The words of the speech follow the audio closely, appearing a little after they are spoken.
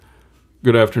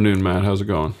Good afternoon, Matt. How's it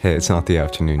going? Hey, it's not the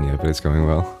afternoon yet, but it's going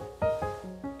well.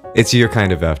 It's your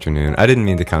kind of afternoon. I didn't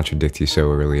mean to contradict you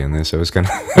so early in this. I was gonna,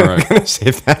 gonna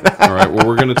save that. All right. Well,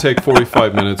 we're gonna take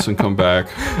 45 minutes and come back.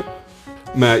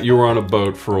 Matt, you were on a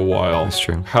boat for a while. That's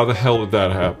true. How the hell did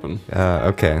that happen?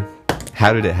 Okay.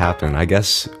 How did it happen? I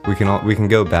guess we can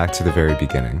go back to the very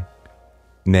beginning,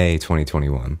 May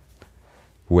 2021,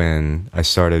 when I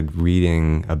started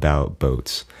reading about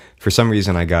boats. For some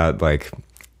reason, I got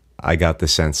the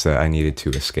sense that I needed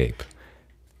to escape.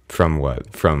 From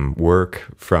what? From work,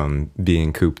 from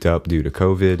being cooped up due to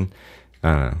COVID.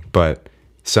 But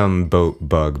some boat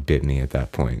bug bit me at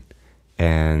that point.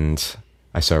 And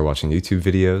I started watching YouTube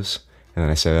videos. And then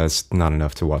I said, that's not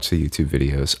enough to watch the YouTube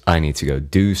videos. I need to go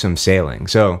do some sailing.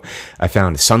 So I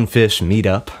found a Sunfish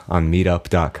meetup on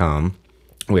meetup.com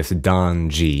with Don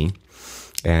G.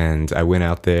 And I went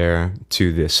out there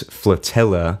to this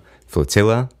flotilla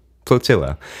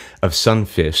of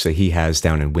sunfish that he has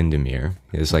down in Windermere.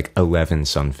 There's like 11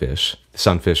 sunfish.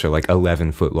 Sunfish are like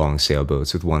 11-foot long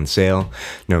sailboats with one sail,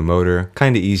 no motor,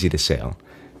 kind of easy to sail.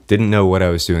 Didn't know what I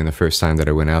was doing the first time that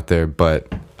I went out there,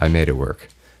 but I made it work.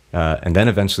 And then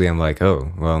eventually I'm like,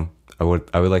 oh, well, I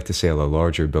would like to sail a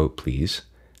larger boat, please.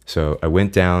 So I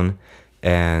went down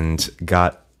and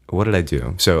what did I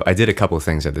do? So I did a couple of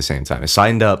things at the same time. I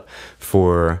signed up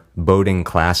for boating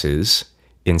classes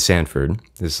in Sanford.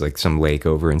 This is like some lake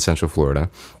over in Central Florida,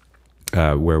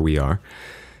 where we are.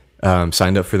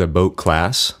 Signed up for the boat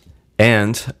class.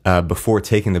 And before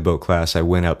taking the boat class, I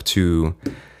went up to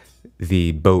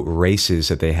the boat races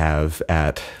that they have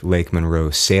at Lake Monroe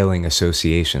Sailing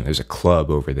Association. There's a club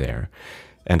over there.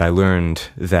 And I learned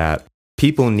that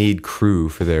people need crew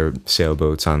for their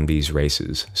sailboats on these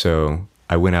races. So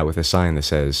I went out with a sign that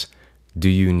says, "Do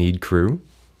you need crew?"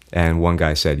 And one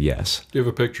guy said yes. Do you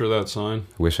have a picture of that sign?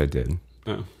 I wish I did.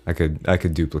 Oh. I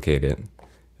could duplicate it.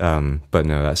 But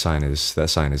no, that sign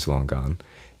is long gone.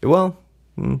 Well,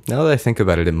 now that I think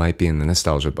about it, it might be in the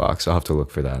nostalgia box. I'll have to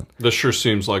look for that. This sure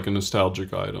seems like a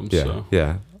nostalgic item. Yeah, so.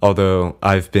 yeah. Although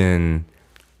I've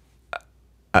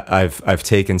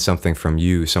taken something from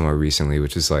you somewhere recently,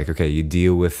 which is like, okay, you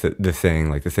deal with the thing,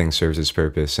 like the thing serves its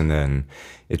purpose, and then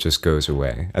it just goes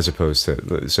away, as opposed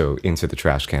to, so into the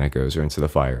trash can it goes, or into the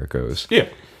fire it goes. Yeah.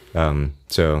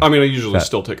 So I mean, I usually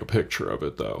still take a picture of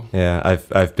it, though. Yeah,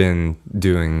 I've been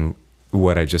doing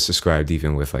what I just described,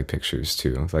 even with like pictures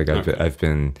too. Like I've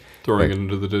been throwing it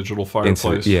into the digital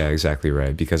fireplace. Yeah, exactly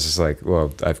right. Because it's like,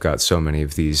 well, I've got so many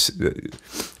of these.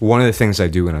 One of the things I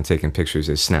do when I'm taking pictures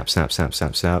is snap, snap, snap,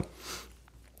 snap, snap.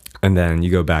 And then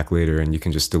you go back later and you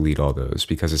can just delete all those,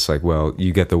 because it's like, well,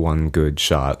 you get the one good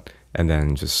shot and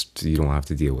then just, you don't have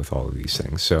to deal with all of these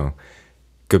things. So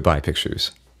goodbye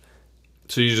pictures.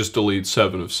 So you just delete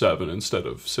 7 of 7 instead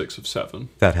of 6 of 7.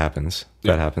 That happens.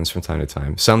 Yeah. That happens from time to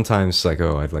time. Sometimes like,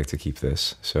 oh, I'd like to keep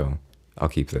this, so I'll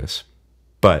keep this.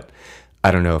 But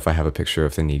I don't know if I have a picture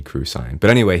of the Need Crew sign. But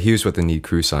anyway, here's what the Need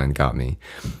Crew sign got me.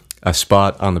 A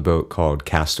spot on the boat called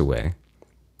Castaway.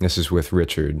 This is with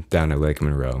Richard down at Lake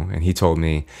Monroe. And he told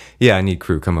me, yeah, I need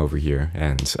crew, come over here.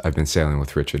 And I've been sailing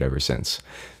with Richard ever since.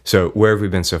 So where have we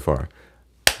been so far?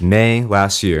 May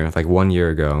last year, like 1 year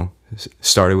ago,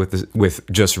 started with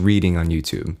just reading on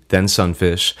YouTube, then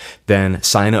Sunfish, then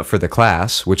sign up for the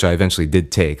class, which I eventually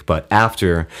did take, but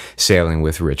after sailing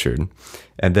with Richard.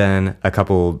 And then a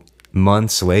couple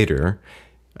months later,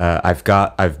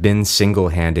 I've been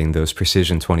single-handing those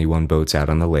Precision 21 boats out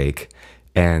on the lake,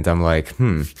 and I'm like,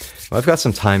 well, I've got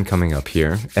some time coming up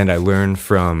here. And I learned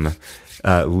from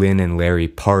Lynn and Larry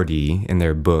Pardee in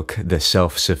their book, The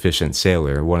Self-Sufficient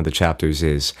Sailor. One of the chapters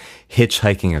is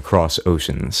Hitchhiking Across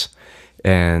Oceans.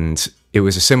 And it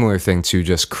was a similar thing to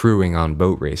just crewing on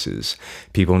boat races.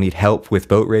 People need help with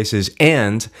boat races,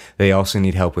 and they also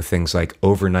need help with things like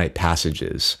overnight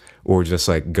passages or just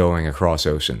like going across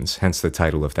oceans, hence the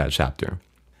title of that chapter.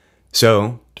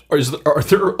 So, are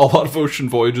there a lot of ocean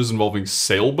voyages involving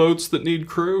sailboats that need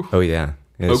crew? Oh yeah,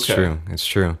 it's true. It's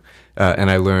true.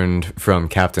 And I learned from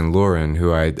Captain Lauren,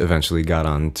 who I eventually got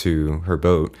onto her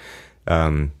boat,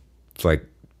 like,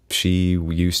 she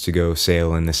used to go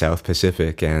sail in the South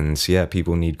Pacific, and yeah,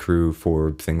 people need crew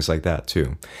for things like that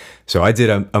too. So I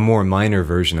did a more minor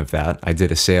version of that. I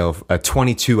did a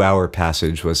 22-hour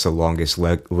passage was the longest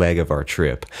leg of our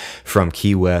trip from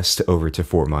Key West over to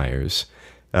Fort Myers.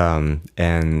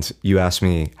 And you asked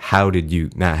me, how did you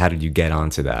get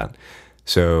onto that?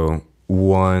 So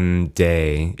one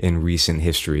day in recent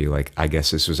history, like I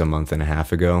guess this was a month and a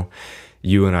half ago,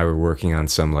 you and I were working on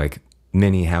some like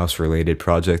mini house related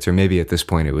project, or maybe at this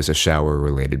point it was a shower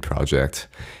related project.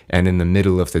 And in the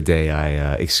middle of the day,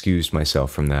 I excused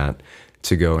myself from that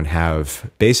to go and have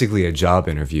basically a job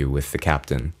interview with the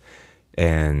captain.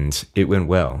 And it went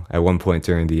well. At one point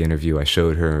during the interview, I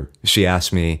showed her, she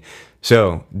asked me,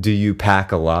 so do you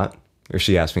pack a lot? Or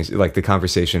she asked me, like the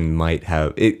conversation might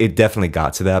have, it definitely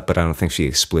got to that, but I don't think she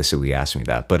explicitly asked me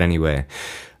that. But anyway,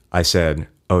 I said,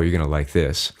 oh, you're going to like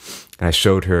this. And I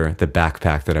showed her the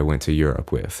backpack that I went to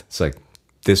Europe with. It's like,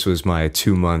 this was my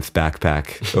 2-month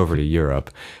backpack over to Europe.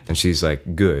 And she's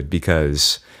like, good,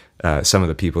 because some of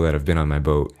the people that have been on my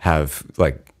boat have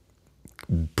like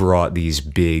brought these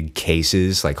big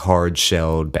cases, like hard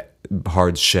shelled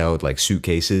like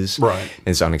suitcases. Right.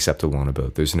 It's unacceptable on a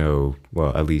boat. There's no,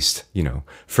 well, at least, you know,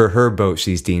 for her boat,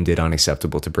 she's deemed it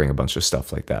unacceptable to bring a bunch of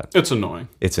stuff like that. It's annoying.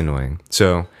 It's annoying.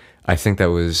 So I think that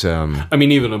was I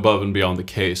mean, even above and beyond the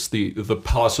case, the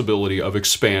possibility of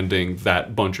expanding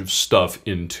that bunch of stuff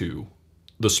into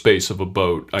the space of a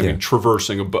boat. I mean,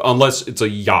 traversing a boat, unless it's a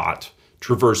yacht,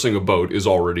 traversing a boat is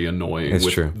already annoying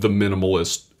with true. the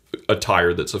minimalist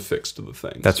attire that's affixed to the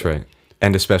thing. That's right.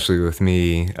 And especially with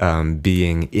me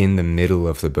being in the middle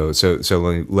of the boat. So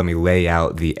let me lay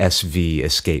out the SV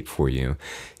escape for you.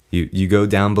 You go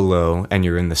down below and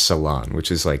you're in the salon,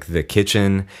 which is like the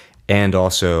kitchen. And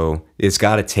also, it's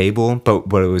got a table,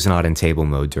 but it was not in table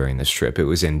mode during this trip. It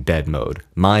was in bed mode,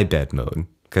 my bed mode,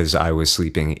 because I was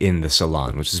sleeping in the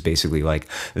salon, which is basically like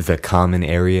the common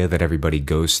area that everybody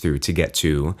goes through to get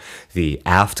to the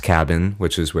aft cabin,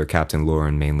 which is where Captain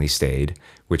Lauren mainly stayed,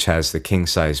 which has the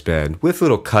king-size bed with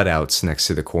little cutouts next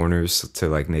to the corners to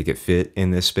like make it fit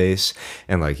in this space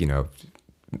and like, you know,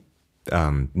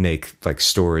 make like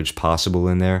storage possible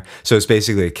in there. So it's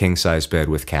basically a king-size bed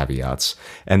with caveats.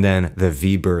 And then the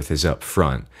V berth is up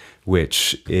front,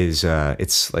 which is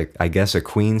it's like, I guess, a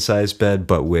queen-size bed,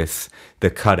 but with the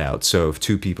cutout. So if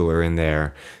two people are in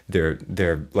there,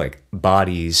 their like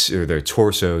bodies or their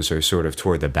torsos are sort of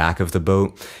toward the back of the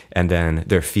boat, and then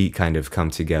their feet kind of come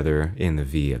together in the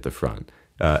V at the front.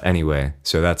 Anyway,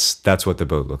 so that's what the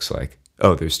boat looks like.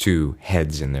 Oh, there's 2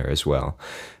 heads in there as well.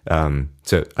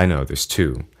 So I know there's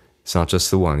 2. It's not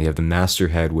just the one. You have the master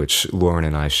head, which Lauren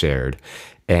and I shared,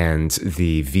 and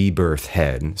the V berth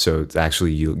head. So it's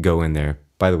actually, you go in there.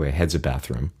 By the way, head's a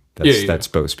bathroom. That's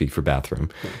boat speak for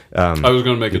bathroom. I was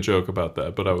going to make a joke about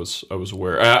that, but I was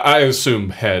aware. I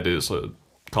assume head is a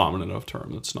common enough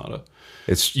term. That's not a.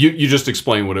 It's you just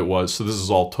explained what it was, so this is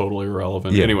all totally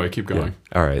irrelevant. Yeah, anyway, keep going.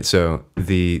 Yeah. All right. So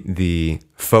the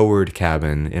forward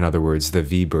cabin, in other words, the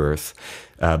V berth,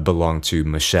 belonged to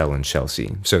Michelle and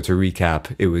Chelsea. So to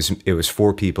recap, it was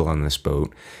 4 people on this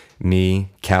boat: me,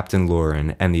 Captain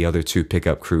Lauren, and the other 2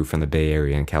 pickup crew from the Bay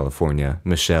Area in California,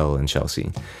 Michelle and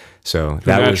Chelsea. So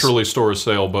that naturally store a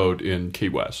sailboat in Key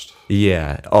West.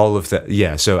 Yeah, all of that.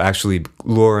 Yeah, so actually,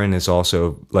 Lauren is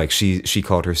also like she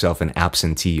called herself an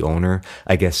absentee owner.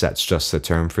 I guess that's just the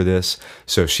term for this.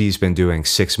 So she's been doing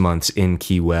 6 months in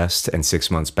Key West and 6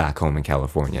 months back home in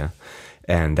California,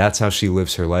 and that's how she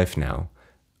lives her life now,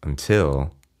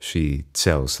 until she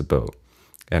sells the boat.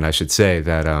 And I should say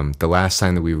that the last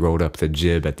time that we rode up the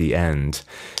jib at the end,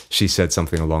 she said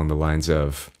something along the lines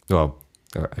of, well,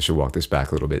 I should walk this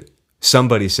back a little bit.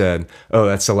 Somebody said, oh,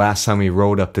 that's the last time we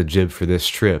rode up the jib for this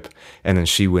trip. And then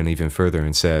she went even further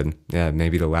and said, yeah,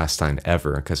 maybe the last time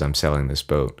ever, because I'm selling this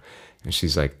boat. And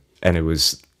she's like, and it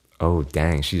was, oh,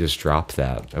 dang, she just dropped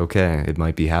that. Okay, it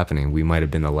might be happening. We might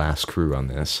have been the last crew on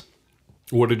this.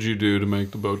 What did you do to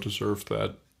make the boat deserve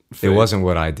that fate? It wasn't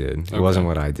what I did. It wasn't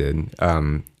what I did.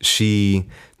 She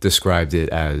described it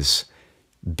as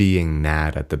being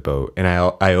mad at the boat. And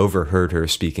I overheard her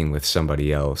speaking with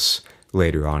somebody else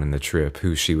later on in the trip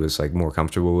who she was like more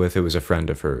comfortable with. It was a friend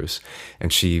of hers.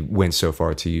 And she went so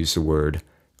far to use the word,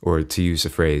 or to use the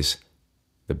phrase,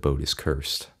 the boat is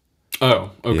cursed. Oh,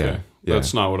 okay. Yeah.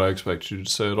 That's not what I expected you to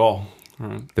say at all. All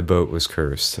right. The boat was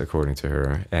cursed, according to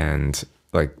her. And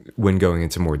like when going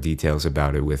into more details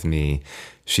about it with me,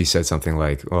 she said something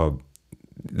like, well,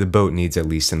 the boat needs at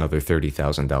least another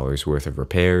 $30,000 worth of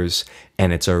repairs,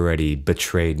 and it's already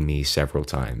betrayed me several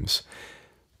times.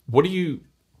 What do you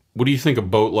think a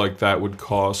boat like that would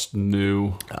cost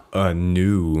new?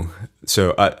 New.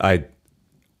 So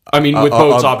I mean, with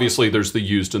boats, obviously, there's the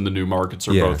used and the new markets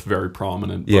are both very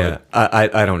prominent. But yeah,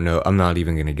 I don't know. I'm not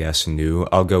even going to guess new.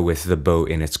 I'll go with the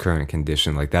boat in its current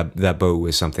condition. Like that boat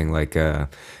was something like a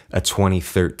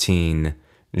 2013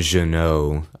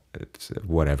 Jeanneau,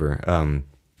 whatever.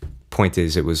 Point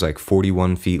is, it was like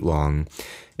 41 feet long.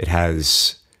 It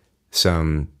has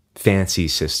some fancy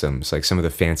systems. Like some of the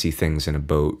fancy things in a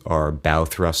boat are bow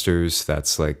thrusters.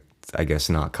 That's like, I guess,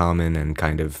 not common and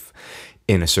kind of,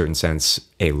 in a certain sense,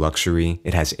 a luxury.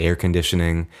 It has air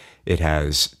conditioning. It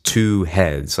has 2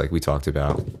 heads, like we talked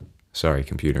about. Sorry,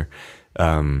 computer.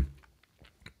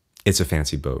 It's a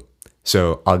fancy boat.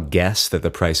 So I'll guess that the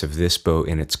price of this boat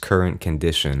in its current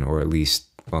condition, or at least,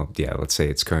 well, yeah, let's say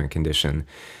its current condition,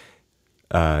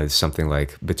 is something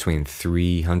like between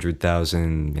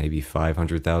 300,000, maybe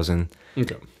 500,000.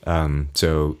 Okay.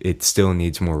 So it still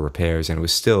needs more repairs, and it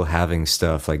was still having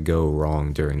stuff like go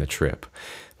wrong during the trip.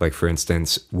 Like, for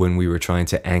instance, when we were trying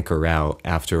to anchor out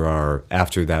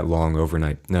after that long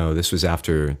overnight, no, this was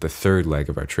after the third leg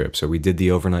of our trip. So we did the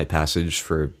overnight passage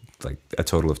for like a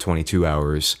total of 22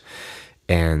 hours.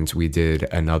 And we did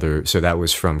another, so that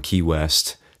was from Key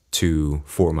West to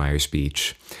Fort Myers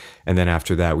Beach. And then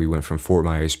after that, we went from Fort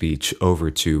Myers Beach over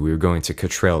to, we were going to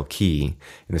Cottrell Key.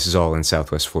 And this is all in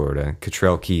Southwest Florida.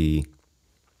 Cottrell Key,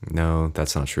 no,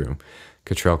 that's not true.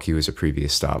 Cottrell Key was a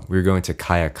previous stop. We were going to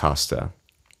Cayo Costa.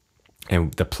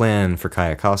 And the plan for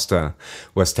Cayo Costa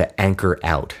was to anchor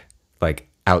out, like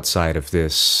outside of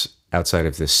this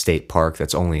state park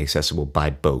that's only accessible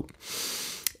by boat.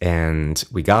 And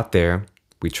we got there,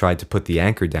 we tried to put the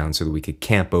anchor down so that we could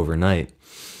camp overnight.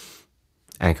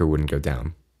 Anchor wouldn't go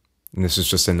down. And this is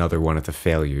just another one of the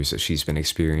failures that she's been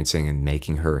experiencing and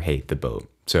making her hate the boat.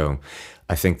 So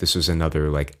I think this was another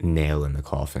like nail in the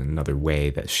coffin, another way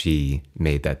that she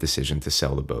made that decision to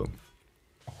sell the boat.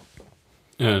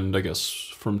 And I guess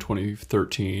from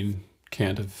 2013,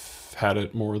 can't have had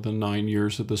it more than 9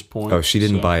 years at this point. Oh, she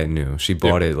didn't buy it new. She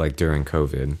bought it like during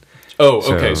COVID.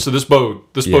 Oh, okay. So this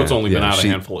boat's only been out a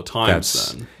handful of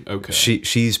times then. Okay.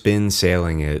 She's been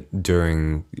sailing it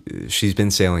this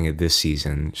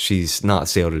season. She's not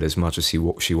sailed it as much as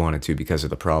she wanted to because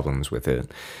of the problems with it.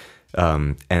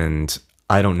 And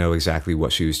I don't know exactly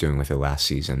what she was doing with it last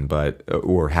season,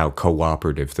 or how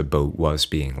cooperative the boat was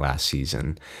being last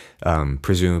season.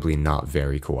 Presumably not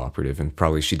very cooperative, and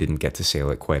probably she didn't get to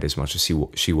sail it quite as much as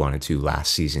she wanted to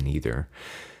last season either.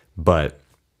 But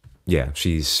yeah,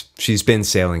 she's been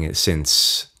sailing it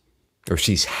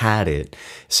she's had it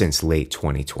since late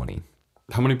 2020.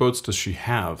 How many boats does she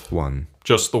have? One.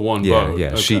 Just the one boat?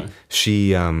 Yeah. Okay.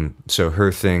 She so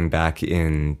her thing back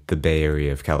in the Bay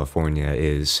Area of California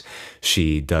is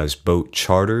she does boat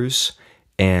charters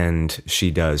and she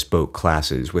does boat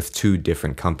classes with 2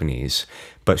 different companies,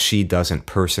 but she doesn't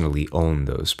personally own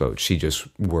those boats. She just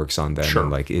works on them. Sure.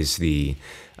 And like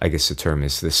I guess the term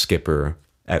is the skipper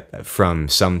from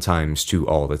sometimes to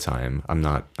all the time. I'm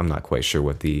not quite sure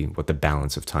what the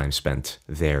balance of time spent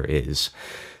there is.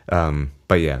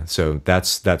 But yeah, so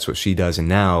that's what she does. And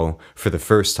now for the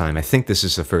first time, I think this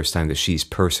is the first time that she's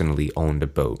personally owned a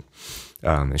boat.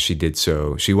 And she did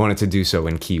so, she wanted to do so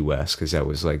in Key West because that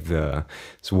was like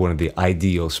it's one of the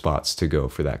ideal spots to go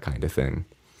for that kind of thing.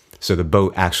 So the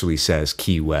boat actually says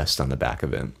Key West on the back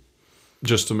of it.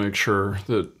 Just to make sure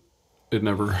that it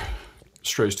never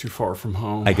strays too far from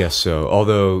home. I guess so.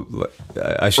 Although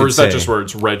I should say, or is that just where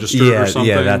it's registered or something?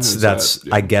 Yeah, that's.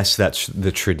 I guess that's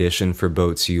the tradition for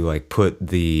boats. You like put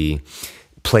the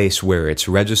place where it's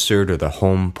registered or the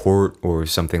home port or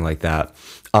something like that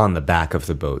on the back of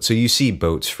the boat. So you see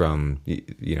boats from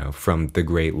from the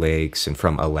Great Lakes and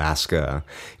from Alaska.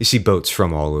 You see boats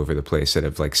from all over the place that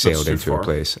have like sailed into a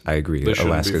place. I agree.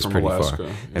 Alaska is pretty far.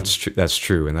 Yeah. That's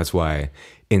true, and that's why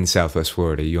in Southwest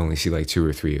Florida you only see like 2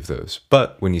 or 3 of those.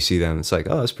 But when you see them, it's like,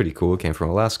 oh, that's pretty cool. It came from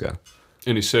Alaska.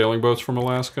 Any sailing boats from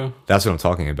Alaska? That's what I'm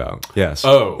talking about. Yes.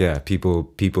 Oh. Yeah,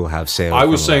 people have sailed. I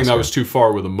was saying that was too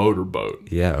far with a motorboat.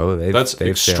 Yeah. Oh, that's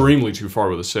extremely too far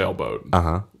with a sailboat.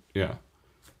 Uh-huh. Yeah.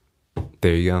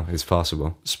 There you go. It's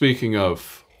possible. Speaking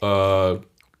of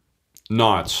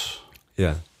knots.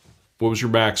 Yeah. What was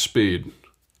your max speed?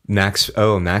 Max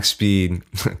speed.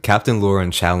 Captain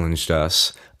Lauren challenged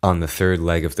us on the 3rd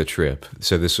leg of the trip.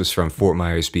 So this was from Fort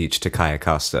Myers Beach to Cayo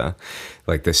Costa,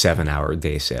 like the 7-hour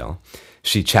day sail.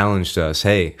 She challenged us,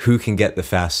 hey, who can get the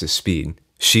fastest speed?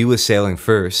 She was sailing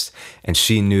first, and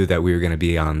she knew that we were going to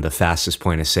be on the fastest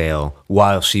point of sail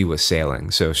while she was sailing.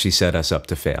 So she set us up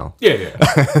to fail. Yeah.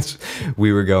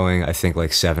 We were going, I think, like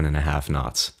 7.5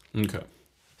 knots. Okay.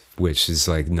 Which is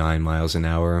like 9 miles an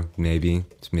hour, maybe.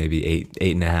 It's maybe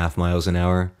 8.5 miles an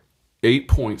hour.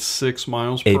 8.6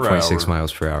 miles per hour. 8.6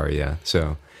 miles per hour, yeah.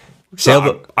 So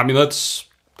sailboat. I mean, that's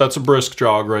a brisk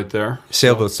jog right there.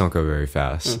 Sailboats don't go very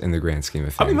fast in the grand scheme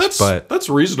of things. I mean, that's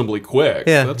reasonably quick.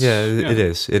 Yeah, it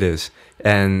is.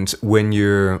 And when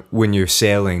you're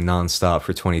sailing nonstop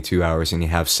for 22 hours and you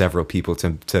have several people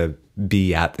to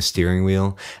be at the steering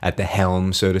wheel, at the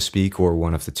helm, so to speak, or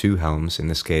one of the 2 helms in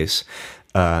this case,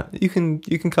 you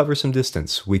can cover some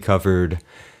distance. We covered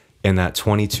in that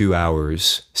 22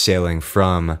 hours sailing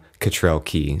from Cottrell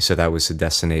Key. So that was the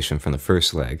destination from the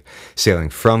first leg. Sailing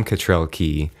from Cottrell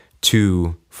Key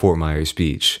to Fort Myers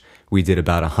Beach, we did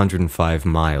about 105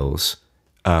 miles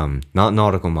not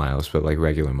nautical miles, but like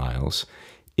regular miles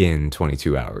in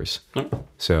 22 hours.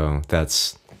 So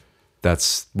that's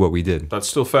what we did. That's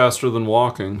still faster than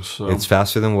walking. So it's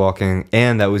faster than walking,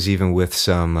 and that was even with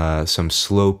some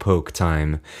slow poke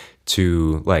time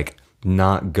to like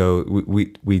not go.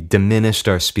 We diminished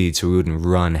our speed so we wouldn't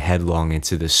run headlong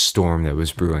into the storm that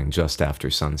was brewing just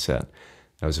after sunset.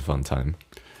 That was a fun time.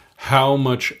 How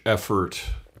much effort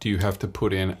do you have to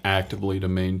put in actively to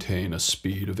maintain a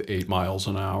speed of 8 miles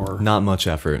an hour? Not much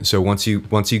effort. So once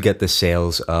you get the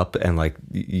sails up and like,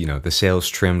 you know, the sails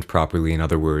trimmed properly, in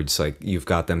other words, like you've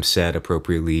got them set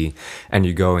appropriately and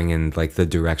you're going in like the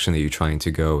direction that you're trying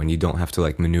to go, and you don't have to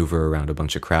like maneuver around a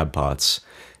bunch of crab pots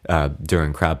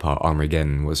during Crab Pot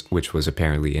Armageddon, which was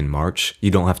apparently in March. You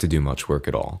don't have to do much work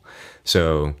at all.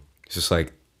 So it's just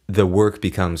like the work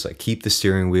becomes like keep the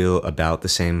steering wheel about the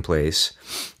same place,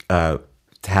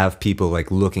 to have people like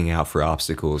looking out for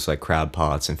obstacles like crab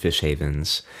pots and fish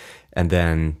havens, and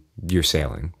then you're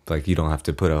sailing. Like you don't have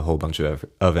to put a whole bunch of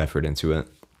effort into it.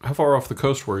 How far off the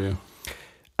coast were you?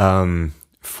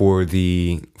 For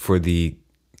the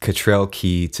Cottrell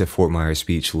Key to Fort Myers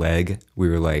Beach leg, we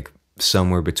were like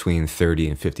somewhere between 30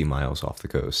 and 50 miles off the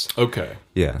coast. Okay.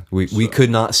 Yeah, we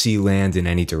could not see land in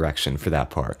any direction for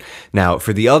that part. Now,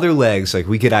 for the other legs, like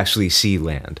we could actually see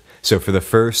land. So for the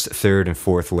first, third, and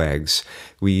fourth legs,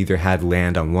 we either had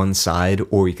land on one side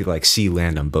or you could like see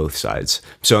land on both sides.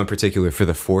 So in particular for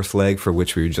the fourth leg, for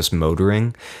which we were just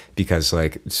motoring, because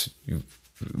like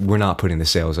we're not putting the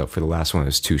sails up for the last one, it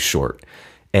was too short.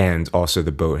 And also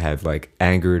the boat had like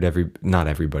angered not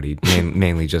everybody,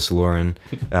 mainly just Lauren,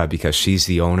 because she's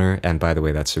the owner. And by the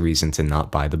way, that's the reason to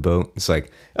not buy the boat. It's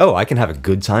like, oh, I can have a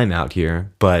good time out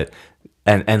here, but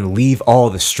and leave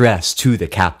all the stress to the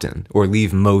captain, or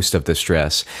leave most of the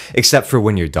stress, except for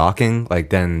when you're docking. Like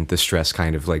then the stress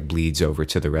kind of like bleeds over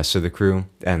to the rest of the crew,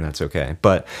 and that's okay.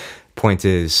 But point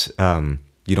is,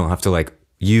 you don't have to like,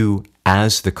 you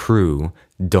as the crew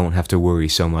don't have to worry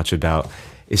so much about,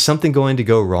 is something going to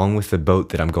go wrong with the boat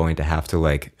that I'm going to have to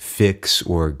like fix,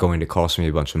 or going to cost me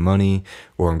a bunch of money,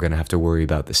 or I'm going to have to worry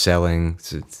about the selling.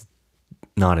 It's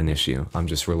not an issue. I'm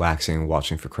just relaxing and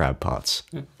watching for crab pots.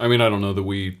 Yeah. I mean, I don't know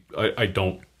that I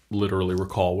don't literally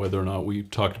recall whether or not we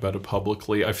talked about it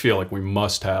publicly. I feel like we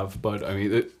must have, but I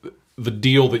mean, the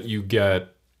deal that you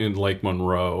get in Lake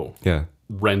Monroe, yeah,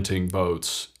 renting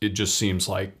boats, it just seems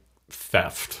like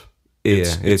theft.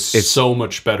 It's so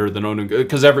much better than owning,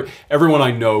 because everyone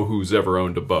I know who's ever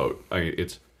owned a boat,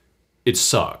 it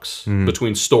sucks.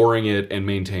 Between storing it and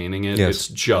maintaining it, yes, it's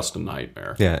just a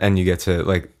nightmare. Yeah, and you get to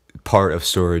like, part of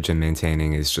storage and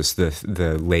maintaining is just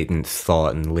the latent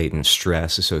thought and latent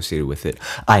stress associated with it,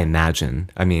 I imagine.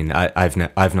 I mean, I've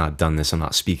not done this. I'm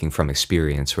not speaking from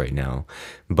experience right now,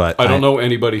 but I don't know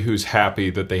anybody who's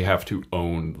happy that they have to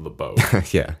own the boat.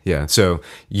 Yeah. So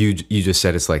you just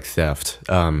said it's like theft.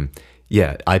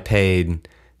 Yeah, I paid.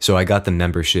 So I got the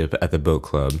membership at the boat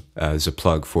club as a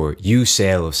plug for You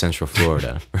Sail of Central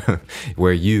Florida,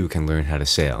 where you can learn how to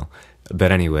sail.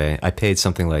 But anyway, I paid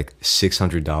something like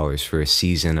 $600 for a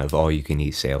season of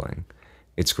all-you-can-eat sailing.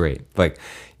 It's great. Like,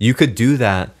 you could do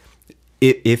that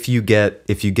if you get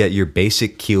your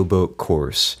basic keelboat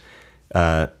course.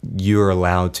 You're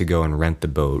allowed to go and rent the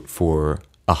boat for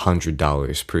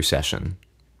 $100 per session,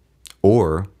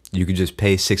 or you could just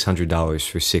pay $600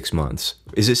 for 6 months.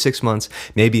 Is it 6 months?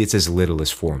 Maybe it's as little as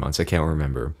 4 months. I can't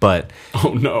remember. But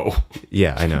oh no.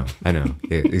 Yeah, I know. Yeah,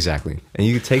 exactly. And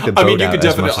you can take the boat out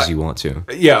as much as you want to.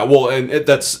 Yeah, well, and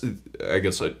that's, I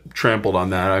guess I trampled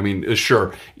on that. I mean,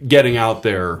 sure, getting out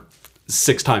there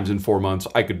 6 times in 4 months,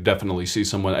 I could definitely see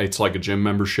someone. It's like a gym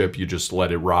membership. You just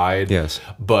let it ride. Yes.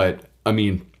 But I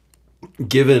mean,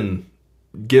 given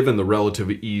the relative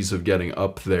ease of getting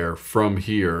up there from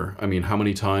here, I mean, how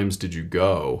many times did you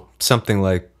go? Something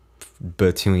like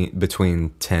between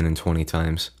 10 and 20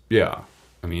 times. Yeah.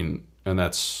 I mean, and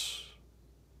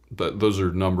those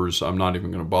are numbers I'm not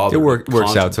even going to bother. It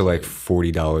works out to like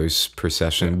 $40 per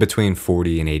session, yeah. Between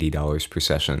 $40 and $80 per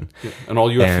session. Yeah. And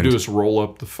all you have to do is roll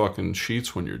up the fucking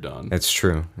sheets when you're done. It's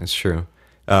true.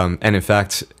 And in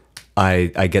fact,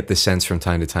 I get the sense from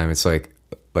time to time, it's like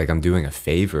I'm doing a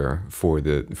favor for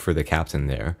the captain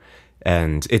there,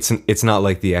 and it's not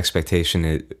like the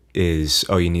expectation is,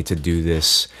 oh, you need to do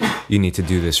this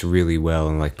really well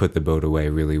and like put the boat away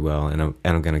really well, and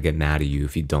I'm gonna get mad at you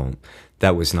if you don't.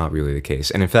 That was not really the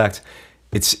case. And in fact,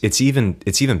 it's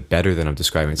even better than I'm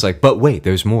describing. It's like, but wait,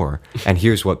 there's more, and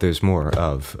here's what there's more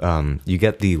of. You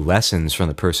get the lessons from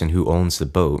the person who owns the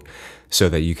boat, so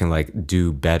that you can like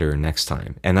do better next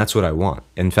time, and that's what I want.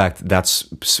 In fact,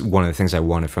 that's one of the things I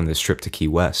wanted from this trip to Key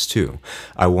West too.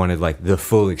 I wanted like the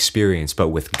full experience, but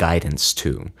with guidance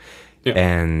too,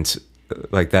 and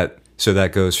like that. So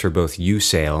that goes for both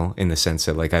U-sail in the sense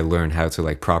that like I learned how to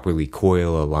like properly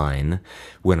coil a line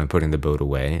when I'm putting the boat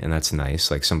away, and that's nice.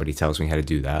 Like somebody tells me how to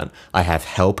do that. I have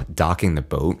help docking the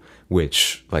boat,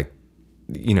 which like,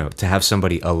 you know, to have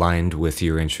somebody aligned with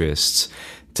your interests,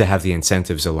 to have the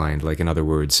incentives aligned. Like in other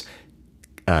words,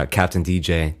 Captain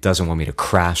DJ doesn't want me to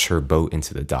crash her boat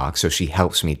into the dock, so she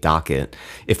helps me dock it.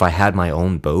 If I had my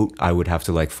own boat, I would have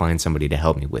to like find somebody to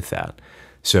help me with that.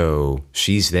 So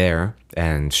she's there,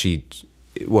 and she's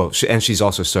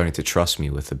also starting to trust me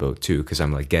with the boat too, because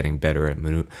I'm like getting better at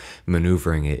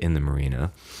maneuvering it in the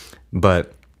marina.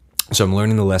 But so I'm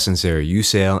learning the lessons there at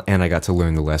U-sail, and I got to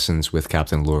learn the lessons with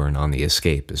Captain Lauren on the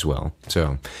Escape as well.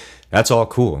 So that's all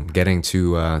cool. Getting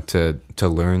to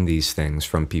learn these things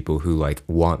from people who like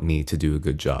want me to do a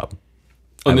good job.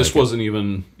 And this wasn't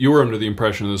even, you were under the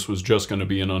impression this was just going to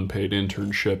be an unpaid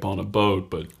internship on a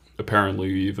boat, but apparently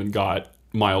you even got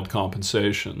mild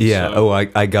compensation. Yeah. So. Oh,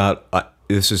 I got,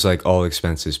 this is like all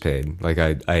expenses paid. Like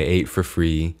I ate for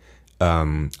free.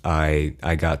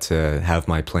 I got to have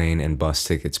my plane and bus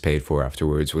tickets paid for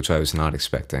afterwards, which I was not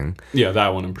expecting. Yeah,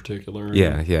 that one in particular.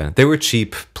 Yeah. They were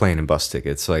cheap plane and bus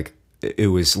tickets. Like it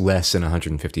was less than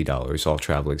 $150 all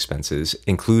travel expenses,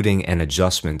 including an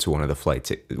adjustment to one of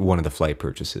the flight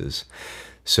purchases.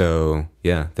 So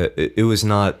yeah, it was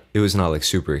not like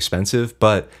super expensive,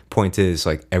 but point is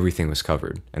like everything was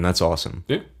covered, and that's awesome.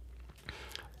 Yeah.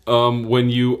 When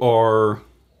you are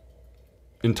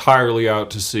entirely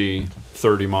out to sea,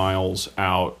 30 miles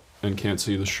out, and can't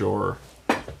see the shore,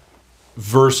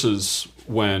 versus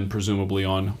when presumably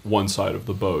on one side of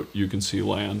the boat you can see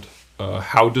land,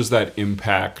 how does that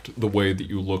impact the way that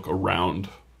you look around?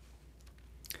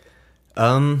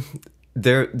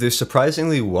 There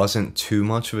surprisingly wasn't too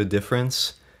much of a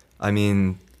difference. I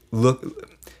mean,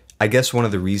 look, I guess one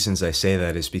of the reasons I say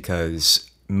that is because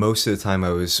most of the time I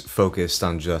was focused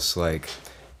on just like,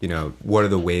 you know, what are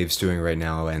the waves doing right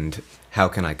now and how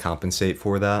can I compensate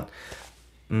for that?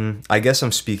 I guess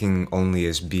I'm speaking only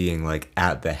as being like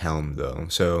at the helm though.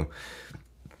 So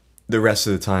the rest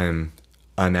of the time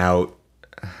I'm out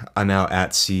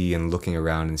at sea and looking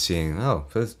around and seeing, oh,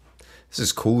 this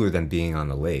is cooler than being on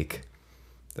the lake.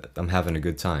 I'm having a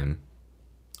good time.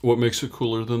 What makes it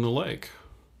cooler than the lake?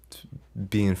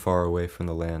 Being far away from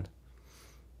the land.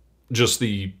 Just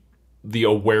the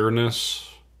awareness.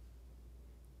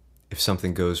 If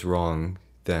something goes wrong,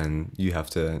 then you have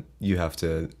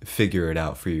to figure it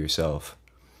out for yourself.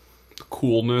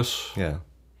 Coolness. Yeah.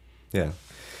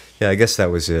 I guess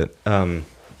that was it. How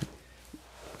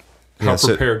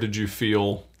prepared did you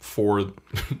feel for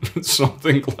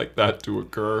something like that to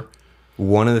occur?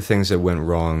 One of the things that went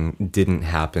wrong didn't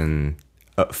happen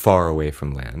far away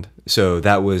from land. So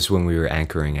that was when we were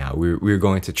anchoring out. We were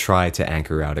going to try to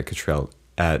anchor out at Cottrell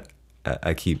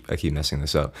I keep messing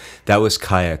this up. That was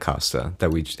Caia Costa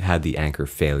that we had the anchor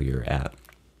failure at.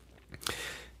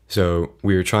 So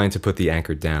we were trying to put the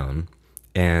anchor down,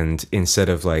 and instead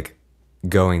of like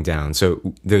going down, so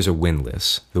there's a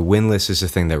windlass. The windlass is the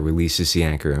thing that releases the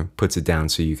anchor, puts it down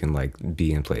so you can like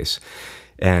be in place.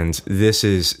 And this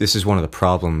is one of the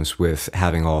problems with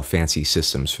having all fancy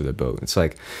systems for the boat. It's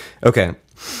like, okay,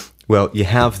 well, you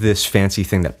have this fancy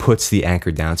thing that puts the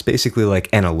anchor down. It's basically like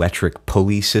an electric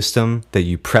pulley system that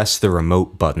you press the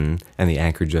remote button and the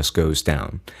anchor just goes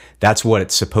down. That's what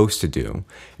it's supposed to do.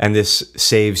 And this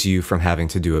saves you from having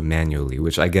to do it manually,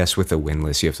 which I guess with a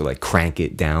windlass, you have to like crank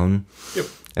it down. Yep.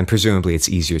 And presumably it's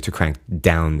easier to crank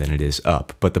down than it is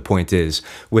up. But the point is,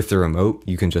 with the remote,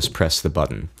 you can just press the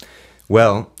button.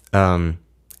 Well,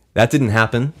 that didn't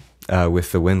happen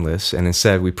with the windlass, and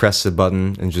instead we press the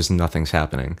button and just nothing's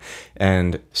happening.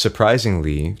 And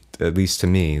surprisingly, at least to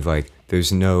me, like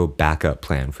there's no backup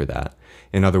plan for that.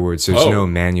 In other words, there's no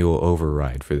manual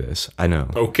override for this. I know.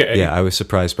 Okay. Yeah, I was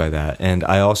surprised by that. And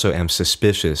I also am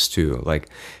suspicious too. Like,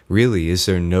 really, is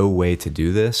there no way to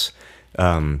do this?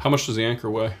 How much does the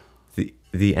anchor weigh?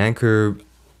 The anchor...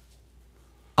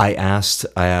 I asked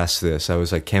this. I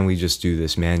was like, can we just do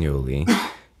this manually?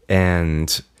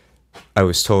 And I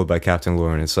was told by Captain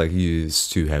Lauren, it's like, it's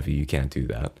too heavy. You can't do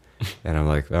that. And I'm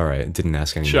like, all right. Didn't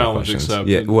ask any more questions. Accepted.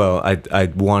 Yeah, well,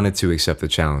 I wanted to accept the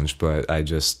challenge, but I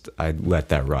let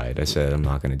that ride. I said, I'm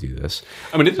not going to do this.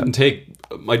 I mean, it didn't take...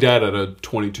 My dad had a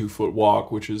 22-foot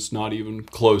walk, which is not even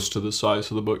close to the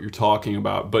size of the boat you're talking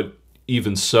about. But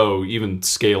even so, even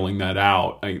scaling that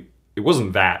out, it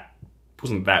wasn't that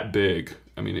big.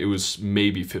 I mean, it was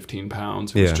maybe 15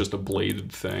 pounds. It was just a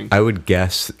bladed thing. I would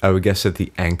guess that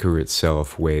the anchor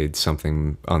itself weighed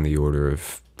something on the order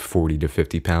of 40 to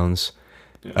 50 pounds.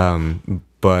 Yeah.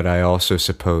 But I also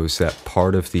suppose that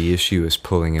part of the issue is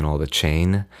pulling in all the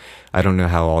chain. I don't know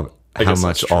how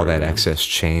much all that excess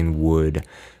chain would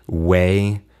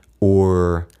weigh,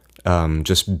 or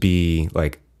just be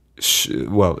like,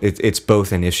 it's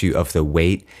both an issue of the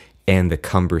weight and the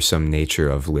cumbersome nature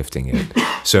of lifting it.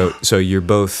 So you're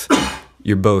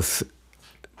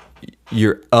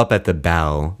up at the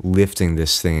bow lifting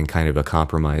this thing in kind of a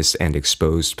compromised and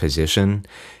exposed position.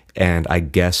 And I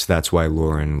guess that's why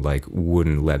Lauren like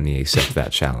wouldn't let me accept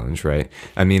that challenge, right?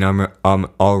 I mean, I'm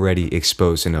already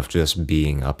exposed enough just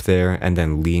being up there, and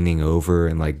then leaning over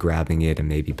and like grabbing it and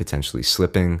maybe potentially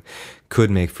slipping could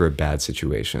make for a bad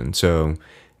situation. So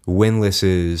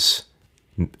windlasses,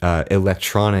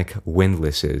 electronic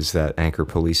windlasses, that anchor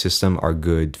pulley system, are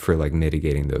good for like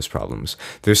mitigating those problems.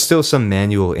 There's still some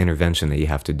manual intervention that you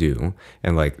have to do,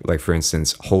 and like for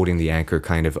instance, holding the anchor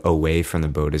kind of away from the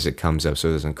boat as it comes up so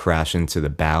it doesn't crash into the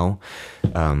bow.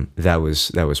 That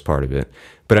was part of it.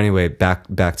 But anyway,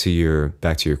 back to your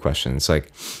question. It's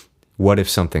like, what if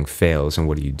something fails, and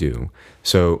what do you do?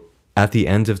 So at the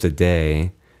end of the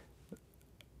day,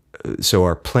 so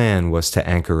our plan was to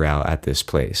anchor out at this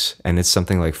place, and it's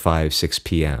something like 5-6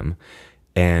 p.m.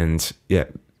 And yeah,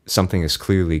 something is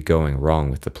clearly going wrong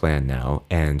with the plan now,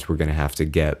 and we're going to have to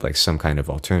get like some kind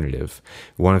of alternative.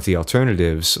 One of the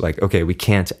alternatives, like, okay, we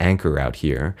can't anchor out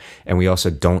here, and we also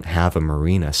don't have a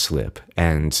marina slip,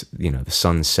 and the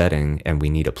sun's setting and we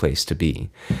need a place to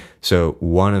be. So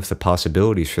one of the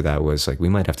possibilities for that was like, we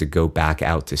might have to go back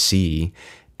out to sea.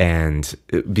 And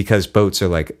because boats are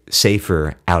like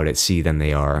safer out at sea than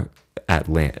they are at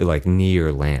land, like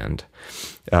near land.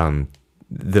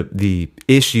 The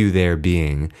issue there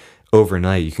being,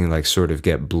 overnight you can like sort of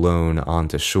get blown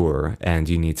onto shore, and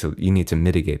you need to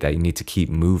mitigate that. You need to keep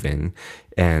moving,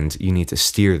 and you need to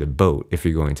steer the boat if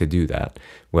you're going to do that.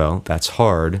 Well, that's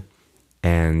hard,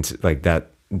 and like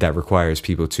that requires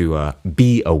people to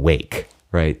be awake.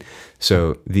 Right.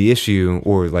 So the issue,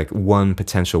 or like one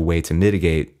potential way to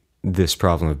mitigate this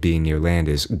problem of being near land,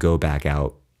 is go back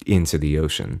out into the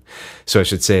ocean. So I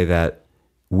should say that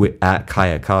at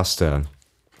Caia Costa,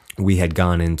 we had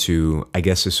gone into, I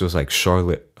guess this was like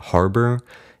Charlotte Harbor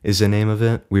is the name of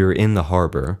it. We were in the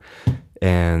harbor,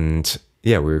 and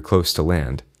yeah, we were close to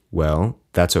land. Well,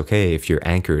 that's okay if you're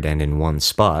anchored and in one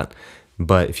spot.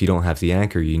 But if you don't have the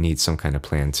anchor, you need some kind of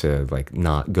plan to like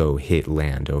not go hit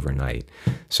land overnight.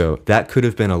 So that could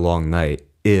have been a long night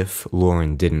if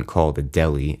Lauren didn't call the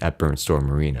deli at Burnt Store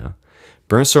Marina.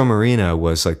 Burnt Store Marina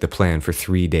was like the plan for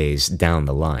 3 days down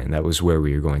the line. That was where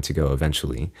we were going to go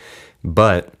eventually.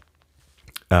 But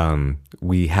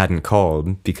we hadn't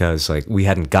called because like we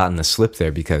hadn't gotten a slip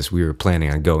there, because we were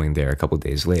planning on going there a couple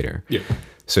days later. Yeah.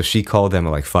 So she called them at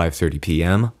like 5:30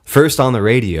 p.m. First on the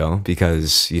radio,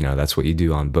 because, that's what you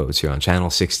do on boats. You're on channel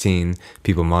 16.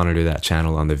 People monitor that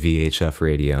channel on the VHF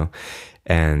radio.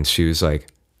 And she was like,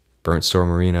 Burnt Store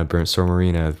Marina,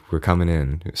 we're coming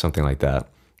in, something like that.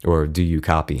 Or do you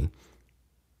copy?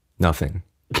 Nothing.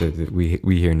 We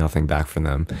hear nothing back from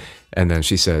them. And then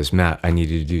she says, Matt, I need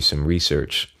you to do some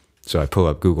research. So I pull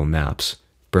up Google Maps.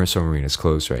 Burnt Store Marina is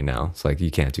closed right now. It's like, you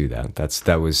can't do that.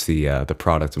 That was the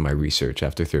product of my research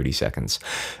after 30 seconds.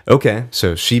 Okay,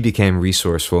 so she became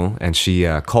resourceful, and she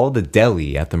called the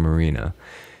deli at the marina.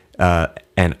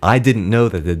 And I didn't know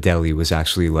that the deli was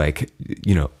actually like,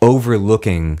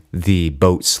 overlooking the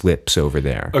boat slips over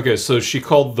there. Okay, so she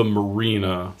called the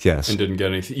marina, yes, and didn't get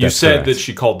anything. You said correct. That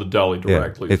she called the deli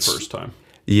directly the first time.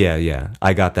 Yeah.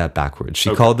 I got that backwards.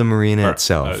 She called the marina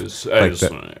itself.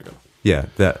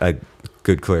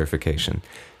 Good clarification.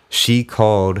 She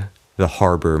called the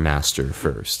harbor master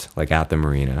first, like at the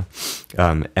marina,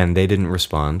 and they didn't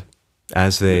respond,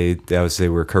 as they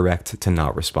were correct to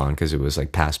not respond, because it was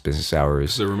like past business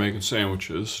hours. They were making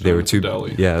sandwiches. They were too.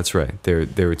 Deli. Yeah, that's right.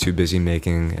 They were too busy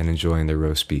making and enjoying their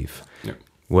roast beef. Yeah.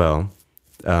 Well,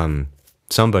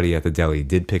 somebody at the deli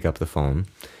did pick up the phone,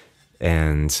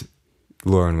 and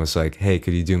Lauren was like, "Hey,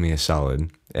 could you do me a solid?"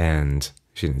 And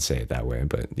she didn't say it that way,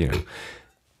 but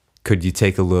could you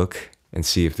take a look and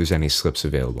see if there's any slips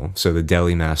available? So the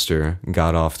deli master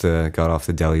got off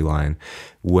the deli line,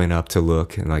 went up to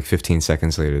look, and like 15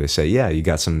 seconds later they say, yeah, you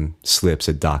got some slips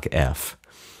at dock F.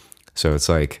 So it's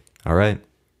like, all right,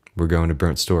 we're going to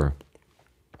Burnt Store.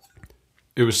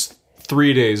 It was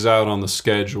 3 days out on the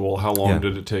schedule. How long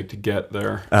did it take to get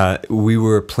there? We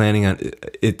were planning on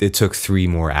it took 3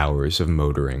 more hours of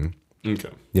motoring. Okay.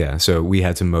 Yeah, so we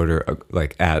had to motor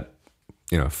like at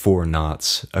 4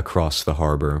 knots across the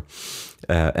harbor,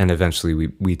 and eventually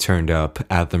we turned up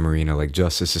at the marina like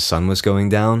just as the sun was going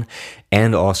down,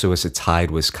 and also as the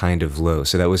tide was kind of low.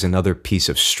 So that was another piece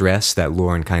of stress that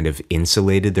Lauren kind of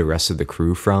insulated the rest of the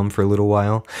crew from for a little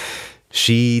while.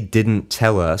 She didn't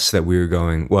tell us that we were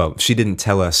going. Well, she didn't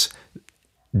tell us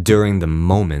during the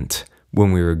moment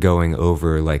when we were going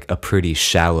over like a pretty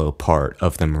shallow part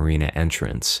of the marina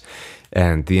entrance.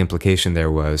 And the implication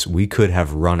there was we could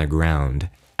have run aground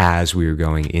as we were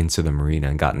going into the marina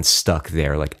and gotten stuck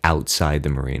there, like outside the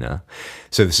marina.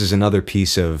 So this is another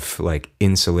piece of like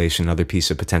insulation, another piece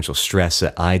of potential stress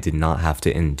that I did not have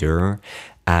to endure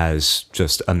as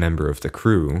just a member of the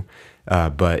crew.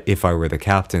 But if I were the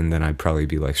captain, then I'd probably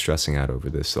be like stressing out over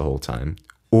this the whole time.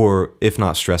 Or if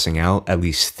not stressing out, at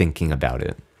least thinking about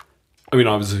it. I mean,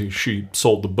 obviously she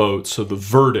sold the boat, so the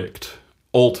verdict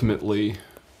ultimately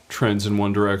trends in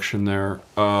one direction there.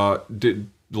 Did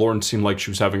Lauren seem like she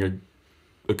was having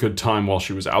a good time while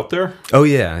she was out there? Oh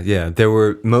yeah. There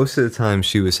were most of the time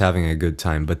she was having a good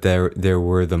time, but there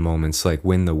were the moments like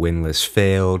when the windlass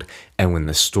failed and when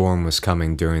the storm was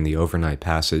coming during the overnight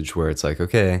passage where it's like,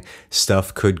 okay,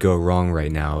 stuff could go wrong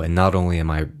right now, and not only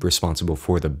am I responsible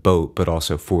for the boat, but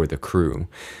also for the crew,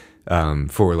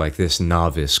 for like this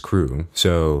novice crew.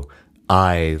 So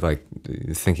I, like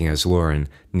thinking as Lauren,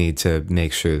 need to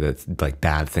make sure that like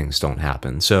bad things don't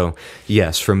happen. So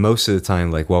yes, for most of the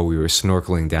time, like while we were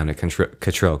snorkeling down at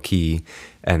Cottrell Key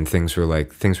and things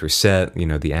were set,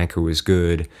 the anchor was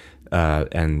good,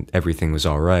 and everything was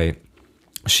all right,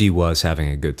 she was having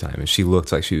a good time, and she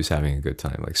looked like she was having a good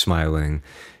time, like smiling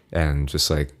and just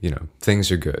like,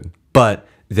 things are good. But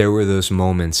there were those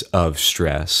moments of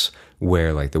stress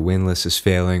where like the windlass is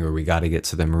failing, or we got to get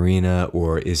to the marina,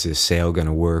 or is this sail going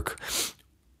to work?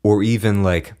 Or even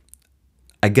like,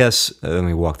 I guess, let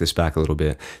me walk this back a little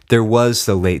bit. There was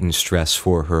the latent stress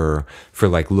for her for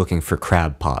like looking for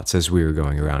crab pots as we were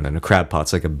going around. And a crab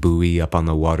pot's like a buoy up on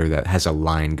the water that has a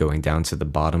line going down to the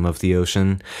bottom of the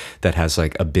ocean that has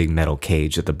like a big metal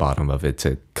cage at the bottom of it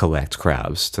to collect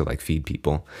crabs to like feed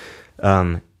people.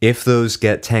 If those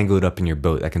get tangled up in your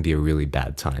boat, that can be a really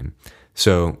bad time.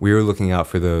 So we were looking out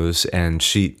for those, and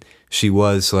she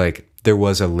was like, there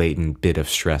was a latent bit of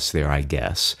stress there, I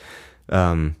guess.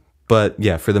 But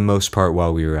yeah, for the most part,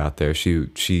 while we were out there,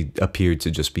 she appeared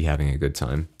to just be having a good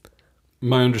time.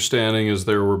 My understanding is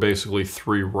there were basically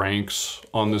 3 ranks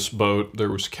on this boat. There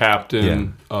was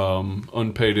captain,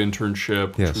 unpaid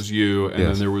internship, which was you, and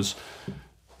then there was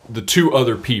the 2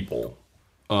 other people.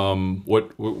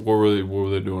 What were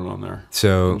they doing on there?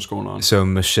 So what was going on? So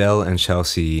Michelle and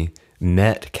Chelsea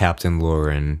met Captain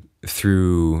Lauren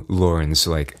through Lauren's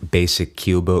like basic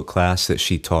keelboat class that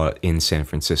she taught in San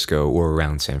Francisco or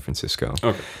around San Francisco.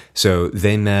 Okay. So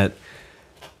they met,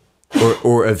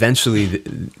 or eventually.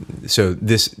 So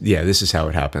this is how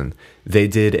it happened. They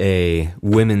did a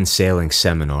women's sailing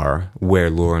seminar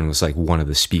where Lauren was like one of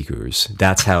the speakers.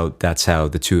 That's how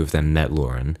the 2 of them met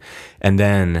Lauren, and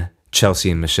then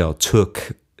Chelsea and Michelle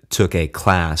took a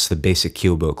class, the basic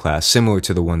keelboat class, similar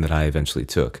to the one that I eventually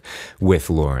took with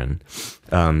Lauren.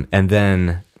 And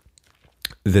then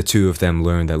the 2 of them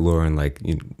learned that Lauren, like,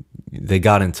 they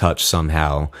got in touch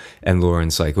somehow, and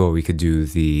Lauren's like, oh, we could do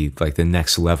the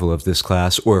next level of this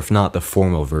class, or if not the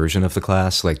formal version of the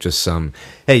class, like just some,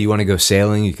 hey, you want to go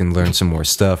sailing? You can learn some more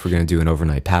stuff. We're going to do an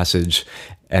overnight passage.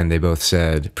 And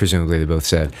presumably they both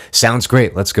said, sounds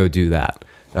great. Let's go do that.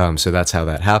 So that's how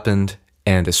that happened.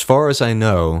 And as far as I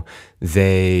know,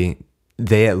 they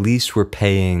at least were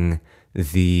paying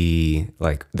the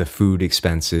food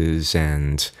expenses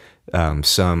and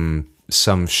some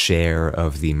share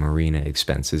of the marina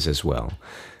expenses as well.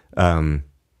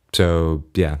 So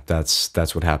yeah,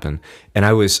 that's what happened. And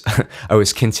I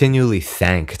was continually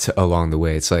thanked along the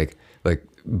way. It's like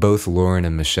both Lauren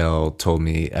and Michelle told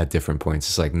me at different points,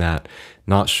 it's like, Matt,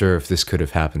 not sure if this could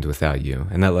have happened without you.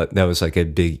 And that was like a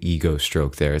big ego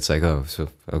stroke there. It's like, oh, so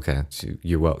okay, so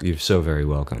you're so very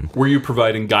welcome. Were you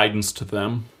providing guidance to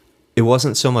them? It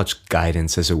wasn't so much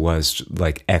guidance as it was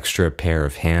like extra pair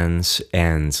of hands,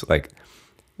 and like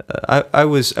I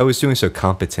was doing so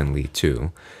competently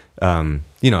too. I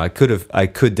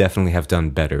could definitely have done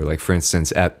better. Like for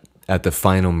instance, at the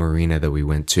final marina that we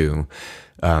went to,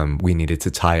 we needed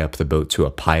to tie up the boat to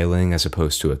a piling as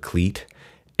opposed to a cleat,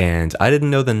 and I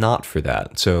didn't know the knot for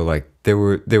that. So like there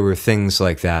were things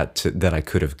like that that I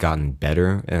could have gotten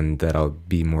better, and that I'll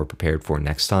be more prepared for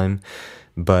next time.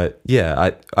 But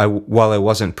yeah, I while I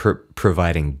wasn't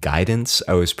providing guidance,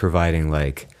 I was providing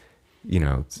like,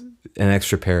 an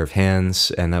extra pair of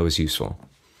hands, and that was useful.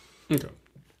 Okay.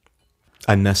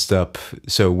 I messed up.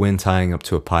 So when tying up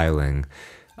to a piling,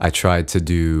 I tried to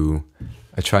do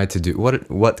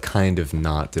what kind of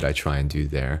knot did I try and do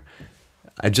there?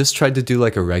 I just tried to do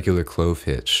like a regular clove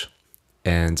hitch.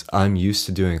 And I'm used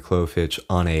to doing a clove hitch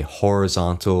on a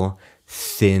horizontal,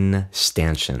 thin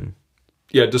stanchion.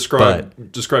 Yeah, describe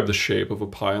the shape of a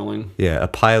piling. Yeah, a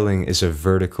piling is a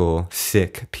vertical,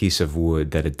 thick piece of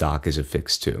wood that a dock is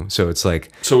affixed to. So it's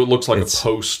like... So it looks like a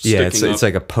post sticking up? Yeah, it's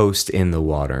like a post in the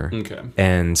water. Okay.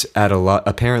 And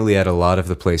apparently at a lot of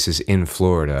the places in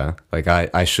Florida, like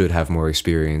I should have more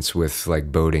experience with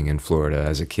like boating in Florida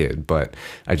as a kid, but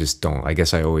I just don't. I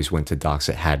guess I always went to docks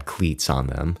that had cleats on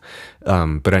them.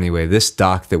 But anyway, this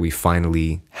dock that we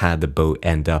finally had the boat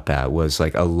end up at was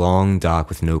like a long dock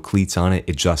with no cleats on it.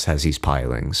 It just has these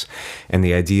pilings, and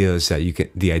the idea is that you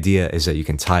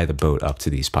can tie the boat up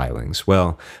to these pilings.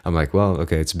 Well, I'm like, well,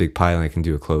 okay, it's a big piling. I can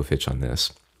do a clove hitch on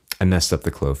this. I messed up the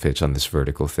clove hitch on this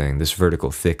vertical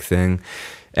thick thing,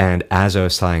 and as I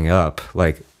was tying up,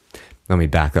 like, let me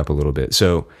back up a little bit.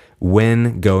 So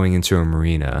when going into a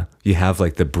marina, you have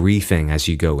like the briefing as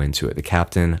you go into it. The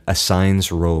captain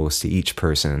assigns roles to each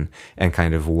person and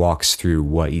kind of walks through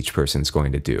what each person's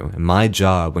going to do. And my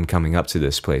job when coming up to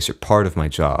this place, or part of my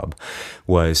job,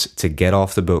 was to get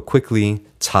off the boat quickly,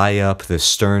 tie up the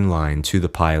stern line to the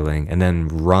piling, and then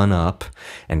run up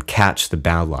and catch the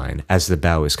bow line as the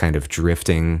bow is kind of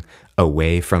drifting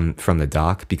away from the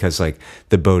dock, because like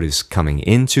the boat is coming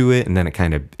into it and then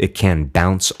it can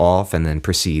bounce off and then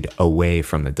proceed away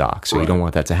from the dock. So You don't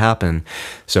want that to happen.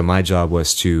 So my job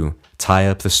was to tie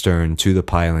up the stern to the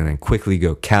piling and quickly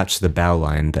go catch the bow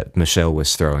line that Michelle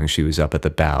was throwing. She was up at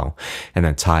the bow, and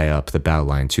then tie up the bow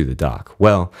line to the dock.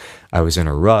 Well, I was in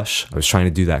a rush. I was trying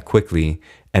to do that quickly.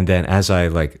 And then as I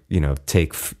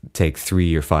take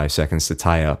 3 or 5 seconds to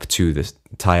tie up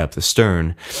the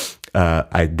stern,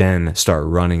 I then start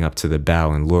running up to the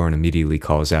bow, and Lauren immediately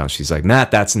calls out. She's like,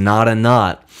 "Matt, that's not a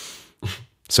knot."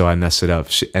 So I mess it up.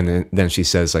 And then she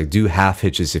says, like, do half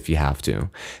hitches if you have to. And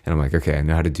I'm like, okay, I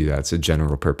know how to do that. It's a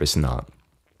general purpose knot.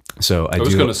 So I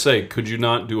was going to say, could you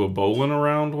not do a bowline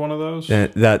around one of those?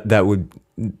 That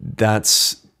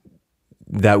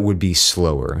would be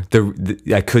slower.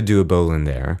 I could do a bowline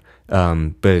there.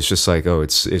 But it's just like,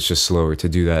 it's just slower to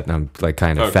do that, and I'm like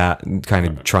kind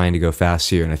of trying to go fast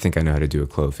here, and I think I know how to do a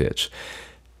clove hitch.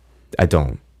 I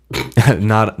don't.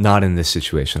 not in this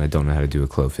situation. I don't know how to do a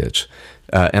clove hitch.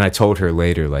 And I told her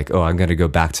later, like, I'm going to go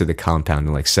back to the compound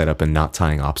and like set up a knot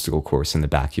tying obstacle course in the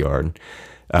backyard,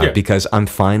 because I'm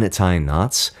fine at tying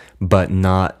knots, but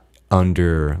not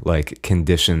under like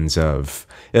conditions of.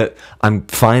 I'm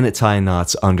fine at tying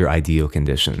knots under ideal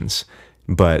conditions.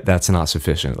 But that's not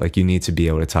sufficient. Like, you need to be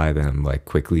able to tie them like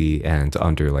quickly and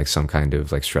under like some kind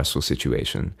of like stressful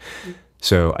situation.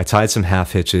 So I tied some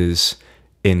half hitches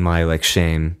in my like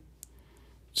shame,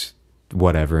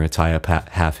 whatever, and tie up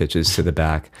half hitches to the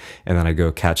back, and then I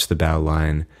go catch the bow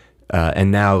line. And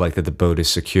now like that the boat is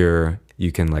secure,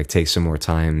 you can like take some more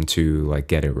time to like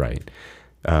get it right.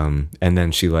 And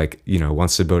then she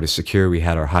once the boat is secure, we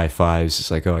had our high fives.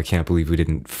 It's like, I can't believe we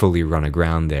didn't fully run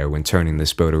aground there when turning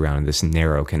this boat around in this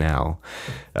narrow canal,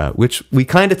 which we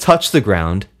kind of touched the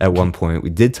ground at one point.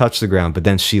 We did touch the ground, but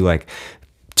then she like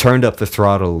turned up the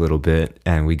throttle a little bit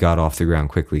and we got off the ground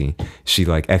quickly. She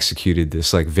like executed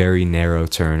this like very narrow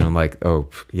turn. I'm like, oh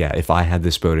yeah, if I had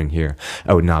this boat in here,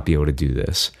 I would not be able to do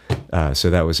this. So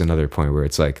that was another point where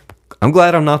it's like, I'm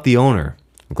glad I'm not the owner.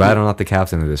 I'm glad I'm not the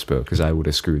captain of this boat, because I would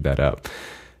have screwed that up.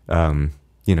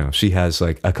 She has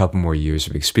like a couple more years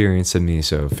of experience than me,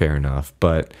 so fair enough.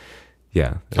 But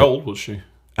yeah. How old was she?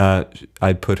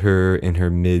 I'd put her in her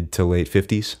mid to late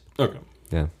 50s. Okay.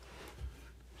 Yeah.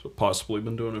 So possibly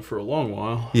been doing it for a long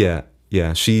while. Yeah.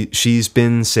 Yeah. She's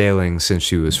been sailing since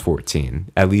she was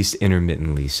 14, at least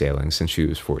intermittently sailing since she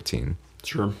was 14.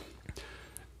 Sure.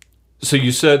 So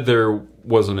you said there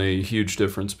wasn't a huge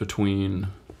difference between...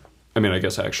 I mean, I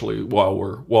guess actually, while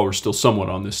we're still somewhat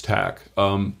on this tack,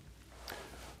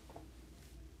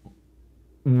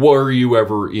 were you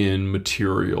ever in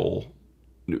material?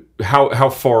 How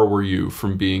far were you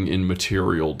from being in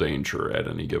material danger at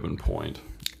any given point?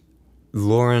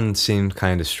 Lauren seemed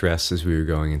kind of stressed as we were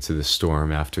going into the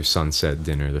storm after sunset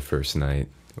dinner the first night.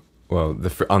 Well,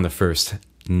 on the first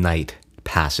night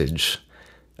passage,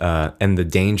 and the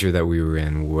danger that we were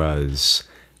in was.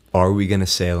 Are we going to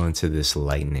sail into this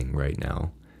lightning right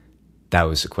now? That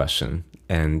was the question.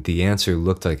 And the answer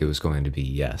looked like it was going to be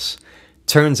yes.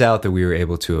 Turns out that we were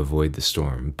able to avoid the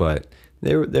storm, but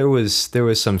there was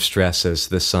some stress as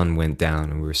the sun went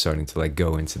down and we were starting to like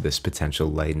go into this potential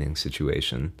lightning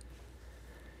situation.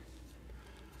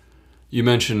 You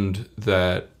mentioned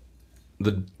that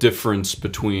the difference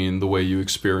between the way you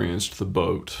experienced the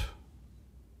boat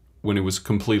when it was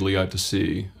completely out to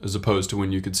sea as opposed to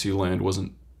when you could see land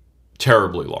wasn't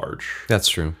terribly large. That's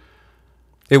true.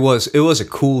 It was a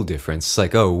cool difference. It's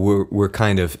like, oh, we're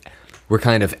kind of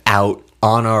out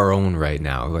on our own right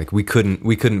now. Like we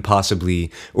couldn't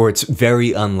possibly, or it's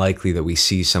very unlikely that we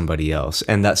see somebody else.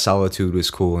 And that solitude was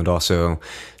cool, and also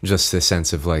just the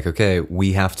sense of like, okay,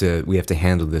 we have to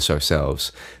handle this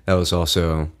ourselves. That was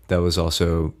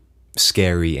also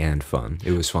scary and fun.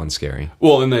 It was fun, scary.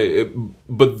 Well,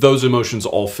 but those emotions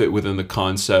all fit within the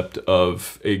concept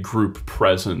of a group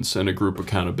presence and a group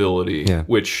accountability, yeah.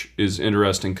 Which is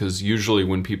interesting because usually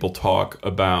when people talk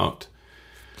about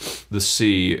the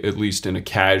sea, at least in a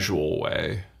casual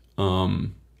way,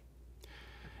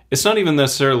 it's not even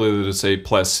necessarily that it's a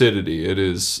placidity. It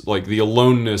is like the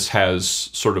aloneness has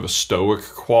sort of a stoic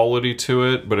quality to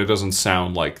it, but it doesn't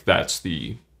sound like that's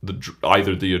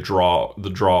either the draw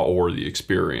or the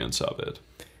experience of it.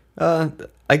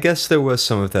 I guess there was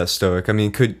some of that stoic. I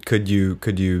mean, could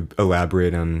you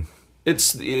elaborate on?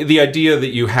 It's the idea that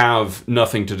you have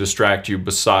nothing to distract you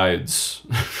besides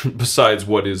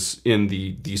what is in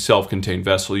the self-contained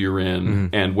vessel you're in, mm-hmm.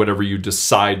 and whatever you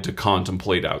decide to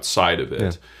contemplate outside of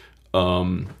it.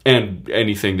 Yeah. And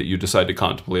anything that you decide to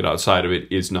contemplate outside of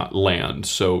it is not land.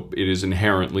 So it is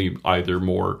inherently either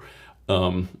more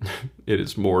it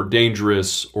is more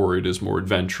dangerous or it is more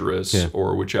adventurous, yeah.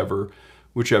 Or whichever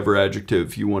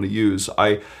adjective you want to use.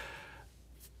 I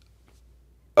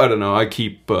don't know. I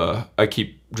keep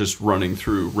just running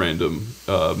through random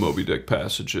Moby Dick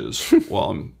passages while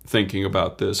I'm thinking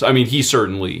about this. I mean, he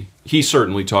certainly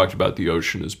talked about the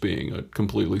ocean as being a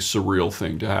completely surreal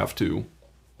thing to have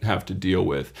to deal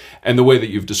with, and the way that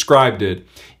you've described it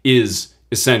is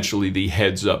essentially the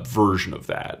heads-up version of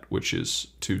that, which is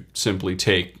to simply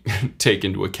take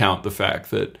into account the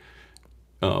fact that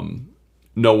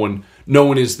no one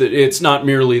is that it's not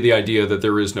merely the idea that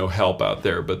there is no help out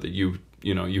there, but that you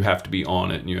have to be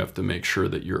on it, and you have to make sure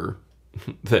that you're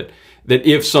that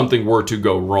if something were to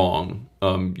go wrong,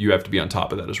 you have to be on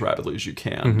top of that as rapidly as you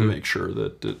can, mm-hmm. to make sure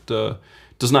that it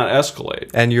does not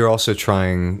escalate. And you're also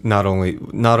trying not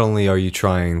only are you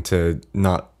trying to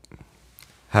not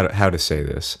how to say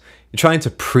this. You're trying to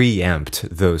preempt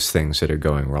those things that are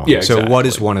going wrong. Yeah, exactly. So what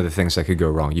is one of the things that could go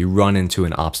wrong? You run into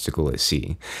an obstacle at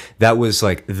sea. That was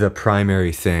like the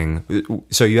primary thing.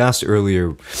 So you asked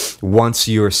earlier, once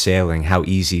you're sailing, how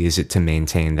easy is it to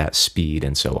maintain that speed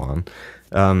and so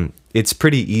on? It's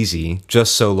pretty easy,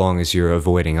 just so long as you're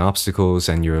avoiding obstacles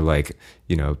and you're like,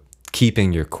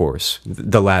 keeping your course,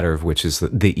 the latter of which is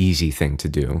the easy thing to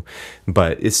do.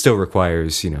 But it still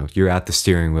requires, you're at the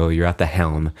steering wheel, you're at the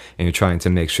helm, and you're trying to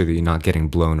make sure that you're not getting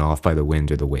blown off by the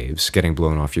wind or the waves, getting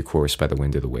blown off your course by the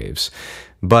wind or the waves.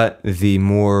 But the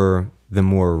more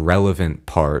relevant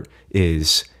part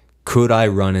is, could I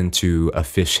run into a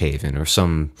fish haven or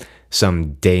some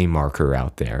day marker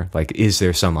out there? Like, is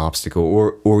there some obstacle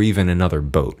or even another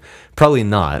boat? Probably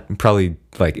not. Probably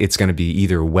like it's going to be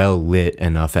either well lit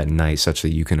enough at night such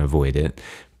that you can avoid it.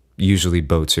 Usually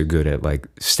boats are good at like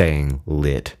staying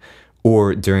lit,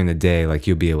 or during the day, like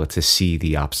you'll be able to see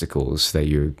the obstacles that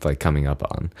you're like coming up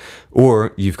on.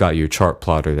 Or you've got your chart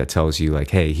plotter that tells you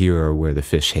like, hey, here are where the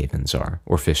fish havens are,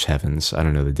 or fish heavens. I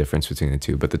don't know the difference between the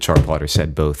two, but the chart plotter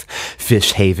said both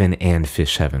fish haven and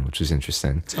fish heaven, which is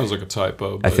interesting. Sounds like a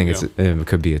typo. I think it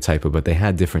could be a typo, but they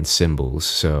had different symbols,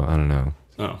 so I don't know.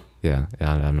 Oh. Yeah,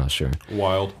 I'm not sure.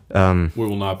 Wild. We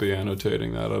will not be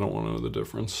annotating that. I don't want to know the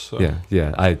difference. So.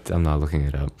 Yeah. I'm not looking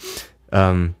it up.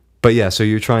 But yeah, so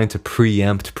you're trying to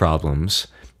preempt problems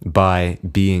by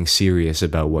being serious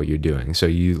about what you're doing. So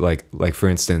you like for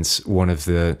instance,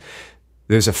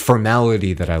 there's a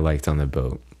formality that I liked on the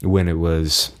boat when it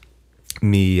was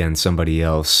me and somebody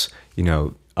else,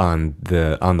 on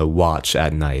the watch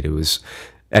at night. It was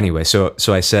anyway. So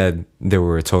I said there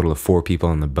were a total of 4 people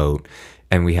on the boat,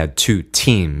 and we had 2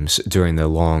 teams during the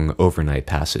long overnight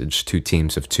passage. 2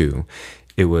 teams of 2.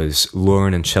 It was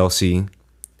Lauren and Chelsea.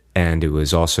 And it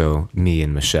was also me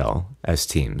and Michelle as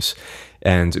teams.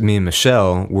 And me and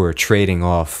Michelle were trading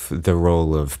off the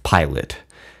role of pilot.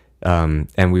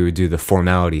 And we would do the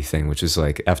formality thing, which is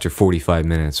like after 45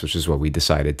 minutes, which is what we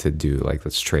decided to do. Like,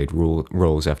 let's trade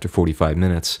roles after 45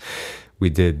 minutes. We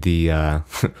did the,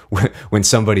 when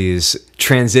somebody is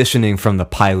transitioning from the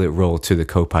pilot role to the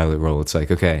co-pilot role, it's like,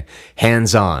 okay,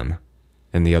 hands on.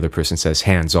 And the other person says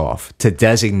hands off, to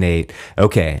designate,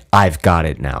 okay, I've got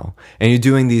it now. And you're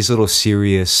doing these little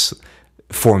serious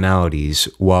formalities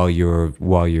while you're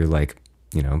like,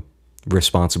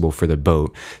 responsible for the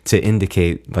boat, to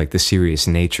indicate like the serious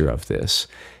nature of this.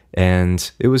 And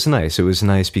it was nice. It was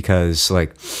nice because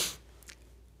like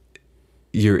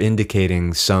you're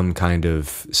indicating some kind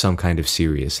of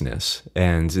seriousness,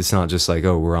 and it's not just like,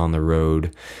 oh, we're on the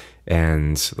road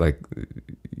and like,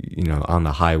 you know, on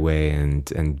the highway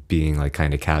and being like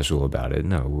kind of casual about it.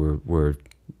 No, we're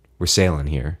sailing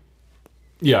here.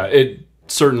 Yeah, it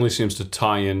certainly seems to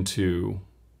tie into,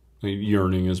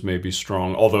 yearning is maybe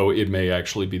strong, although it may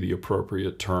actually be the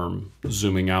appropriate term,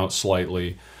 zooming out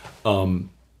slightly.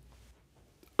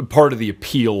 Part of the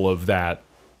appeal of that,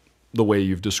 the way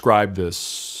you've described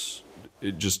this,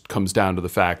 it just comes down to the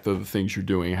fact that the things you're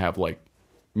doing have like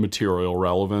material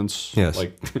relevance. Yes.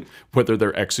 Like whether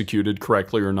they're executed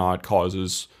correctly or not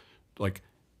causes like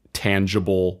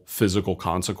tangible physical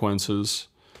consequences,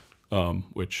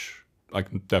 which I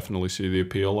can definitely see the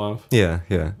appeal of. Yeah,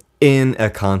 yeah. In a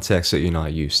context that you're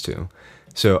not used to.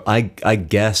 So I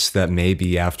guess that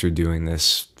maybe after doing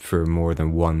this for more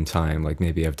than one time, like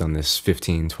maybe I've done this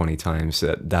 15, 20 times,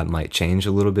 that might change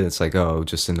a little bit. It's like, oh,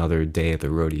 just another day at the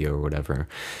rodeo or whatever.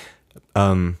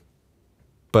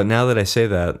 But now that I say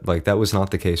that, like that was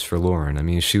not the case for Lauren. I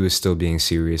mean, she was still being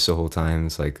serious the whole time.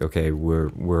 It's like, okay,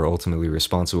 we're ultimately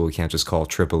responsible. We can't just call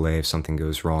AAA if something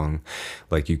goes wrong,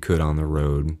 like you could on the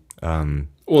road.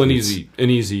 Well, an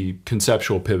easy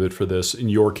conceptual pivot for this. In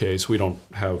your case, we don't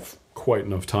have quite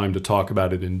enough time to talk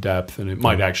about it in depth, and it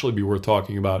might actually be worth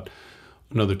talking about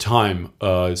another time.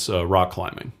 Is rock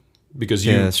climbing, because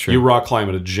you rock climb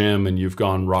at a gym, and you've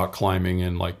gone rock climbing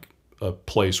in like a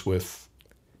place with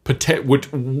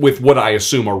what I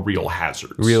assume are real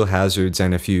hazards. Real hazards,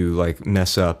 and if you like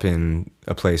mess up in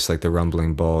a place like the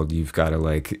Rumbling Bald, you've got to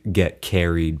like get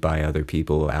carried by other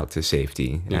people out to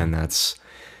safety, and that's.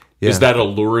 Yeah. Is that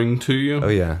alluring to you? Oh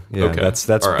yeah, yeah. Okay.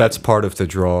 That's part of the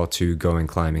draw to going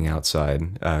climbing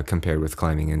outside compared with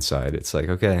climbing inside. It's like,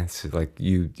 okay, it's like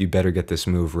you better get this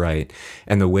move right,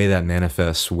 and the way that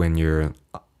manifests when you're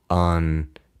on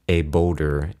a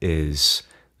boulder is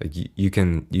like you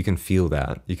can feel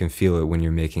that. You can feel it when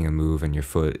you're making a move and your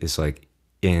foot is like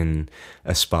in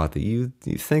a spot that you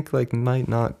think like might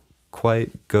not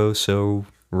quite go so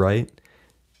right,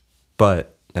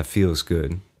 but that feels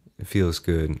good. It feels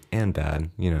good and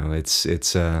bad. You know, it's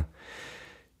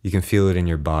you can feel it in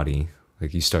your body.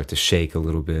 Like you start to shake a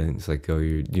little bit. It's like, oh,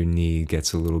 your knee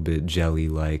gets a little bit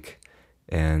jelly-like,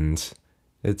 and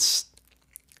it's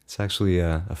actually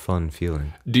a fun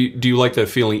feeling. Do you like that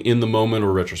feeling in the moment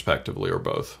or retrospectively or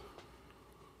both?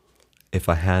 If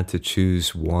I had to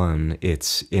choose one,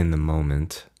 it's in the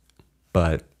moment,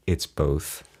 but it's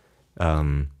both.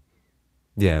 Yeah,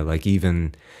 like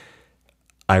even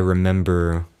I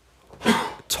remember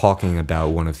talking about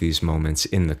one of these moments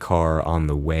in the car on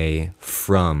the way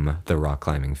from the rock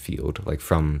climbing field, like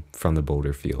from the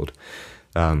boulder field.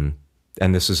 And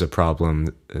this is a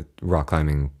problem. Rock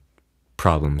climbing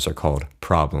problems are called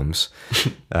problems.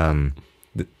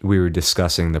 We were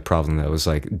discussing the problem that was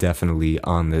like definitely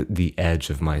on the edge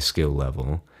of my skill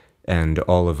level. And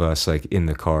all of us like in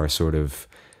the car sort of,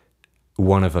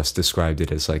 one of us described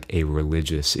it as like a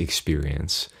religious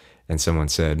experience. And someone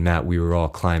said, Matt, we were all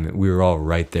climbing. We were all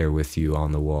right there with you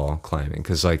on the wall climbing.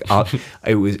 Because like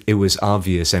it was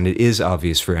obvious, and it is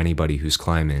obvious for anybody who's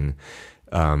climbing,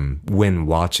 when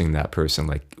watching that person,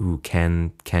 like, ooh,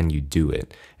 can you do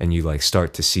it? And you like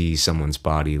start to see someone's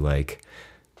body like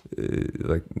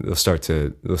they'll start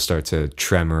to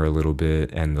tremor a little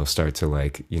bit, and they'll start to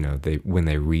like, you know, when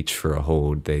they reach for a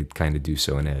hold, they kind of do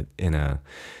so in a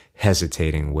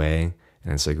hesitating way.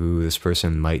 And it's like, ooh, this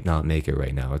person might not make it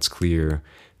right now. It's clear,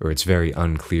 or it's very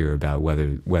unclear about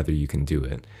whether you can do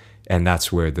it. And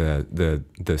that's where the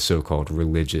so-called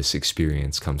religious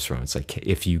experience comes from. It's like,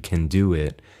 if you can do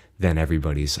it, then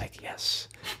everybody's like, yes,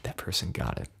 that person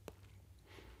got it.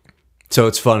 So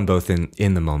it's fun both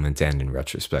in the moment and in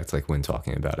retrospect, like when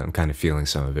talking about it. I'm kind of feeling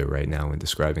some of it right now when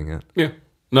describing it. Yeah.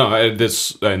 No,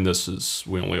 this is,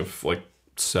 we only have like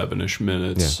 7-ish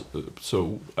minutes,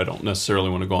 so I don't necessarily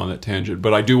want to go on that tangent,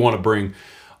 but I do want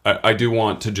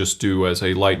to just do as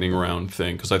a lightning round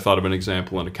thing, because I thought of an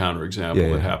example and a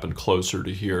counterexample that happened closer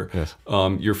to here. Yes.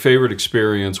 Your favorite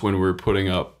experience when we were putting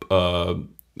up the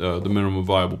minimum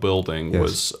viable building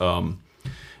was,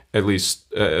 at least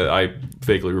I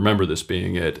vaguely remember this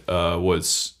being it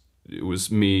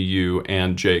was me, you,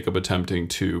 and Jacob attempting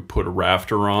to put a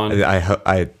rafter on.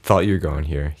 I thought you were going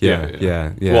here.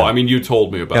 Yeah. Well, I mean, you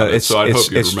told me about it, so I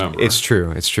hope you remember. It's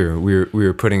true. We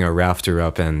were putting a rafter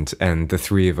up, and the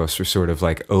three of us were sort of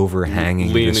like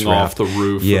overhanging, leaning off the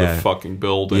roof of the fucking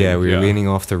building. Yeah, we were leaning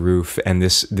off the roof, and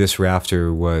this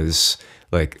rafter was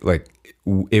like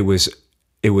it was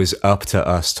it was up to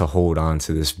us to hold on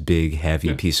to this big,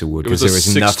 heavy piece of wood It because there was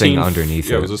 16 nothing underneath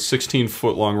Yeah, it. it was a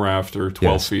 16-foot long rafter,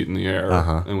 12 Yes. feet in the air,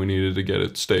 and we needed to get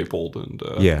it stapled. And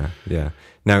Yeah.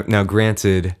 Now,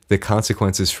 granted, the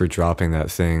consequences for dropping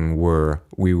that thing were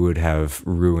we would have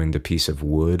ruined a piece of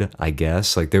wood, I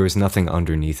guess. Like, there was nothing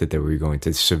underneath it that we were going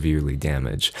to severely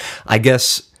damage. I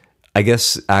guess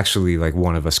actually, like,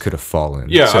 one of us could have fallen.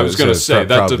 Yeah, So- I was going to so say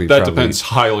that probably- depends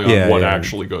highly on Yeah, what yeah.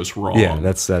 actually goes wrong. Yeah,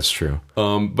 that's true.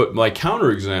 But my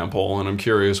counterexample, and I'm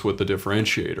curious what the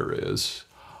differentiator is,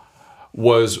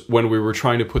 was when we were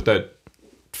trying to put that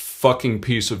fucking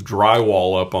piece of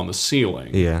drywall up on the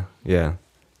ceiling, Yeah.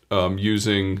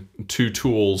 using two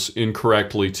tools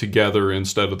incorrectly together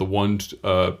instead of the one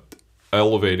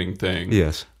elevating thing.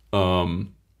 Yes.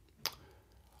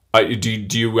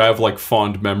 Do you have like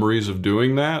fond memories of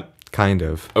doing that? Kind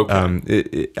of.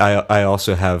 Okay. I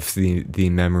also have the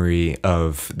memory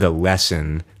of the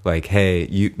lesson, like,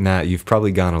 hey, Matt, you've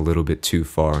probably gone a little bit too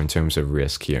far in terms of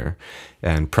risk here,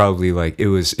 and probably like it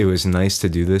was nice to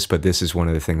do this, but this is one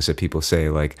of the things that people say,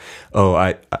 like, oh,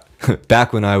 I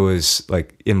back when I was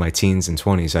like in my teens and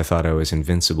 20s, I thought I was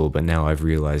invincible, but now I've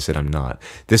realized that I'm not.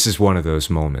 This is one of those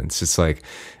moments. It's like,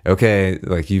 okay,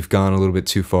 like you've gone a little bit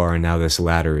too far and now this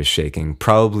ladder is shaking.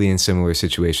 Probably in similar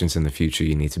situations in the future,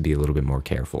 you need to be a little bit more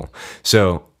careful.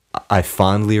 So I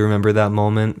fondly remember that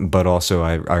moment, but also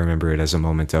I remember it as a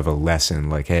moment of a lesson,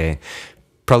 like, hey,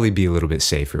 probably be a little bit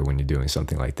safer when you're doing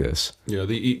something like this. Yeah,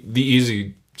 the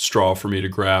easy straw for me to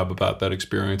grab about that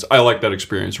experience. I like that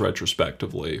experience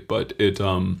retrospectively, but it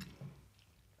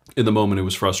in the moment it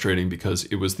was frustrating because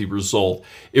it was the result.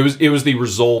 It was the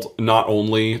result not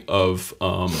only of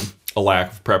a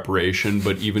lack of preparation,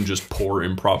 but even just poor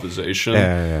improvisation.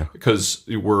 Yeah. Because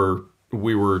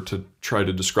we were to try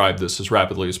to describe this as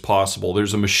rapidly as possible.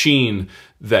 There's a machine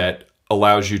that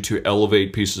allows you to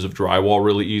elevate pieces of drywall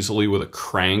really easily with a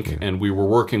crank, and we were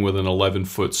working with an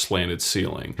 11-foot slanted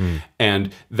ceiling.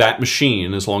 And that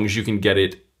machine, as long as you can get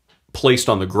it placed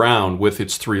on the ground with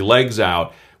its 3 legs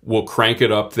out, will crank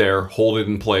it up there, hold it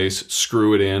in place,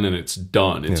 screw it in, and it's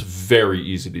done. It's very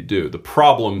easy to do. The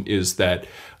problem is that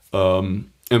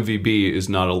MVB is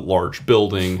not a large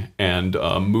building, and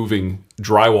moving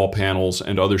drywall panels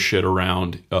and other shit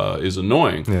around is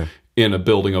annoying in a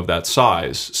building of that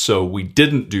size. So we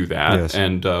didn't do that. Yes.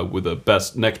 And with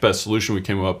the next best solution we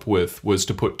came up with was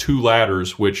to put 2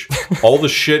 ladders, which all the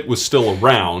shit was still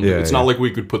around. It's not like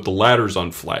we could put the ladders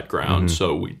on flat ground,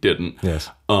 so we didn't. Yes.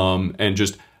 And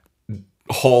just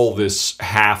haul this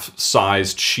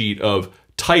half-sized sheet of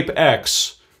Type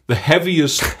X, the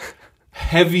heaviest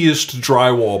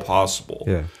drywall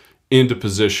possible, into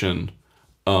position.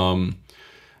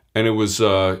 And it was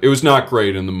not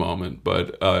great in the moment,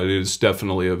 but it is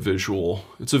definitely a visual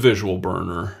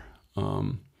burner.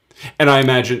 And I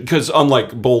imagine, because unlike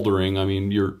bouldering, I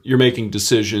mean, you're making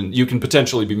decisions. You can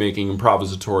potentially be making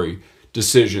improvisatory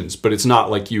decisions, but it's not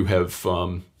like you have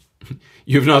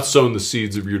not sown the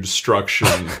seeds of your destruction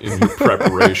in your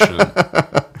preparation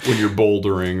when you're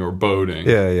bouldering or boating.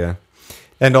 Yeah.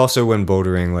 And also when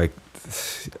bouldering, like,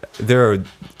 there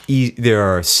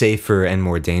are safer and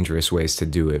more dangerous ways to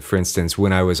do it. For instance,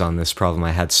 when I was on this problem,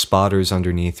 I had spotters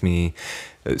underneath me,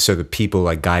 so the people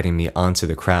like guiding me onto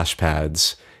the crash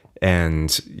pads,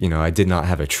 and I did not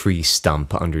have a tree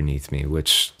stump underneath me,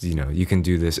 which you can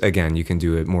do this again. You can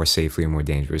do it more safely and more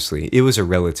dangerously. It was a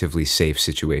relatively safe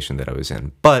situation that I was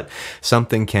in, but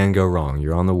something can go wrong.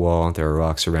 You're on the wall, there are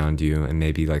rocks around you, and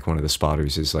maybe like one of the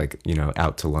spotters is like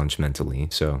out to lunch mentally.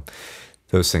 So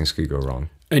those things could go wrong.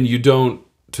 And you don't,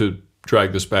 to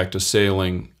drag this back to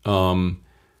sailing,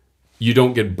 you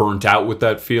don't get burnt out with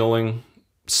that feeling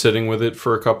sitting with it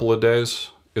for a couple of days.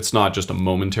 It's not just a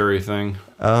momentary thing.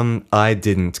 I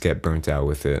didn't get burnt out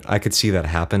with it. I could see that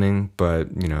happening,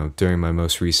 but during my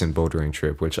most recent bouldering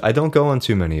trip, which I don't go on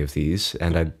too many of these,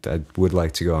 and I would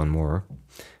like to go on more.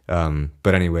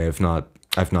 But anyway, I've not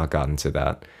gotten to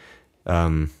that.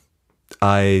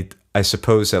 I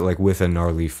suppose that like with a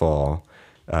gnarly fall,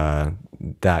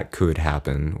 that could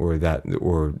happen,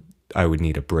 or I would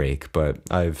need a break, but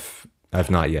I've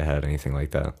not yet had anything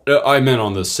like that. I meant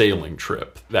on the sailing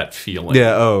trip, that feeling.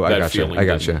 Yeah. Oh, I gotcha. I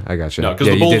gotcha. No, because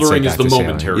the bouldering is the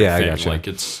momentary thing. I gotcha. Like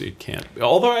it can't.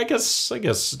 Although I guess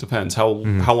it depends. How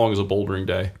long is a bouldering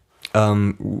day?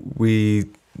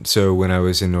 So when I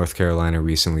was in North Carolina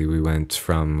recently, we went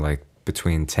from like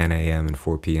between 10 a.m. and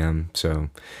 4 p.m. So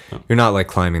you're not like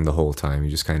climbing the whole time.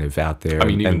 You're just kind of out there. I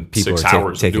mean, even and people 6 are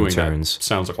hours taking doing turns. That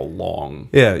sounds like a long.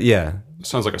 Yeah.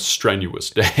 Sounds like a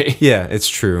strenuous day. Yeah, it's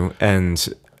true. And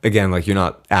again, like you're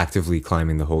not actively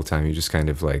climbing the whole time. You're just kind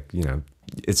of like,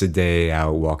 it's a day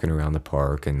out walking around the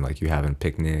park and like you having a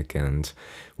picnic and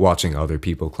watching other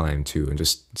people climb too and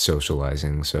just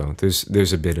socializing. So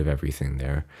there's a bit of everything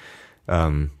there.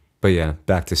 But yeah,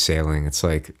 back to sailing. It's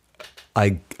like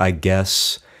I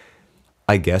guess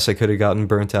I could have gotten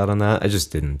burnt out on that. I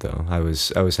just didn't though. I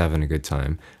was having a good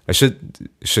time. I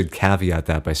should caveat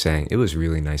that by saying it was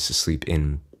really nice to sleep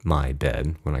in my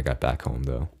bed when I got back home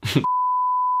though.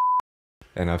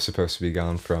 And I was supposed to be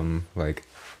gone from like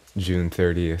June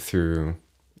 30th through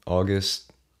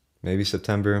August, maybe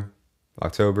September,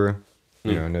 October,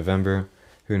 November.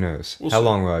 Who knows? How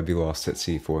long will I be lost at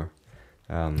sea for?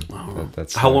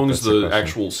 How long is the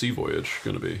actual sea voyage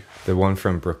going to be? The one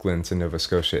from Brooklyn to Nova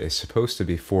Scotia is supposed to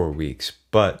be 4 weeks,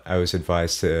 but I was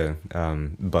advised to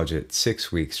budget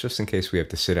 6 weeks just in case we have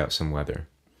to sit out some weather.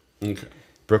 Okay.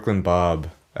 Brooklyn Bob,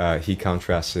 he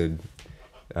contrasted...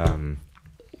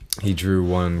 he drew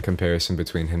one comparison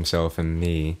between himself and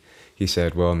me. He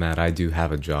said, well, Matt, I do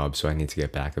have a job, so I need to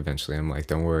get back eventually. I'm like,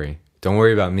 don't worry. Don't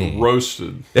worry about me.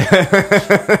 Roasted.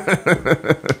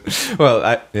 Well,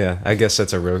 I guess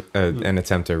that's an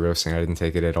attempt at roasting. I didn't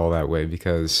take it at all that way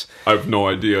because... I have no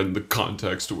idea the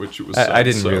context to which it was said. I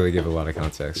didn't really give a lot of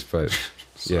context, but...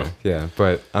 So. Yeah.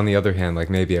 But on the other hand, like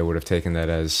maybe I would have taken that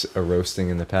as a roasting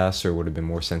in the past or would have been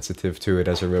more sensitive to it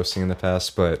as a roasting in the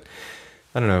past, but...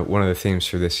 I don't know. One of the themes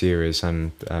for this year is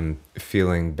I'm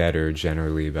feeling better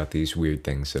generally about these weird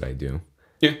things that I do.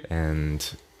 Yeah.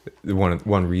 And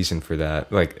one reason for that,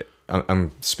 like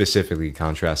I'm specifically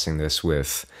contrasting this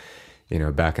with,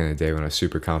 back in the day when I was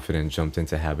super confident, jumped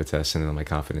into Habitus, and then my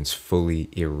confidence fully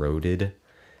eroded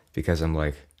because I'm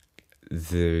like,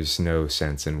 there's no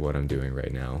sense in what I'm doing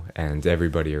right now, and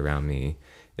everybody around me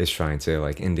is trying to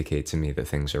like indicate to me that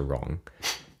things are wrong.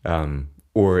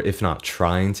 Or if not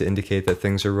trying to indicate that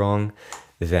things are wrong,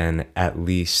 then at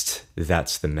least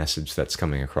that's the message that's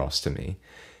coming across to me.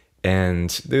 And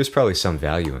there's probably some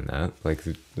value in that, like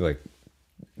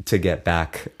to get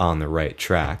back on the right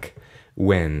track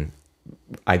when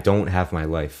I don't have my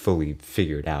life fully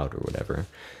figured out or whatever.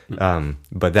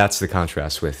 But that's the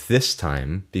contrast with this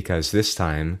time, because this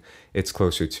time it's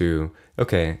closer to,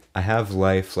 okay, I have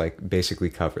life like basically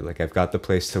covered. Like I've got the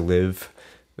place to live.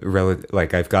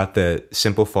 Like I've got the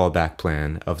simple fallback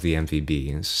plan of the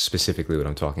MVB, is specifically what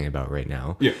I'm talking about right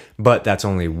now. Yeah. But that's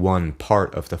only one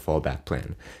part of the fallback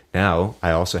plan. Now I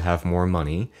also have more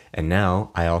money, and now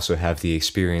I also have the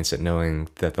experience at knowing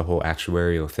that the whole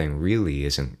actuarial thing really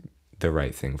isn't the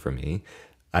right thing for me.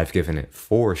 I've given it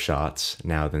 4 shots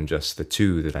now than just the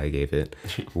 2 that I gave it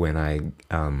when I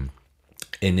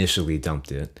initially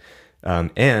dumped it.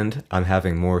 And I'm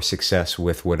having more success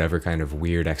with whatever kind of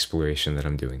weird exploration that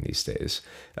I'm doing these days,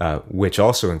 which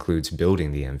also includes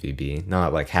building the MVB,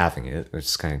 not like having it.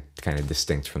 It's kind of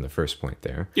distinct from the first point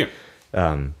there. Yeah.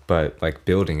 But like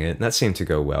building it, and that seemed to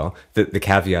go well. The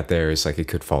caveat there is like it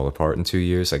could fall apart in 2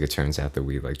 years. Like it turns out that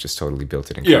we like just totally built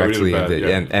it incorrectly,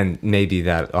 and maybe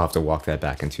that I'll have to walk that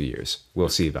back in 2 years. We'll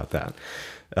see about that.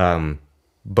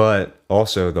 But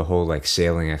also the whole like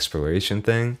sailing exploration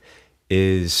thing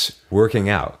is working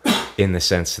out in the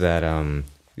sense that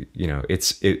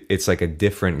it's like a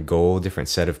different goal, different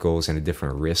set of goals, and a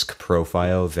different risk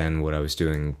profile than what I was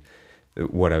doing,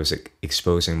 what I was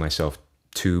exposing myself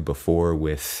to before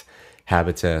with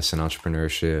Habitus and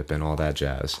entrepreneurship and all that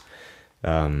jazz.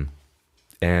 And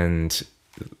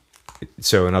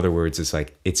so in other words, it's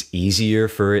like it's easier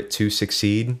for it to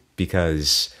succeed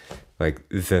because like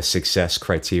the success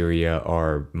criteria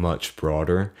are much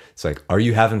broader. It's like, are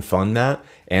you having fun, Matt?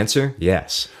 Answer,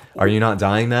 yes. Are you not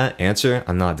dying, Matt? Answer,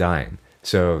 I'm not dying.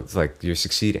 So it's like you're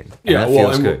succeeding. And that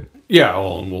feels good. Yeah,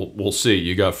 well, and we'll see.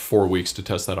 You got 4 weeks to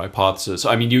test that hypothesis.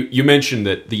 I mean, you mentioned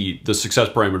that the success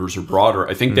parameters are broader.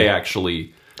 I think they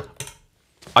actually,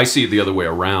 I see it the other way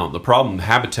around. The problem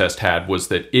Habitus had was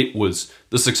that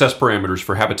the success parameters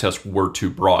for Habitus were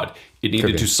too broad. It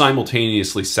needed to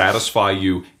simultaneously satisfy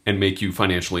you and make you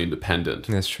financially independent.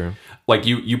 That's true. Like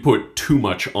you put too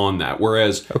much on that.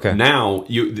 Whereas now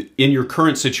in your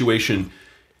current situation,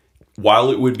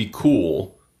 while it would be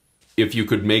cool if you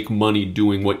could make money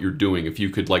doing what you're doing, if you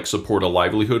could like support a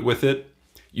livelihood with it,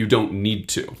 you don't need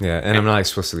to. Yeah, and I'm not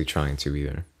explicitly trying to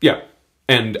either. Yeah.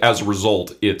 And as a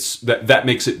result, it's that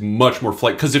makes it much more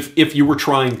flexible. Because if you were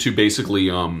trying to basically,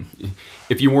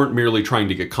 if you weren't merely trying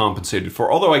to get compensated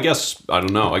for, although I guess, I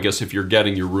don't know, I guess if you're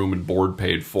getting your room and board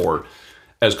paid for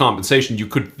as compensation, you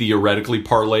could theoretically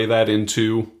parlay that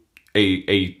into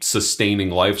a sustaining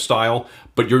lifestyle.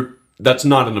 But that's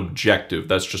not an objective.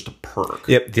 That's just a perk.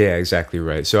 Yep. Yeah, exactly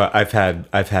right. So I've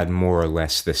had more or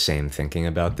less the same thinking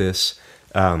about this.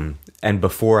 And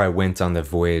before I went on the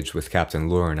voyage with Captain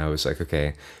Lauren, I was like,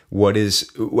 okay,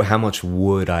 how much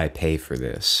would I pay for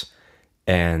this?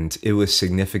 And it was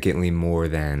significantly more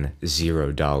than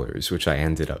 $0, which I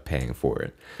ended up paying for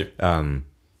it. Yeah.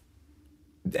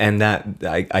 And that,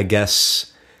 I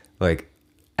guess, like,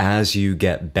 as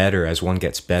one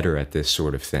gets better at this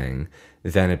sort of thing,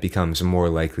 then it becomes more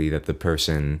likely that the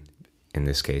person, in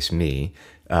this case me,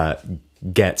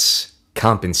 gets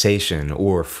compensation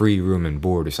or free room and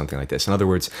board or something like this. In other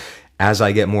words, as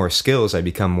I get more skills, I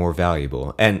become more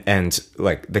valuable. And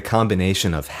like the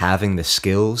combination of having the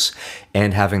skills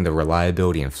and having the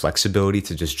reliability and flexibility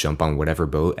to just jump on whatever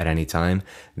boat at any time,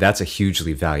 that's a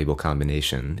hugely valuable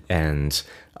combination. And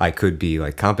I could be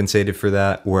like compensated for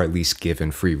that, or at least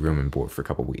given free room and board for a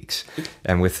couple weeks.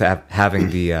 And with having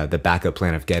the backup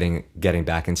plan of getting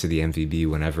back into the MVB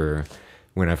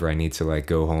whenever I need to like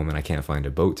go home and I can't find a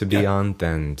boat to be on,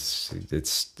 then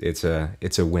it's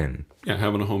a win. Yeah,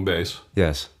 having a home base.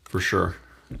 Yes, for sure.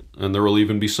 And there will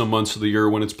even be some months of the year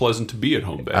when it's pleasant to be at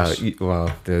home base.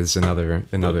 Well, there's another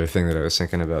thing that I was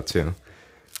thinking about too.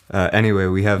 Anyway,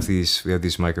 we have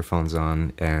these microphones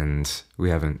on, and we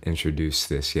haven't introduced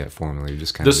this yet formally. We're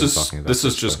just kind of talking about this.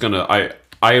 Is just gonna.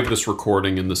 I have this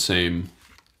recording in the same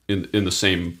in the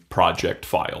same project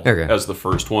file as the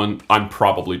first one. I'm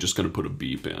probably just going to put a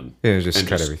beep in. Yeah, just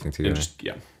cut everything together.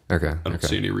 Okay. I don't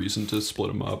see any reason to split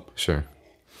them up. Sure.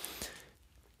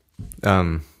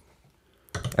 I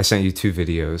sent you 2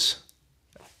 videos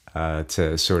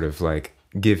to sort of like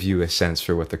give you a sense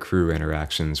for what the crew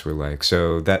interactions were like.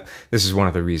 So this is one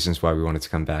of the reasons why we wanted to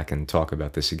come back and talk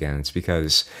about this again. It's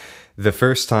because the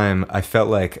first time I felt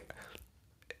like,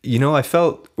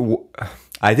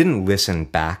 I didn't listen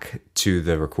back to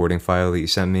the recording file that you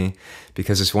sent me,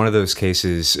 because it's one of those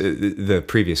cases, the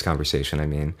previous conversation, I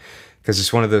mean, because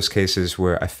it's one of those cases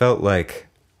where I felt like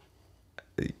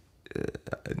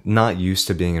not used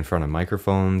to being in front of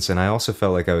microphones. And I also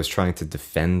felt like I was trying to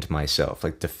defend myself,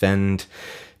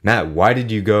 Matt, why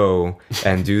did you go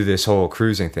and do this whole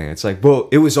cruising thing? It's like, well,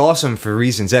 it was awesome for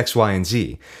reasons X, Y, and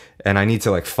Z. And I need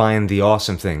to like find the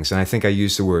awesome things. And I think I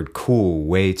used the word cool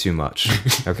way too much.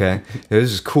 Okay.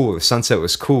 This is cool. The sunset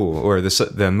was cool. Or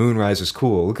the moonrise was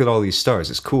cool. Look at all these stars.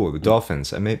 It's cool. The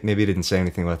dolphins. Maybe I didn't say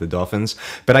anything about the dolphins,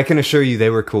 but I can assure you they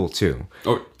were cool too.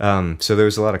 Oh. So there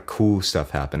was a lot of cool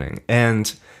stuff happening.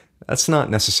 And that's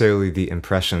not necessarily the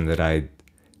impression that I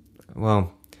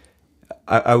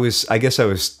guess I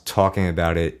was talking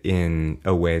about it in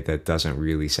a way that doesn't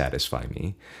really satisfy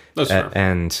me. That's fair.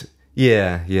 And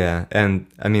yeah. And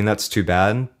I mean, that's too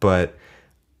bad, but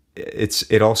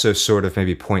it also sort of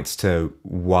maybe points to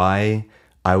why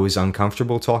I was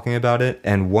uncomfortable talking about it.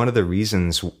 And one of the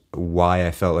reasons why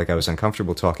I felt like I was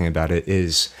uncomfortable talking about it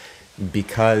is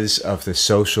because of the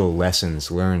social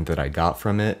lessons learned that I got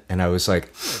from it. And I was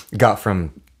like, got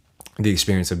from the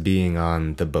experience of being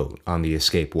on the boat, on the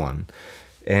Escape One.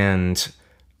 And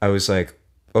I was like,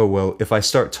 oh, well, if I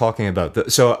start talking about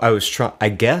so I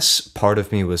guess part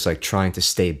of me was like trying to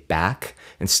stay back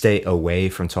and stay away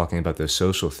from talking about those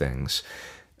social things,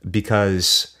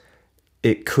 because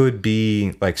it could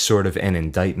be like sort of an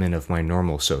indictment of my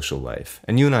normal social life.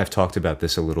 And you and I have talked about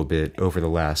this a little bit over the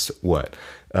last,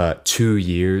 2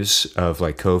 years of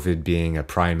like COVID being a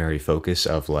primary focus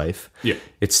of life. Yeah.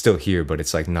 It's still here, but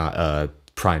it's like not a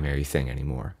primary thing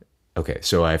anymore. Okay,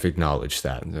 so I've acknowledged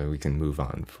that. So we can move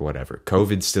on for whatever.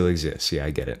 COVID still exists. Yeah, I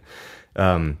get it.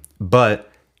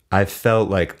 But I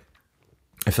felt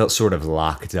sort of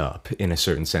locked up in a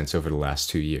certain sense over the last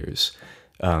 2 years,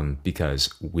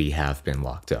 because we have been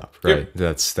locked up, right?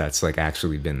 Yep. That's like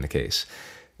actually been the case.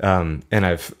 And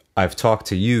I've talked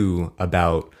to you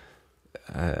about,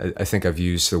 I think I've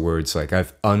used the words like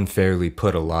I've unfairly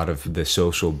put a lot of the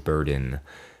social burden,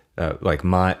 like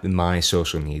my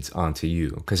social needs onto you,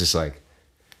 because it's like,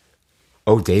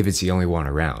 oh, David's the only one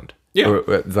around. Yeah,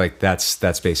 or, like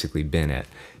that's basically been it.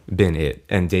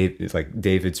 And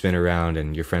David's been around,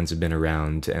 and your friends have been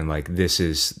around, and like this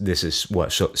is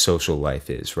what social life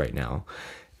is right now.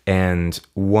 And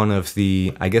one of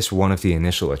the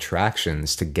initial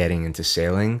attractions to getting into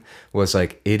sailing was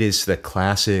like, it is the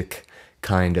classic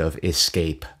kind of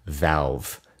escape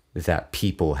valve that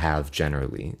people have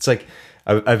generally. It's like,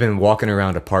 I've been walking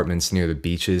around apartments near the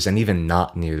beaches, and even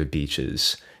not near the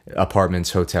beaches,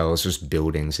 apartments, hotels, just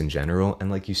buildings in general. And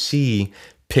like, you see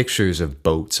pictures of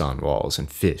boats on walls and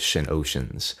fish and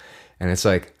oceans. And it's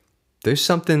like, there's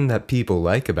something that people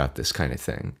like about this kind of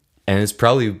thing. And it's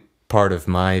probably part of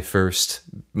my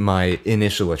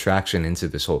initial attraction into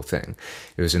this whole thing.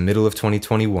 It was in the middle of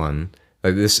 2021.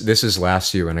 Like this is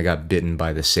last year when I got bitten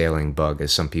by the sailing bug,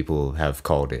 as some people have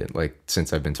called it, like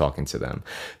since I've been talking to them.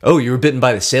 Oh, you were bitten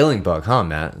by the sailing bug, huh,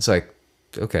 Matt? It's like,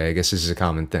 okay, I guess this is a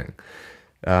common thing.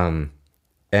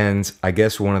 And I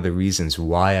guess one of the reasons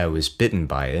why I was bitten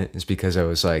by it is because I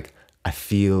was like, I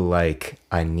feel like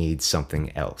I need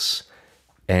something else.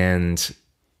 And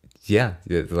yeah,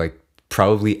 like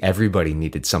probably everybody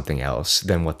needed something else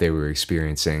than what they were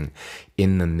experiencing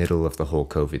in the middle of the whole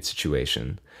COVID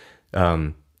situation.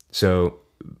 So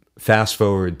fast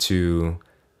forward to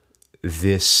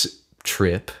this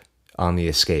trip on the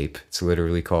Escape. It's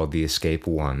literally called the Escape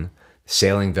One,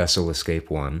 sailing vessel Escape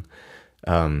One.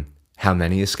 How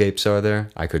many escapes are there?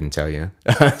 I couldn't tell you.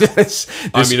 I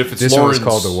mean, if it's this Lauren's, one's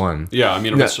called the One. Yeah, I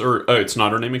mean, if it's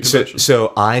not her naming convention.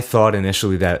 So I thought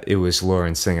initially that it was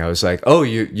Lauren's thing. I was like, oh,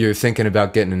 you're thinking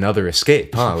about getting another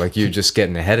escape, huh? Like you're just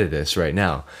getting ahead of this right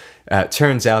now.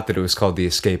 Turns out that it was called the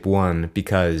Escape One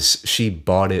because she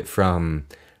bought it from,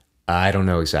 I don't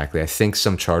know exactly, I think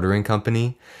some chartering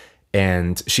company,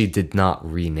 and she did not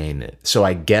rename it. So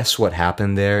I guess what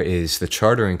happened there is the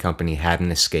chartering company had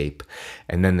an Escape,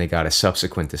 and then they got a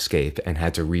subsequent Escape and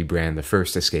had to rebrand the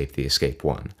first Escape the Escape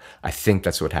One. I think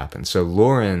that's what happened. So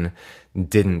Lauren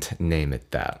didn't name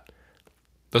it that.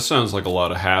 That sounds like a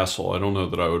lot of hassle. I don't know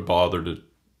that I would bother to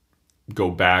go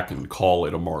back and call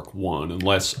it a Mark One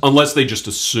unless they just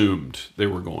assumed they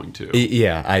were going to.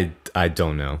 Yeah, I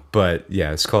don't know, but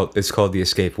yeah, it's called the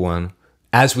Escape One.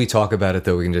 As we talk about it,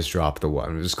 though, we can just drop the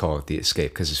one. We'll just call it the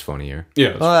Escape because it's funnier.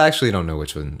 Yeah. Well, I actually don't know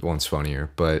which one's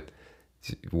funnier, but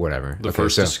whatever. The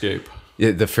first Escape.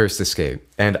 Yeah, the first Escape.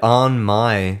 And on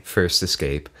my first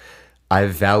Escape, I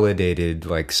validated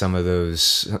like some of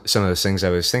those things I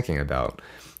was thinking about.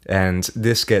 And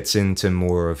this gets into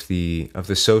more of the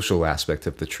social aspect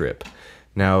of the trip.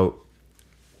 Now,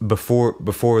 before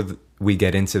we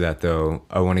get into that, though,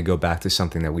 I want to go back to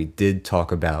something that we did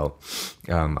talk about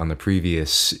on the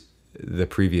previous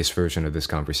version of this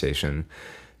conversation,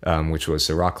 which was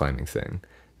the rock climbing thing.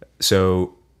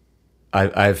 So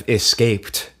I've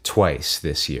escaped twice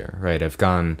this year, right? I've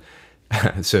gone.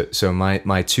 So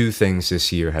my two things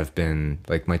this year have been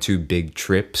like my two big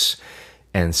trips,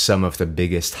 and some of the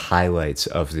biggest highlights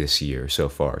of this year so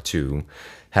far too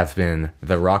have been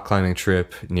the rock climbing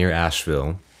trip near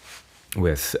Asheville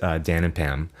with Dan and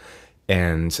Pam,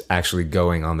 and actually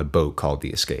going on the boat called the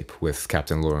Escape with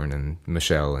Captain Lauren and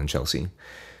Michelle and Chelsea.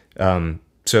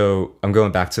 So I'm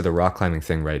going back to the rock climbing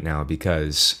thing right now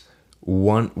because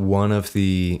one of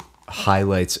the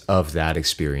highlights of that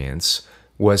experience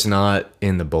was not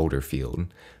in the boulder field,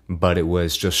 but it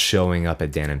was just showing up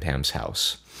at Dan and Pam's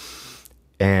house.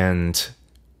 And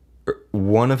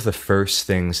one of the first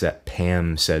things that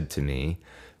Pam said to me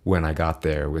when I got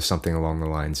there was something along the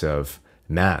lines of,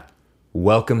 Matt,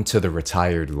 welcome to the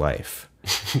retired life.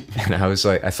 And I was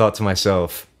like, I thought to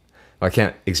myself, I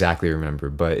can't exactly remember,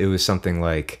 but it was something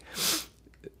like,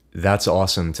 that's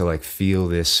awesome to like feel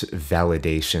this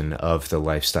validation of the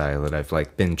lifestyle that I've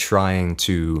like been trying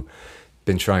to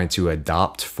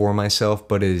adopt for myself,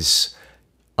 but is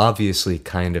obviously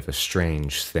kind of a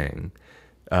strange thing.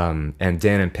 And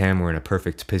Dan and Pam were in a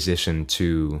perfect position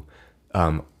to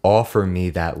offer me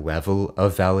that level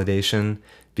of validation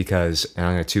because, and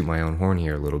I'm going to toot my own horn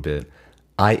here a little bit,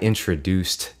 I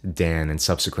introduced Dan and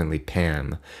subsequently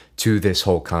Pam to this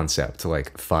whole concept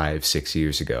like 5-6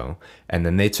 years ago, and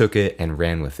then they took it and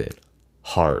ran with it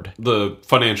hard. The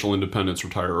financial independence,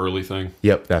 retire early thing.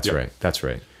 Yep, that's right. That's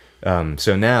right.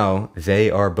 So now they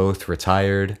are both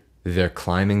retired. They're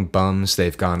climbing bums.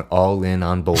 They've gone all in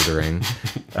on bouldering.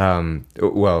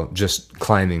 Well, just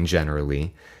climbing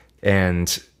generally.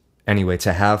 And anyway,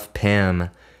 to have Pam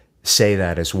say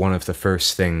that as one of the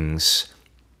first things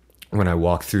when I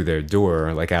walked through their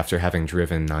door, like after having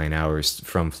driven 9 hours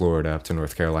from Florida up to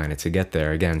North Carolina to get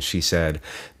there, again, she said,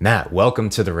 Matt, welcome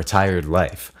to the retired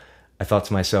life. I thought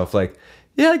to myself, like,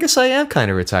 yeah, I guess I am kind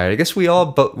of retired. I guess we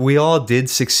all did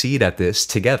succeed at this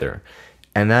together.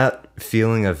 And that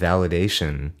feeling of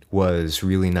validation was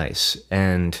really nice.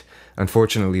 And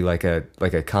unfortunately, like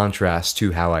a contrast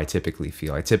to how I typically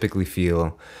feel. I typically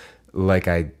feel like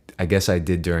I guess I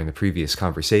did during the previous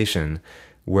conversation,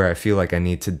 where I feel like I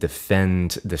need to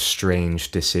defend the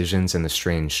strange decisions and the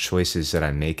strange choices that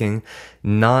I'm making,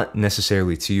 not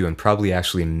necessarily to you and probably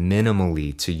actually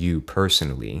minimally to you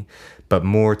personally, but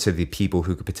more to the people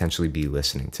who could potentially be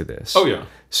listening to this. Oh yeah.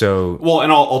 So well,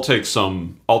 and I'll take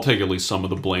at least some of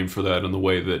the blame for that in the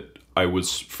way that I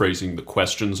was phrasing the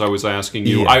questions I was asking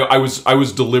you. Yeah. I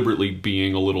was deliberately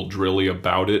being a little drilly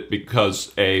about it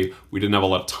because A, we didn't have a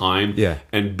lot of time, yeah,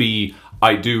 and B,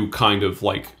 I do kind of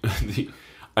like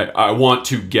I want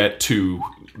to get to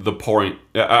the point.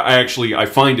 I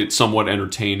find it somewhat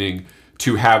entertaining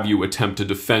to have you attempt to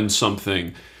defend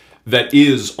something that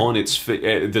is on its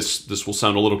this will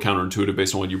sound a little counterintuitive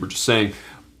based on what you were just saying,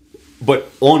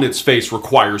 but on its face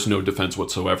requires no defense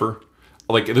whatsoever.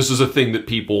 Like, this is a thing that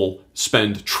people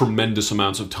spend tremendous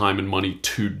amounts of time and money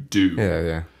to do.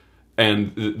 Yeah.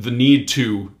 And the need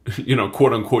to,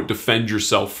 quote unquote, defend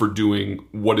yourself for doing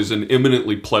what is an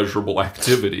eminently pleasurable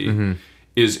activity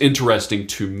is interesting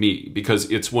to me, because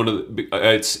it's one of the,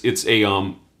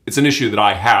 it's an issue that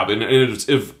I have, and it's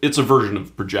a version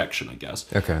of projection, I guess.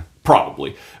 Okay.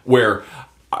 Probably, where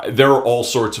there are all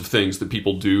sorts of things that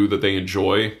people do that they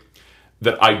enjoy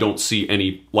that I don't see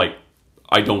any, like,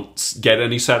 I don't get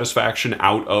any satisfaction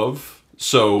out of.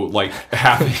 So, like,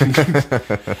 having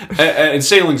and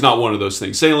sailing's not one of those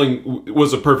things. Sailing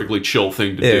was a perfectly chill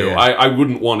thing to do. Yeah. I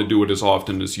wouldn't want to do it as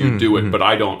often as you do it, but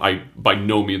I by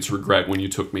no means regret when you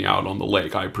took me out on the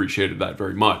lake. I appreciated that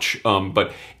very much.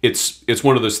 But it's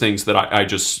one of those things that I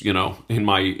just, in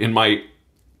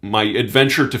my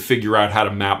adventure to figure out how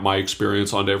to map my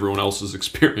experience onto everyone else's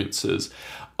experiences,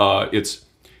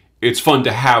 it's fun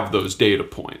to have those data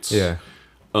points. Yeah.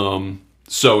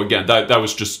 So again, that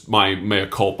was just my mea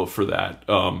culpa for that.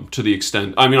 To the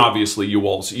extent, I mean, obviously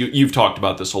you've talked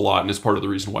about this a lot, and it's part of the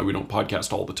reason why we don't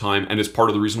podcast all the time, and it's part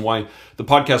of the reason why the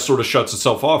podcast sort of shuts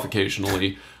itself off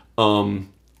occasionally.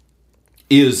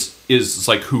 Is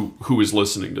like who is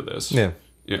listening to this? Yeah.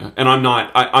 And I'm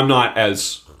not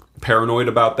as paranoid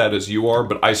about that as you are,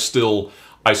 but I still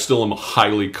am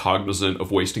highly cognizant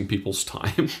of wasting people's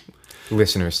time,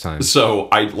 listeners' time. So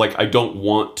I don't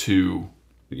want to,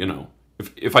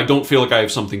 if I don't feel like I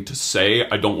have something to say,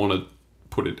 I don't want to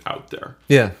put it out there.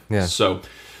 Yeah. So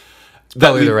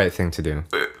probably the right thing to do.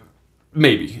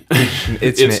 Maybe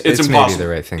it's maybe the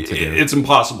right thing to do. It's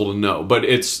impossible to know, but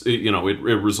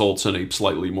it results in a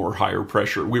slightly more higher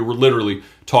pressure. We were literally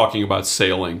talking about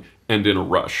sailing and in a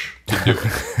rush to do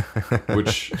it,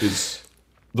 which is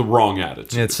the wrong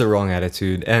attitude. It's the wrong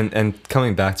attitude. And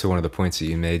coming back to one of the points that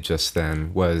you made just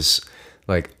then was,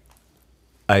 like,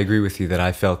 I agree with you that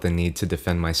I felt the need to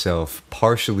defend myself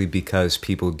partially because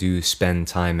people do spend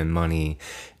time and money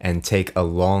and take a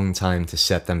long time to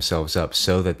set themselves up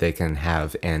so that they can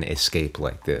have an escape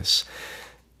like this.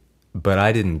 But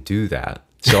I didn't do that.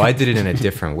 So I did it in a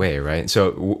different way, right?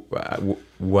 So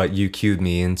what you cued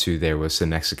me into there was the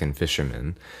Mexican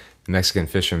fisherman. The Mexican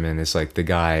fisherman is like the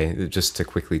guy, just to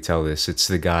quickly tell this, it's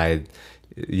the guy,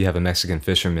 you have a Mexican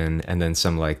fisherman and then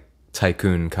some, like,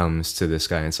 tycoon comes to this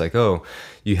guy and it's like, oh,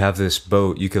 you have this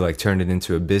boat, you could, like, turn it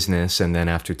into a business, and then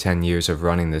after 10 years of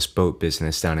running this boat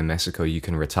business down in Mexico, you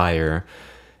can retire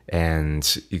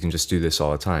and you can just do this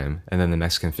all the time. And then the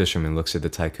Mexican fisherman looks at the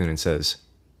tycoon and says,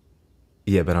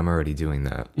 yeah, but I'm already doing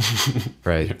that.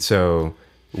 Right? So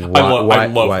I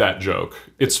love that joke.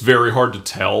 It's very hard to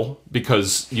tell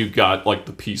because you've got, like,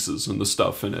 the pieces and the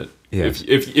stuff in it. Yeah.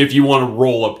 If you want to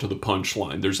roll up to the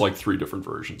punchline, there's like 3 different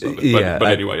versions of it.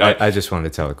 But anyway, I just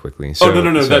wanted to tell it quickly. So,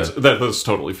 no, that's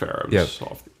totally fair.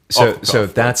 So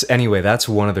that's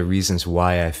one of the reasons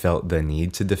why I felt the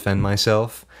need to defend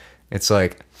myself. It's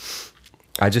like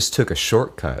I just took a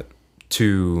shortcut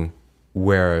to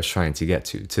where I was trying to get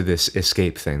to this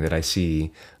escape thing that I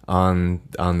see on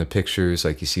the pictures.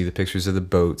 Like, you see the pictures of the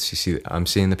boats, I'm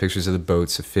seeing the pictures of the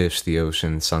boats, the fish, the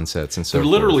ocean, sunsets, and so they're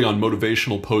literally on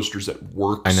motivational posters at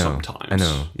work. Sometimes I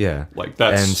know, yeah, like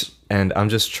that's and I'm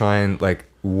just trying, like,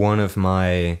 one of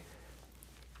my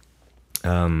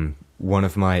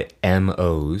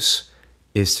MOs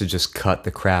is to just cut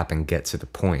the crap and get to the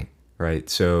point, right?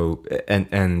 So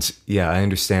and yeah, I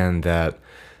understand that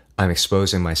I'm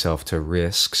exposing myself to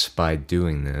risks by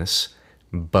doing this,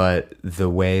 but the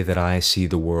way that I see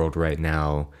the world right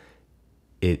now,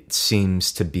 it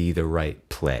seems to be the right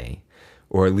play.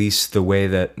 Or at least the way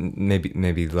that,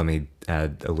 maybe let me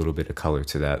add a little bit of color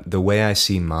to that. The way I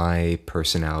see my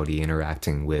personality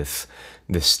interacting with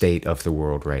the state of the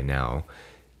world right now,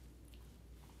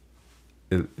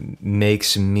 it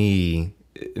makes the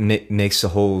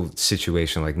whole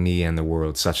situation, like me and the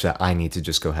world, such that I need to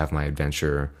just go have my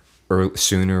adventure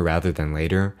sooner rather than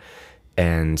later.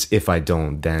 And if I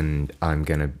don't, then I'm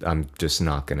just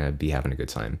not gonna be having a good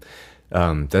time.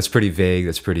 That's pretty vague.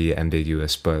 That's pretty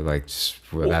ambiguous. But, like,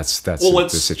 that's the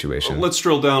situation. Let's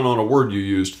drill down on a word you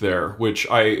used there, which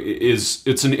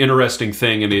it's an interesting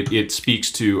thing, and it speaks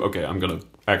to. Okay, I'm gonna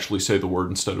actually say the word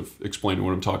instead of explaining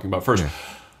what I'm talking about first. Yeah.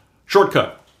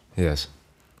 Shortcut. Yes.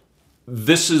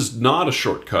 This is not a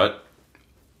shortcut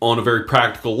on a very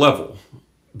practical level,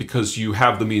 because you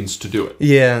have the means to do it.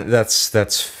 Yeah,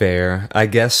 that's fair. I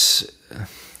guess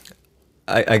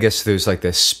there's, like,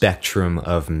 this spectrum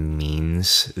of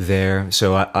means there.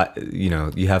 So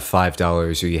you have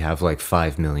 $5 or you have, like,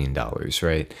 $5 million,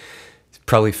 right?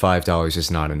 probably $5 is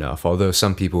not enough. Although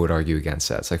some people would argue against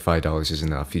that. It's like $5 is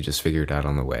enough. You just figure it out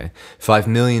on the way. $5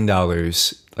 million,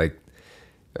 like,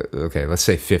 okay, let's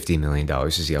say $50 million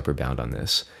is the upper bound on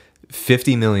this.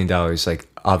 $50 million, like,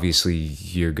 obviously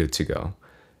you're good to go.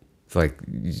 Like,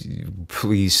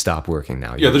 please stop working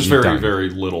now. Yeah, there's very, very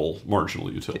little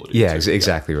marginal utility. Yeah,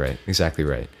 exactly right. Exactly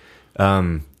right.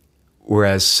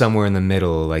 Whereas somewhere in the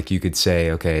middle, like, you could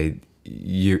say, okay,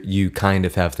 you kind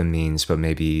of have the means, but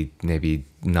maybe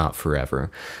not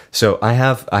forever. So I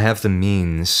have the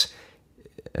means.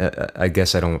 I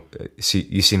guess I don't see.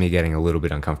 You see me getting a little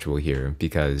bit uncomfortable here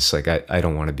because, like, I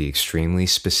don't want to be extremely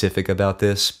specific about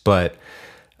this, but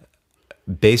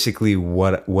basically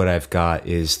what I've got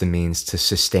is the means to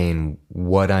sustain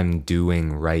what I'm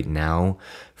doing right now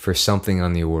for something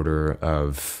on the order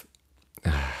of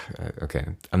okay,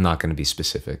 I'm not going to be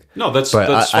specific. No, that's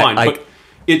fine. But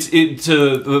it's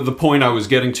the point I was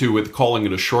getting to with calling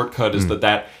it a shortcut is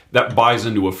that buys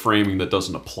into a framing that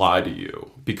doesn't apply to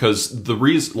you, because the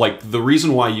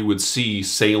reason why you would see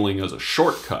sailing as a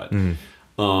shortcut.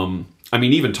 I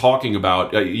mean, even talking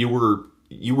about you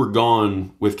were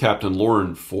gone with Captain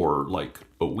Lauren for like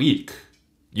a week.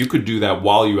 You could do that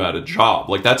while you had a job.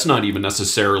 Like, that's not even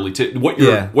necessarily what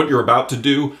you're about to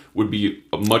do would be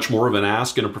much more of an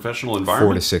ask in a professional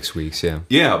environment. 4 to 6 weeks, yeah.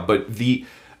 Yeah, but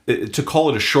to call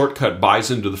it a shortcut buys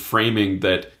into the framing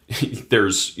that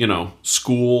there's,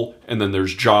 school, and then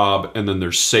there's job, and then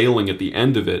there's sailing at the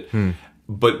end of it.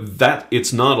 But that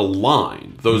it's not a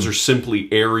line. Those are simply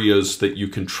areas that you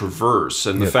can traverse,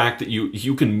 and the fact that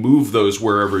you can move those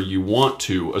wherever you want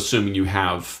to, assuming you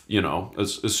have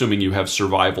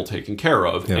survival taken care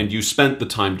of, and you spent the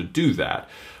time to do that.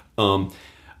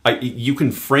 You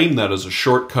can frame that as a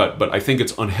shortcut, but I think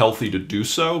it's unhealthy to do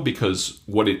so because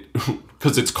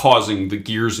it's causing the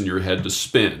gears in your head to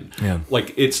spin. Yeah.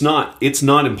 Like, it's not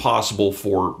impossible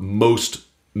for most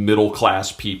middle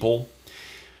class people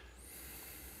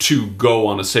to go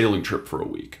on a sailing trip for a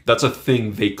week. That's a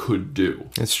thing they could do.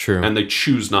 It's true. And they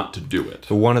choose not to do it.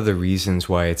 But one of the reasons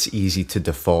why it's easy to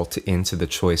default into the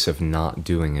choice of not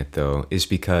doing it, though, is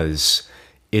because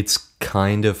it's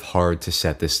kind of hard to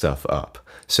set this stuff up.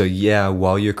 So yeah,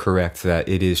 while you're correct that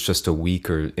it is just a week,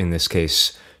 or in this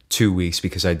case 2 weeks,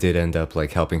 because I did end up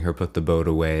like helping her put the boat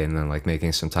away and then like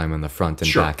making some time on the front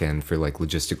and back end for like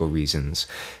logistical reasons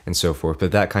and so forth.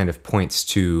 But that kind of points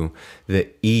to the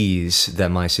ease that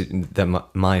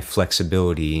my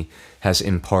flexibility has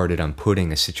imparted on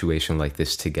putting a situation like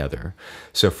this together.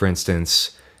 So for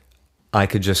instance, I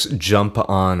could just jump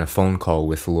on a phone call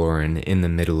with Lauren in the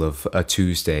middle of a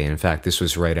Tuesday. In fact, this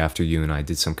was right after you and I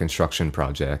did some construction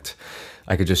project.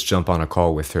 I could just jump on a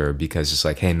call with her because it's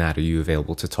like, hey, Matt, are you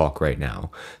available to talk right now?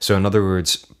 So in other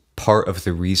words, part of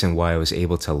the reason why I was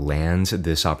able to land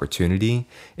this opportunity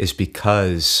is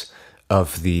because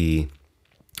of the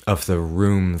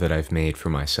room that I've made for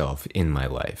myself in my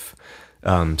life.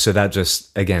 So that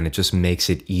it just makes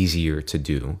it easier to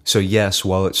do. So yes,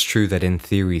 while it's true that in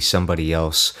theory somebody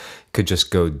else could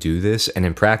just go do this, and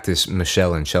in practice,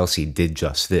 Michelle and Chelsea did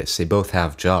just this. They both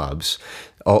have jobs.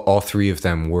 All three of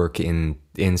them work in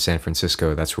San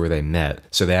Francisco. That's where they met.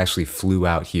 So they actually flew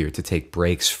out here to take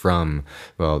breaks from,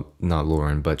 well, not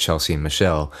Lauren, but Chelsea and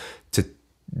Michelle.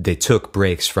 They took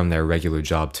breaks from their regular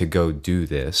job to go do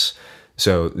this.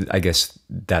 So I guess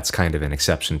that's kind of an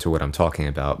exception to what I'm talking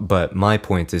about. But my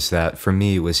point is that for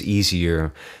me, it was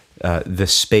easier. The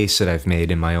space that I've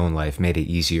made in my own life made it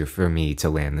easier for me to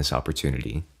land this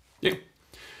opportunity. Yeah.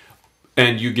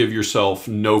 And you give yourself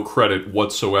no credit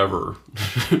whatsoever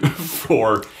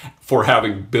for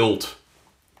having built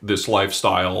this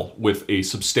lifestyle with a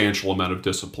substantial amount of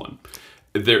discipline.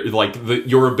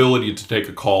 Your ability to take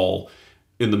a call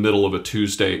in the middle of a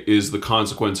Tuesday is the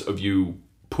consequence of you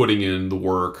putting in the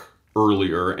work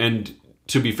earlier. And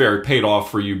to be fair, it paid off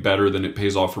for you better than it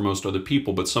pays off for most other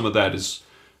people. But some of that is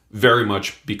very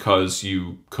much because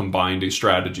you combined a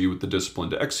strategy with the discipline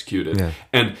to execute it. Yeah.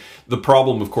 And the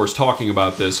problem, of course, talking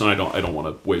about this, and I don't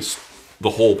want to waste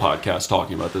the whole podcast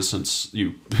talking about this, since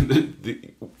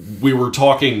we were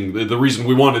talking, the reason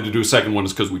we wanted to do a second one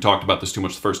is because we talked about this too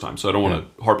much the first time. So I don't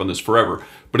want to harp on this forever,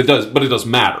 but it does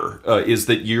matter, is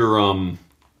that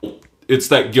it's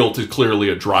that guilt is clearly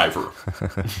a driver.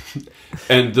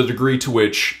 And the degree to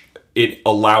which it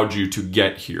allowed you to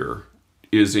get here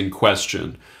is in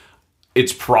question.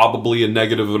 It's probably a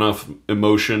negative enough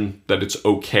emotion that it's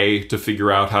okay to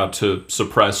figure out how to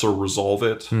suppress or resolve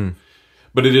it.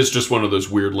 But it is just one of those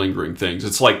weird lingering things.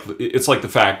 It's like the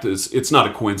fact is, it's not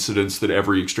a coincidence that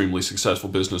every extremely successful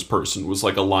business person was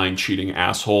like a lying, cheating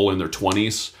asshole in their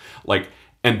 20s,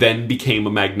 and then became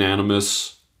a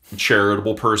magnanimous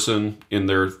charitable person in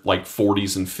their like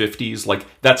 40s and 50s. Like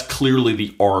that's clearly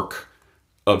the arc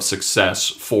of success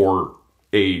for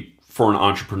an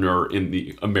entrepreneur in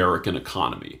the American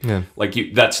economy. Yeah. Like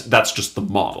that's just the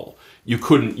model. You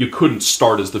couldn't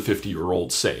start as the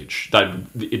 50-year-old sage.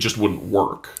 It just wouldn't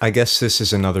work. I guess this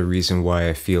is another reason why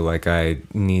I feel like I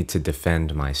need to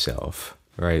defend myself,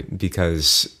 right?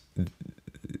 Because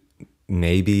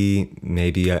maybe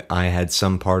I had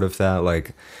some part of that,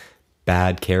 like,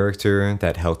 bad character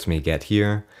that helped me get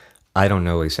here. I don't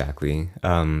know exactly.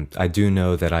 I do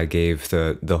know that I gave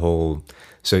the whole...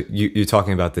 So you're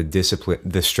talking about the discipline,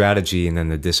 the strategy, and then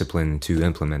the discipline to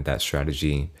implement that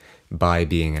strategy by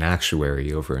being an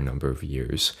actuary over a number of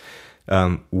years.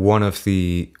 One of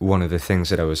the things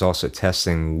that I was also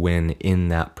testing when in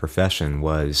that profession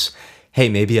was, hey,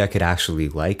 maybe I could actually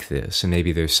like this, and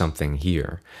maybe there's something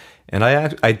here. And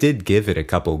I did give it a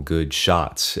couple good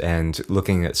shots. And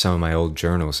looking at some of my old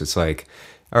journals, it's like,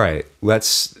 all right,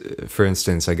 let's, for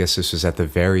instance, I guess this was at the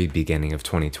very beginning of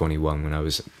 2021 when I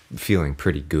was feeling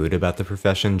pretty good about the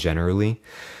profession generally.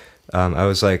 I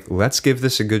was like, let's give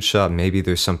this a good shot. Maybe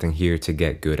there's something here to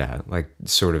get good at, like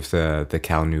sort of the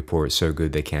Cal Newport, so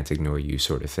good they can't ignore you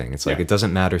sort of thing. It's like, It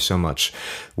doesn't matter so much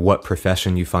what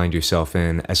profession you find yourself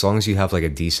in. As long as you have like a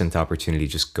decent opportunity,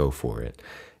 just go for it.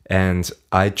 And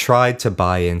I tried to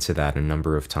buy into that a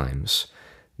number of times,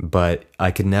 but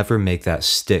I could never make that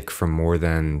stick for more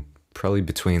than probably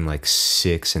between like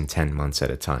 6 and 10 months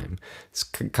at a time. It's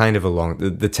kind of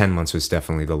the 10 months was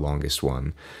definitely the longest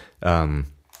one.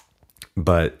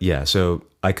 But yeah, so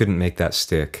I couldn't make that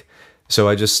stick. So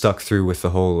I just stuck through with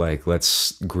the whole, like,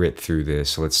 let's grit through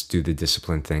this. Let's do the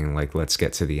discipline thing. Like, let's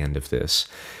get to the end of this.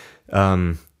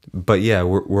 But yeah,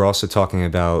 we're also talking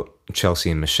about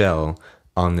Chelsea and Michelle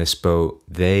on this boat.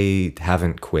 They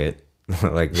haven't quit.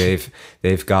 Like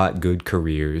they've got good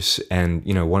careers. And,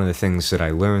 you know, one of the things that I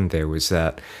learned there was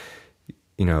that,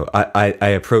 you know, I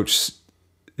approached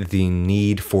the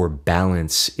need for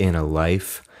balance in a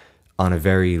life on a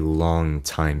very long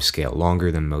time scale,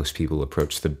 longer than most people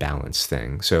approach the balance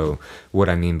thing. So what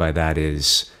I mean by that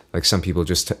is, like, some people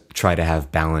just try to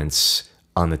have balance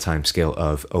on the time scale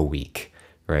of a week,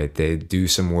 right? They do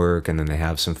some work and then they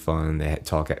have some fun. They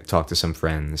talk to some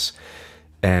friends.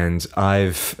 And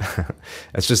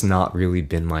it's just not really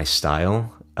been my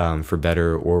style, for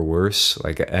better or worse.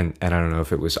 Like, and I don't know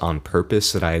if it was on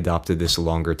purpose that I adopted this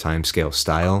longer time scale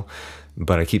style,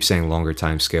 but I keep saying longer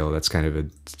time scale. That's kind of a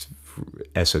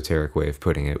esoteric way of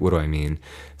putting it. What do I mean?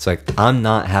 It's like, I'm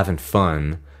not having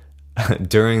fun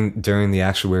during the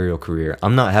actuarial career.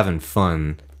 I'm not having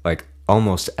fun, like,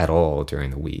 almost at all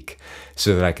during the week,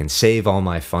 so that I can save all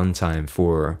my fun time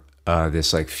for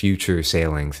this, like, future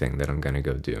sailing thing that I'm gonna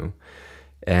go do.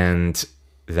 And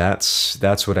that's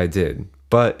what I did.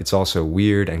 But it's also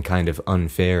weird and kind of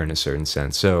unfair in a certain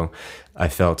sense. So I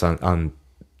felt on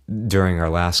during our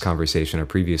last conversation, our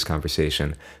previous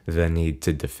conversation, the need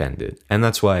to defend it. And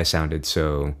that's why I sounded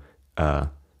so, how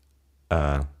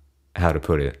to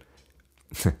put it,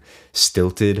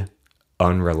 stilted,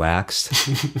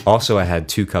 unrelaxed. Also, I had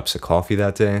 2 cups of coffee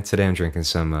that day. Today I'm drinking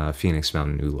some Phoenix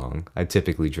Mountain Oolong. I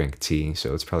typically drink tea,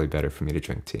 so it's probably better for me to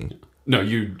drink tea. No,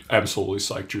 you absolutely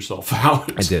psyched yourself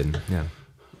out. I did, yeah.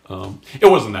 It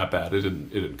wasn't that bad. It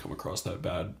didn't come across that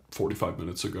bad 45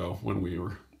 minutes ago when we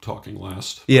were talking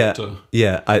last. Yeah,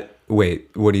 but, wait,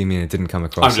 what do you mean it didn't come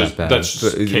across that bad? That's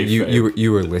just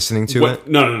you were listening to it?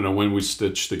 No. When we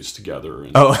stitched these together,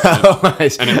 and,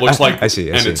 and it looks like I see.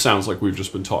 It sounds like we've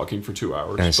just been talking for 2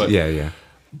 hours. But, yeah.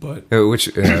 But which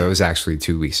it was actually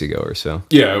 2 weeks ago or so.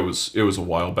 Yeah, it was a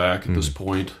while back at this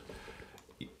point.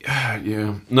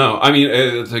 Yeah. No, I mean,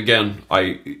 again,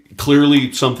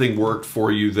 clearly something worked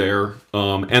for you there,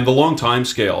 and the long time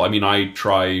scale. I mean, I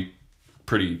try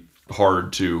pretty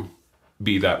hard to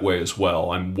be that way as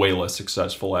well. I'm way less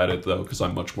successful at it, though, because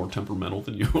I'm much more temperamental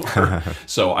than you are.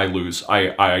 So I lose.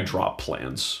 I drop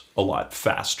plans a lot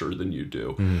faster than you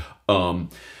do.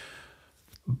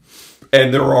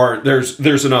 And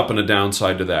there's an up and a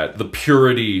downside to that. The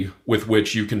purity with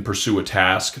which you can pursue a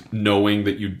task, knowing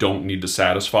that you don't need to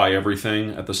satisfy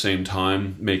everything at the same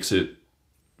time, makes it.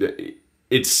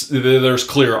 There's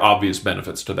clear, obvious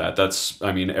benefits to that. That's,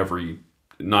 I mean,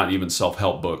 not even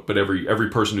self-help book, but every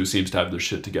person who seems to have their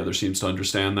shit together seems to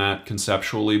understand that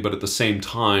conceptually. But at the same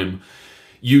time,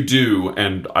 you do,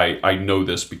 and I know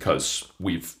this because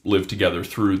we've lived together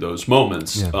through those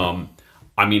moments. Yeah.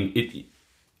 I mean,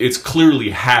 it's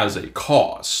clearly has a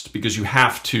cost, because you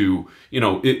have to,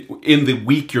 in the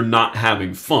week you're not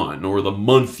having fun, or the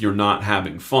month you're not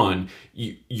having fun,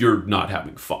 you're not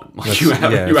having fun. Like, you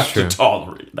have to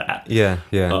tolerate that. Yeah.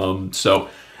 So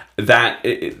that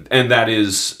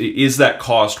is that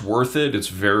cost worth it? It's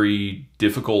very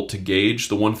difficult to gauge.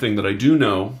 The one thing that I do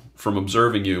know from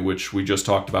observing you, which we just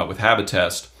talked about with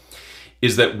Habitest,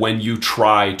 is that when you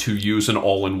try to use an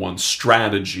all-in-one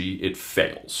strategy, it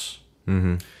fails.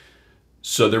 Mm-hmm.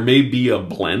 So there may be a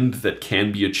blend that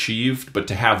can be achieved, but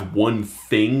to have one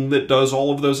thing that does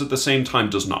all of those at the same time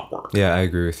does not work. Yeah, I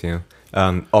agree with you.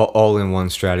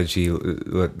 All-in-one strategy,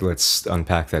 let's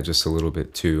unpack that just a little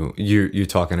bit too. You're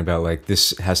talking about like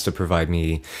this has to provide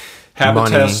me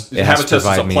Habitest, money. Habitest is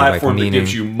a platform that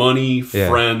gives you money, Yeah.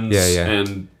 friends, Yeah.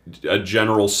 and a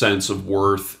general sense of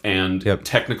worth and Yep.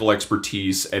 technical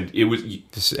expertise, and it was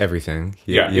Just everything.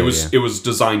 it was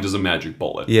designed as a magic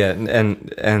bullet. Yeah,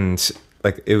 and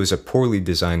like it was a poorly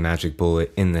designed magic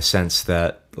bullet in the sense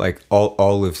that like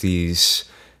all of these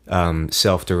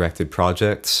self-directed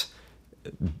projects,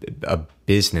 a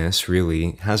business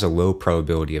really has a low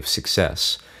probability of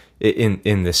success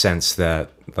in the sense that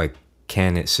like,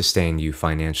 can it sustain you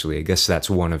financially? I guess that's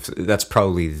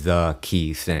probably the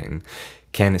key thing.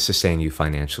 Can it sustain you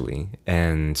financially?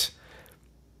 And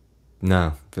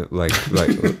no,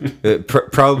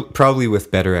 probably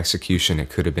with better execution, it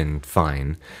could have been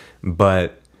fine,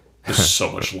 but There's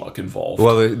so much luck involved.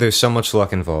 well, there's so much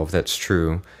luck involved. That's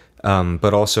true.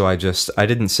 But also, I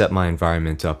didn't set my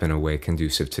environment up in a way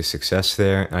conducive to success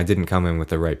there. I didn't come in with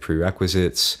the right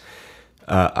prerequisites.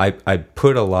 I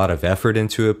put a lot of effort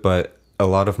into it, but a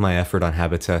lot of my effort on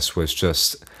Habitest was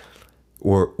just,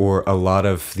 or a lot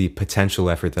of the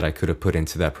potential effort that I could have put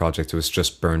into that project was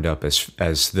just burned up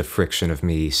as the friction of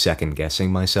me second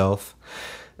guessing myself.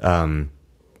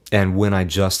 And when I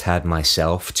just had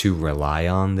myself to rely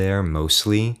on there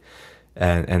mostly,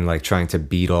 and like trying to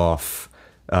beat off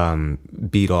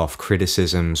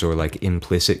criticisms or like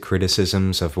implicit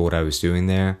criticisms of what I was doing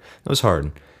there, it was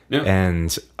hard. Yeah.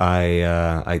 And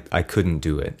I couldn't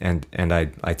do it, and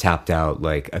I tapped out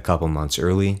like a couple months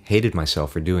early. Hated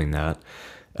myself for doing that,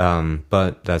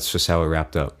 but that's just how it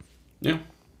wrapped up. Yeah.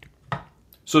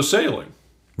 So sailing,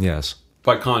 Yes.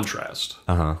 by contrast,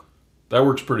 Uh-huh. that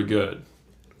works pretty good.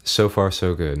 So far,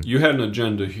 so good. You had an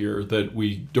agenda here that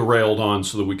we derailed on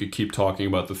so that we could keep talking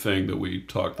about the thing that we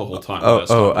talked the whole time.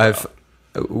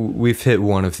 We've hit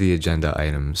one of the agenda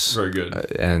items. Very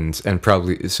good. And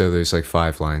probably, so there's like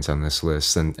 5 lines on this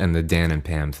list, and the Dan and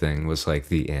Pam thing was like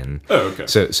the in. Oh, okay.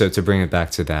 So to bring it back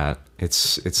to that,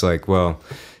 it's like, well,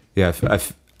 yeah,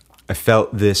 I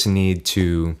felt this need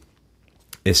to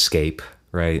escape,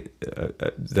 right?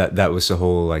 That was the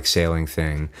whole like sailing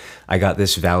thing. I got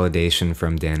this validation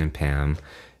from Dan and Pam,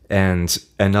 and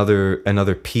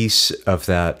another piece of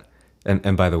that.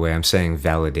 And by the way, I'm saying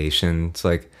validation. It's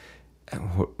like,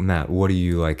 Matt, what are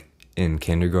you like in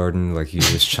kindergarten? Like you're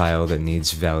this child that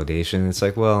needs validation? It's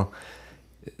like, well,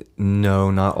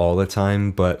 no, not all the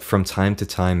time, but from time to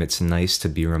time, it's nice to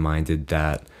be reminded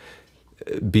by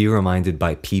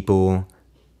people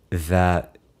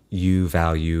that you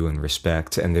value and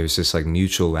respect, and there's this like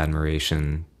mutual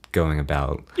admiration going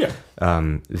about. Yeah.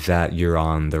 That you're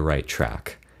on the right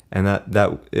track, and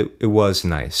it was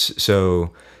nice.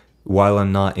 So while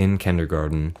I'm not in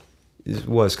kindergarten, it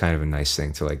was kind of a nice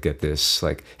thing to like get this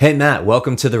like, hey Matt,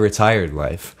 welcome to the retired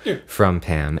life. Yeah. From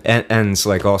Pam, and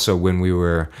like also when we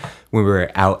were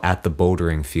out at the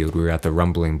bouldering field, we were at the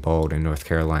Rumbling Bald in North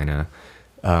Carolina.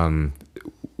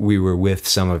 We were with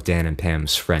some of Dan and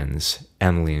Pam's friends,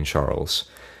 Emily and Charles.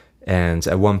 And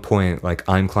at one point, like,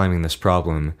 I'm climbing this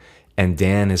problem, and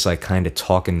Dan is like kind of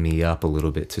talking me up a little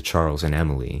bit to Charles and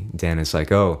Emily. Dan is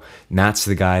like, oh, Matt's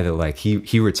the guy that like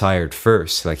he retired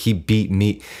first. Like he beat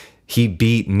me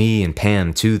and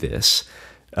Pam to this.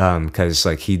 Cause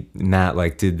like Matt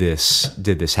like did this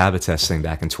Habitest thing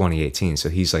back in 2018. So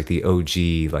he's like the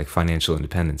OG like financial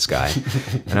independence guy.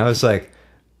 And I was like,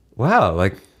 wow,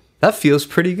 like that feels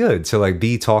pretty good to like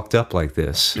be talked up like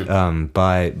this,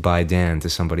 by Dan to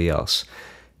somebody else.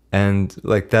 And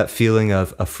like that feeling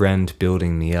of a friend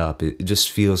building me up, it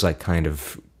just feels like kind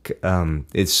of,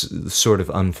 it's sort of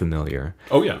unfamiliar.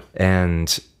 Oh yeah.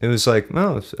 And it was like,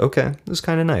 oh, it's okay. It was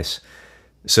kind of nice.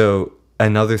 So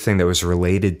another thing that was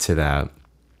related to that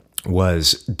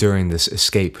was during this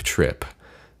escape trip.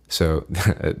 So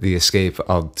the escape,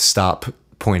 I'll stop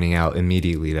pointing out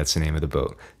immediately, that's the name of the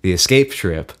boat. The escape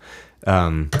trip,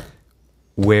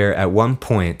 where at one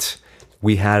point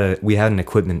we had an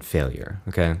equipment failure.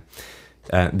 Okay.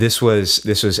 This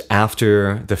was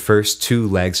after the first 2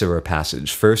 legs of our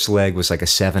passage. First leg was like a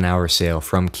 7-hour sail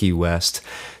from Key West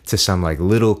to some like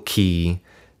little key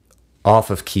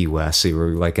off of Key West. So we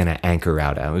were like gonna anchor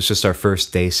out. It was just our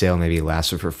first day sail, maybe it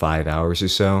lasted for 5 hours or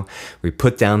so. We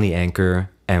put down the anchor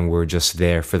and we're just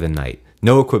there for the night.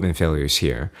 No equipment failures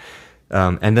here.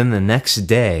 And then the next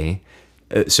day,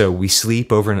 so we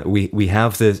sleep over. We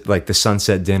have the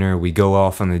sunset dinner. We go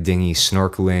off on the dinghy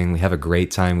snorkeling. We have a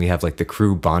great time. We have like the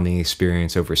crew bonding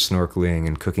experience over snorkeling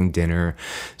and cooking dinner.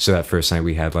 So that first night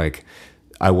we had like,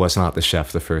 I was not the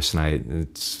chef the first night.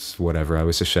 It's whatever. I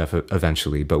was a chef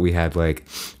eventually, but we had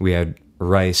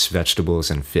rice,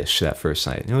 vegetables, and fish that first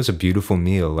night. And it was a beautiful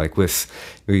meal. Like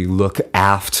we look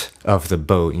aft of the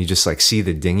boat and you just like see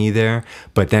the dinghy there,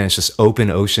 but then it's just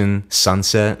open ocean,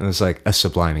 sunset. It was like a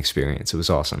sublime experience. It was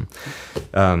awesome.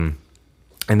 And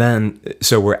then,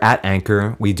 so we're at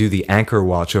anchor. We do the anchor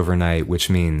watch overnight, which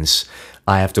means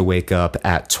I have to wake up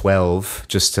at 12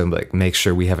 just to like make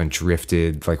sure we haven't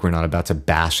drifted, like we're not about to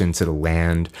bash into the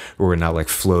land, or we're not like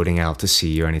floating out to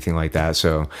sea or anything like that.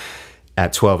 So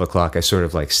at 12 o'clock, I sort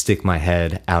of like stick my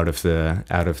head out of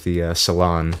the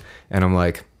salon, and I'm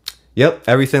like, yep,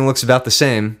 everything looks about the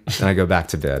same. And I go back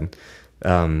to bed.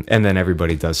 And then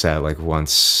everybody does that like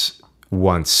once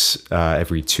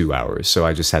every 2 hours. So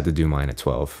I just had to do mine at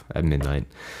 12 at midnight.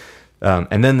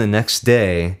 And then the next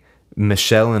day,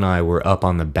 Michelle and I were up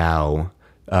on the bow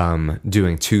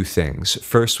doing two things.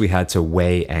 First, we had to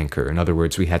weigh anchor. In other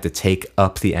words, we had to take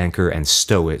up the anchor and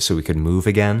stow it so we could move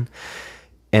again.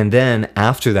 And then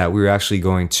after that, we were actually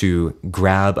going to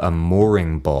grab a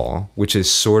mooring ball, which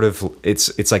is sort of,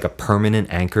 it's like a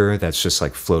permanent anchor that's just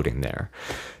like floating there.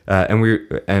 And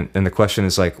the question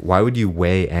is like, why would you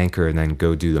weigh anchor and then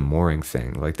go do the mooring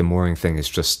thing? Like the mooring thing is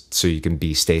just so you can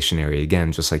be stationary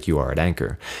again, just like you are at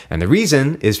anchor. And the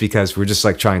reason is because we're just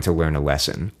like trying to learn a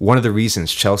lesson. One of the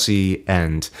reasons Chelsea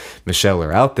and Michelle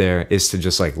are out there is to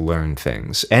just like learn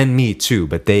things, and me too.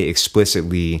 But they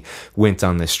explicitly went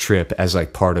on this trip as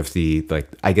like part of the, like,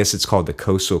 I guess it's called the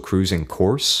coastal cruising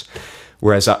course.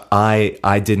 Whereas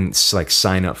I didn't like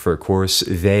sign up for a course.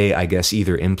 They, I guess,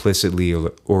 either implicitly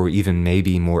or even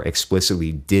maybe more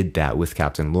explicitly did that with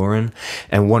Captain Lauren.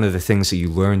 And one of the things that you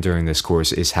learn during this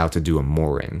course is how to do a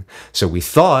mooring. So we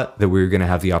thought that we were going to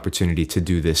have the opportunity to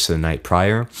do this the night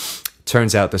prior.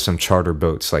 Turns out that some charter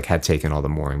boats like had taken all the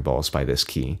mooring balls by this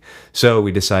key. So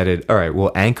we decided, all right,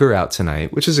 we'll anchor out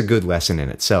tonight, which is a good lesson in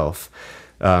itself.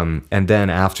 And then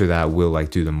after that, we'll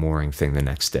like do the mooring thing the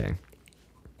next day.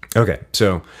 Okay,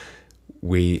 so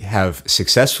we have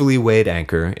successfully weighed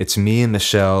anchor. It's me and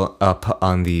Michelle up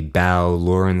on the bow.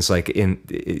 Lauren's like at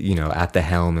the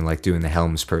helm and like doing the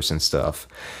helmsperson stuff.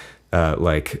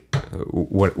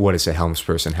 What does a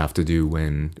helmsperson have to do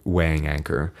when weighing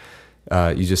anchor?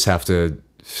 You just have to.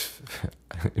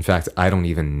 In fact, I don't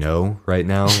even know right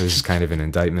now. This is kind of an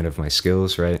indictment of my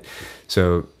skills, right?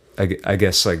 So I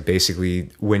guess like basically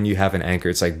when you have an anchor,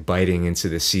 it's like biting into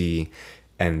the sea,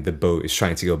 and the boat is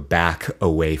trying to go back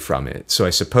away from it. So I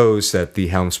suppose that the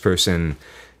helmsperson,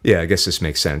 I guess this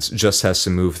makes sense, just has to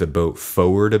move the boat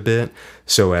forward a bit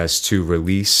so as to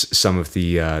release some of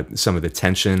the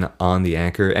tension on the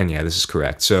anchor. And this is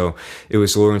correct. So it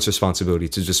was Lauren's responsibility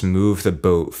to just move the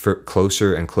boat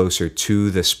closer and closer to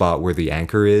the spot where the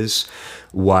anchor is,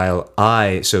 while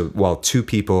two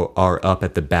people are up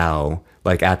at the bow,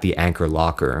 like at the anchor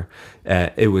locker.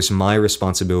 It was my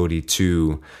responsibility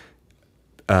to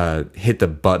hit the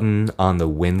button on the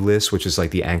windlass, which is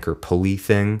like the anchor pulley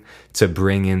thing, to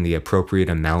bring in the appropriate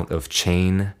amount of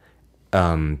chain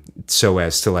so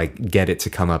as to like get it to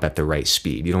come up at the right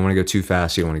speed. You don't want to go too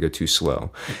fast, you don't want to go too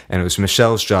slow. And it was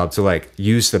Michelle's job to like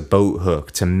use the boat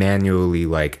hook to manually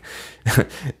like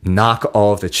knock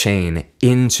all of the chain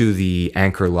into the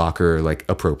anchor locker like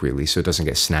appropriately so it doesn't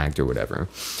get snagged or whatever.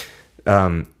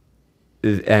 And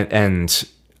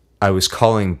I was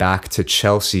calling back to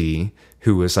Chelsea,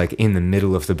 who was like in the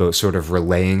middle of the boat, sort of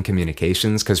relaying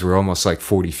communications, because we're almost like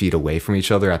 40 feet away from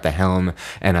each other at the helm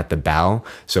and at the bow.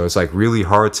 So it's like really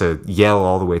hard to yell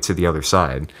all the way to the other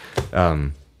side.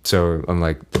 So I'm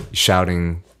like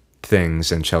shouting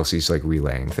things and Chelsea's like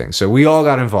relaying things. So we all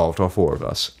got involved, all four of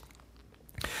us.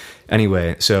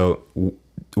 Anyway, so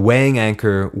weighing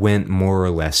anchor went more or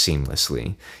less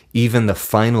seamlessly. Even the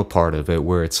final part of it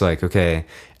where it's like, okay,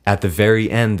 at the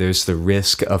very end, there's the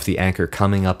risk of the anchor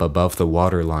coming up above the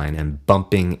waterline and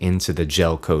bumping into the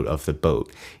gel coat of the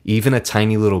boat. Even a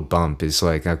tiny little bump is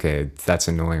like, okay, that's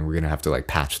annoying. We're going to have to like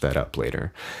patch that up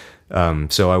later.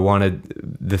 So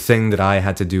the thing that I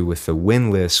had to do with the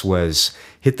windlass was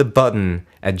hit the button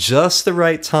at just the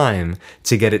right time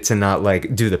to get it to not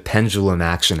like do the pendulum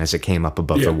action as it came up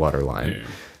above the waterline.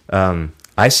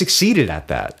 I succeeded at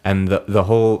that. And the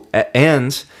whole,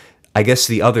 and I guess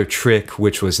the other trick,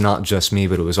 which was not just me,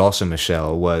 but it was also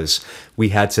Michelle, was we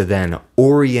had to then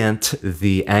orient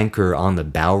the anchor on the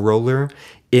bow roller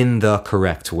in the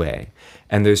correct way.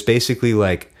 And there's basically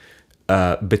like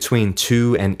between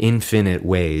 2 and infinite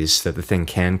ways that the thing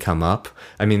can come up.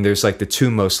 I mean, there's like the 2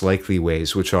 most likely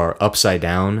ways, which are upside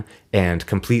down and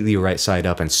completely right side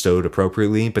up and stowed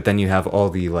appropriately. But then you have all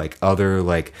the like other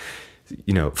like,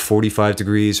 45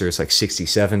 degrees, or it's like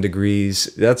 67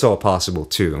 degrees. That's all possible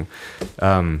too.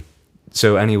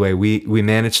 So anyway, we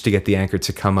managed to get the anchor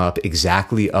to come up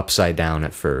exactly upside down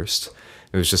at first.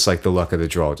 It was just like the luck of the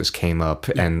draw, just came up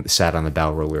and sat on the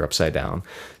bow roller upside down.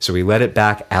 So we let it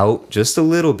back out just a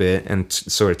little bit and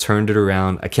sort of turned it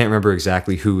around. I can't remember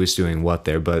exactly who was doing what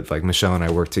there, but like Michelle and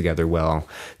I worked together well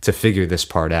to figure this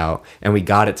part out. And we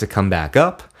got it to come back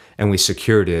up, and we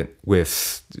secured it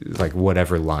with like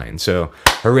whatever line. So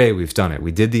hooray, we've done it.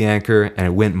 We did the anchor, and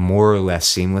it went more or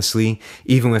less seamlessly,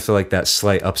 even with like that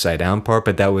slight upside down part.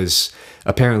 But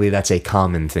apparently that's a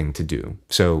common thing to do.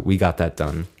 So we got that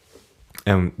done.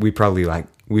 And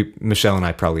Michelle and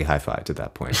I probably high-fived at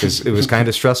that point because it was kind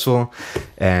of stressful,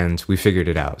 and we figured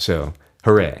it out. So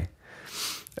hooray.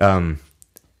 And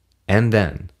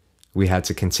then we had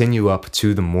to continue up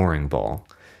to the mooring ball.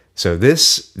 So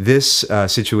this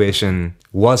situation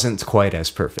wasn't quite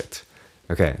as perfect.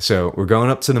 Okay, so we're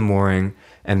going up to the mooring,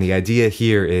 and the idea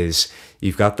here is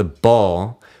you've got the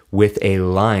ball with a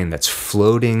line that's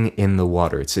floating in the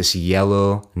water. It's this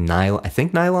yellow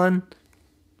nylon.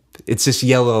 It's this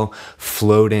yellow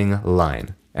floating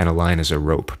line, and a line is a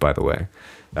rope, by the way.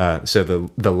 So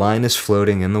the line is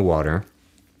floating in the water,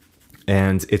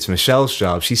 and it's Michelle's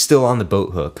job. She's still on the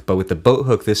boat hook, but with the boat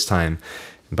hook this time,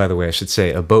 by the way, I should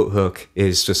say a boat hook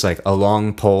is just like a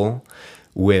long pole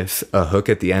with a hook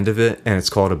at the end of it, and it's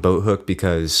called a boat hook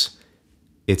because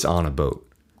it's on a boat.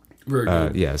 Very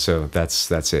good. Yeah, so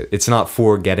that's it. It's not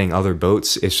for getting other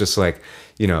boats. It's just like,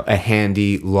 a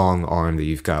handy long arm that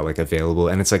you've got like available,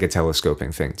 and it's like a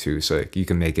telescoping thing too, so like, you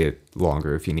can make it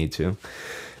longer if you need to.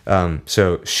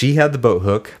 So she had the boat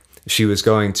hook. She was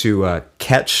going to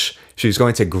she was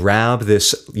going to grab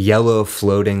this yellow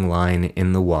floating line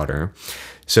in the water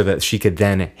so that she could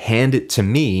then hand it to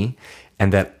me,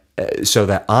 and so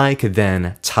that I could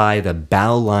then tie the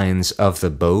bow lines of the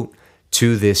boat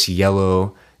to this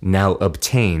yellow, now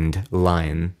obtained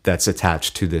line that's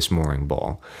attached to this mooring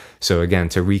ball. So again,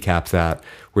 to recap that,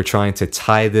 we're trying to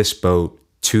tie this boat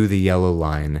to the yellow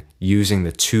line using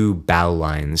the 2 bow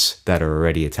lines that are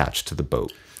already attached to the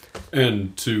boat.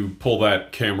 And to pull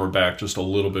that camera back just a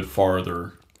little bit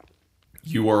farther,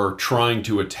 you are trying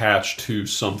to attach to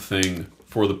something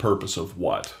for the purpose of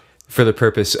what? For the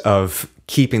purpose of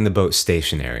keeping the boat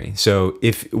stationary. So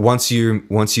once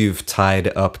you've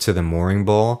tied up to the mooring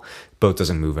ball, boat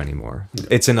doesn't move anymore. Yeah.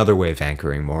 It's another way of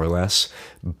anchoring, more or less,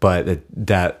 but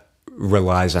that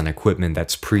relies on equipment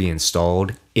that's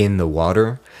pre-installed in the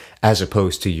water as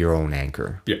opposed to your own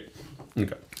anchor. Yeah.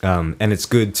 Okay. And it's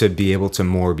good to be able to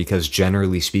moor because,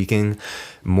 generally speaking,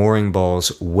 mooring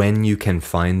balls, when you can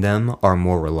find them, are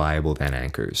more reliable than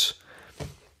anchors.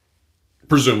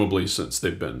 Presumably, since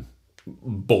they've been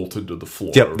bolted to the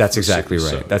floor. Yep, that's exactly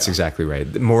right. That's exactly right.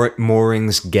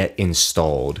 Moorings get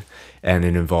installed, and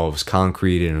it involves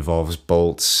concrete, it involves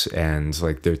bolts, and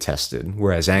like they're tested.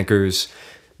 Whereas anchors,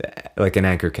 like an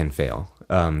anchor can fail.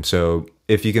 So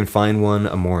if you can find one,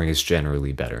 a mooring is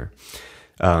generally better.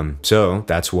 So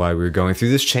that's why we're going through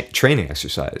this training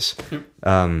exercise. Yep.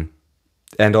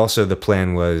 And also the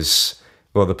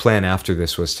plan after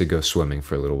this was to go swimming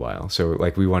for a little while. So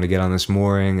like we want to get on this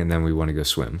mooring, and then we want to go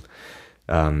swim.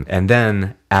 And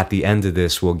then at the end of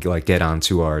this, we'll like get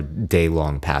onto our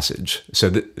day-long passage. So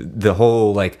the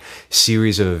whole like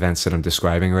series of events that I'm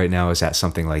describing right now is at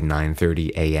something like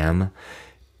 9:30 a.m.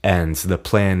 And the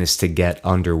plan is to get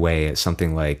underway at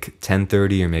something like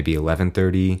 10:30 or maybe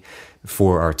 11:30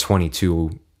 for our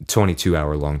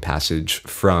 22-hour long passage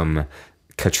from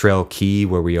Cottrell Key,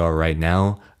 where we are right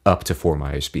now, up to Fort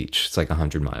Myers Beach. It's like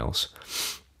 100 miles.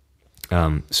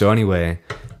 So anyway,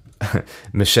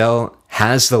 Michelle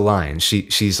has the line.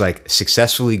 She's like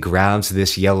successfully grabs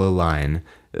this yellow line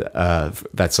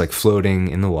that's like floating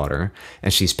in the water,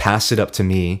 and she's passed it up to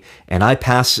me, and I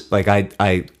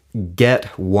get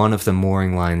one of the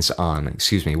mooring lines one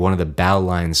of the bow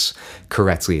lines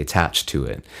correctly attached to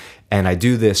it. And I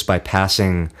do this by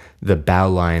passing the bow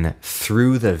line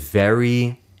through the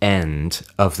very end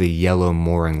of the yellow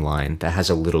mooring line that has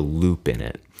a little loop in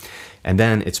it. And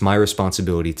then it's my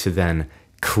responsibility to then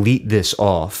cleat this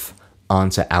off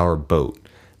onto our boat.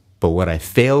 But what I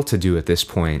fail to do at this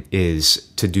point is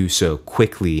to do so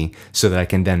quickly so that I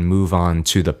can then move on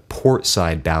to the port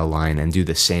side bow line and do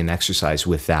the same exercise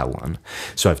with that one.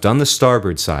 So I've done the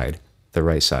starboard side, the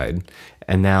right side,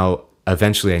 and now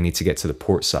eventually I need to get to the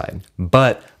port side.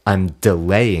 But I'm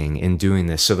delaying in doing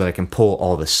this so that I can pull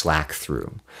all the slack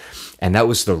through. And that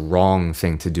was the wrong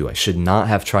thing to do. I should not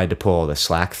have tried to pull all the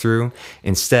slack through.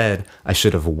 Instead, I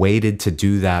should have waited to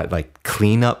do that like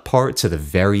cleanup part to the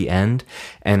very end,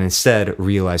 and instead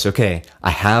realize, okay, I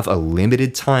have a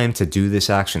limited time to do this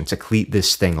action, to cleat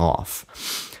this thing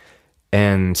off.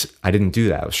 And I didn't do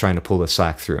that. I was trying to pull the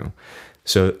slack through.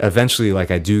 So eventually,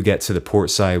 like, I do get to the port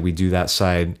side, we do that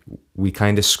side, we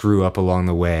kind of screw up along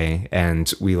the way,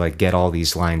 and we like get all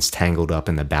these lines tangled up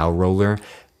in the bow roller.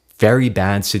 Very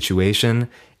bad situation.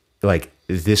 Like,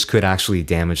 this could actually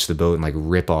damage the boat and like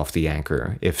rip off the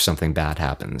anchor if something bad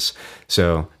happens.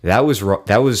 So that was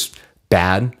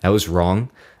bad. That was wrong.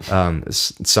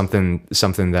 Something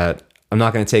that I'm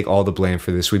not going to take all the blame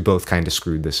for this. We both kind of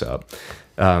screwed this up.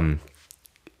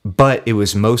 But it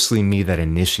was mostly me that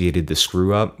initiated the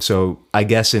screw up. So I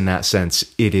guess in that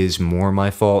sense, it is more my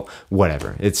fault.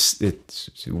 Whatever.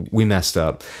 We messed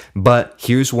up. But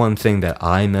here's one thing that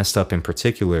I messed up in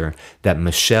particular that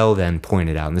Michelle then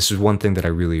pointed out. And this is one thing that I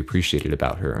really appreciated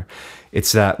about her.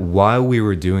 It's that while we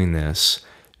were doing this,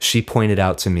 she pointed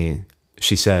out to me,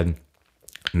 she said,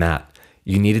 Matt,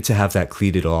 you needed to have that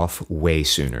cleated off way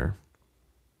sooner.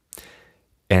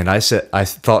 And I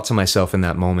thought to myself in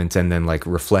that moment, and then like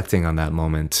reflecting on that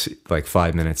moment, like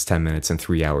 5 minutes, 10 minutes, and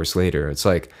 3 hours later, it's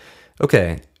like,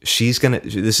 okay,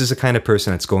 this is the kind of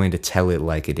person that's going to tell it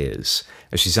like it is.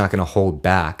 And she's not going to hold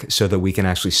back so that we can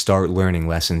actually start learning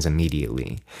lessons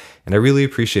immediately. And I really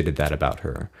appreciated that about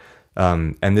her.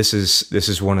 And this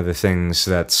is one of the things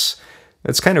that's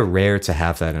kind of rare to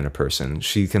have that in a person.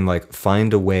 She can like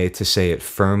find a way to say it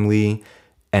firmly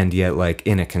and yet like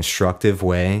in a constructive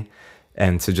way.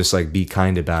 And to just like be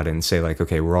kind about it and say like,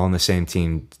 okay, we're all on the same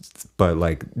team, but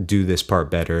like do this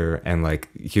part better. And like,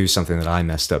 here's something that I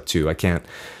messed up too. I can't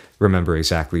remember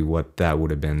exactly what that would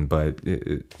have been, but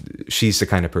she's the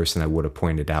kind of person that would have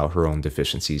pointed out her own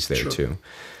deficiencies there too.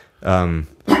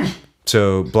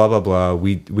 So blah, blah, blah.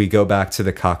 We go back to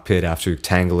the cockpit after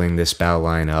tangling this bow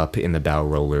line up in the bow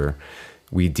roller.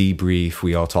 We debrief.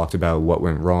 We all talked about what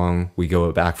went wrong. We go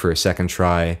back for a second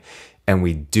try. And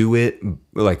we do it,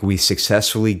 like we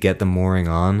successfully get the mooring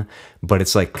on, but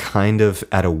it's like kind of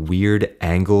at a weird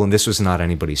angle. And this was not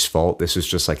anybody's fault. This was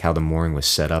just like how the mooring was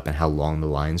set up and how long the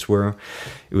lines were.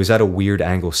 It was at a weird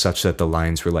angle such that the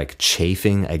lines were like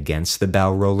chafing against the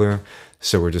bow roller.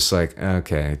 So we're just like,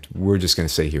 okay, we're just going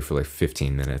to stay here for like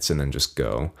 15 minutes and then just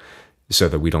go so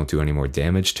that we don't do any more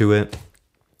damage to it.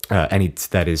 Any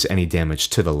damage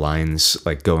to the lines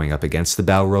like going up against the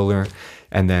bow roller,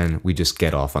 and then we just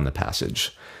get off on the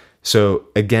passage. So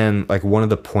again, like one of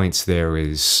the points there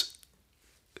is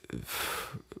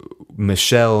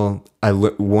Michelle.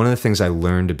 One of the things I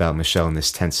learned about Michelle in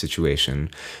this tense situation,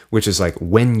 which is like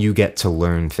when you get to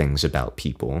learn things about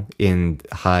people in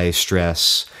high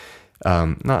stress,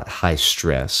 not high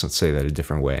stress, let's say that a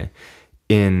different way,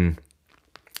 in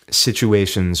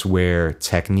situations where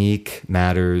technique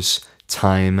matters,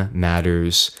 time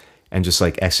matters, and just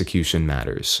like execution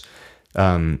matters.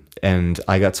 And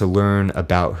I got to learn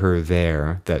about her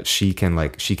there that she can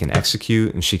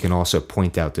execute, and she can also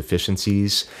point out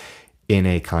deficiencies in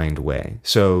a kind way.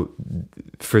 So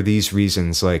for these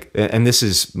reasons, like, and this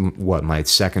is what, my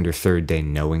second or third day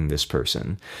knowing this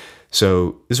person.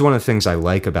 So this is one of the things I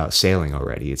like about sailing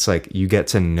already. It's like you get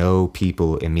to know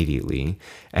people immediately,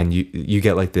 and you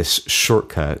get like this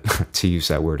shortcut, to use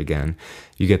that word again,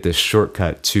 you get this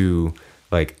shortcut to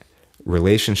like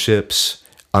relationships,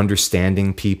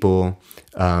 understanding people,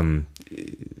 and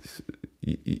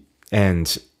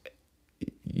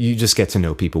you just get to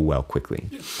know people well quickly.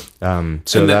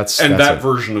 So that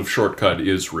version of shortcut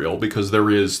is real, because there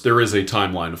is a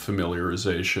timeline of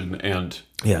familiarization, and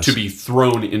to be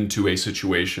thrown into a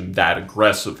situation that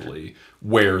aggressively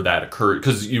where that occurred,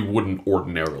 because you wouldn't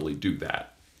ordinarily do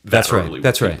that. That's right.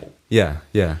 That's right. Yeah.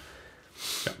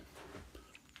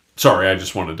 Sorry, I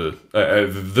just wanted to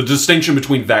the distinction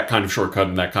between that kind of shortcut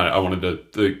and that kind of, I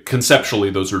wanted to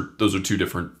conceptually those are two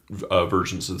different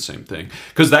versions of the same thing,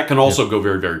 because that can also go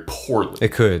very, very poorly.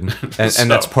 It could,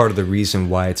 and that's part of the reason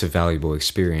why it's a valuable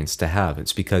experience to have.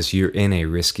 It's because you're in a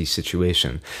risky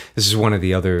situation. This is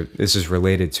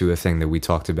related to a thing that we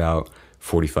talked about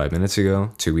 45 minutes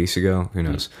ago, 2 weeks ago, who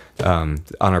knows, on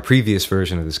our previous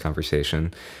version of this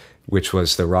conversation, which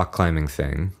was the rock climbing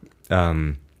thing.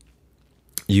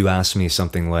 You asked me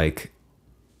something like,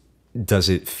 does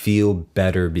it feel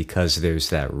better because there's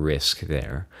that risk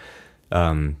there?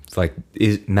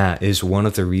 Matt, is one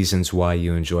of the reasons why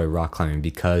you enjoy rock climbing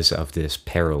because of this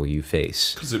peril you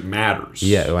face? Because it matters.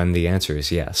 Yeah, and the answer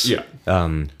is yes. Yeah.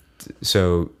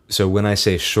 So when I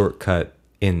say shortcut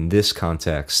in this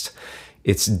context,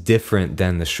 it's different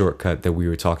than the shortcut that we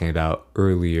were talking about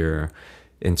earlier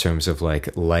in terms of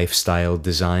like lifestyle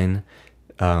design,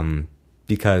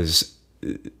 because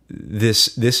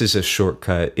this is a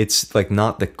shortcut. It's like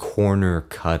not the corner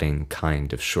cutting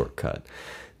kind of shortcut.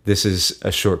 This is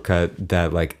a shortcut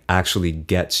that like actually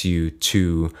gets you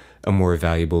to a more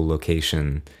valuable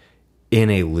location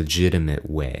in a legitimate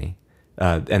way.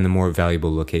 And the more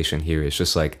valuable location here is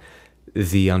just like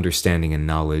the understanding and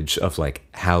knowledge of like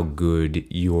how good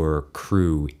your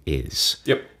crew is.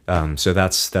 Yep. So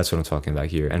that's what I'm talking about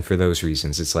here. And for those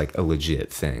reasons, it's like a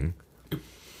legit thing.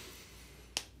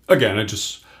 Again,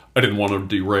 I didn't want to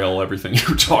derail everything you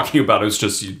were talking about. It's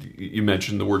just you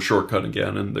mentioned the word shortcut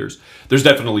again, and there's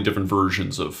definitely different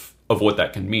versions of what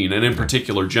that can mean. And in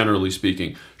particular, generally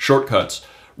speaking, shortcuts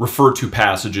refer to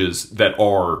passages that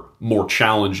are more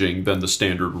challenging than the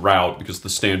standard route, because the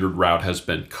standard route has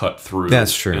been cut through.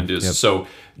 That's true. And so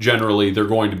generally they're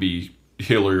going to be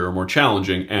hillier or more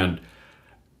challenging, and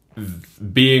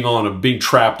being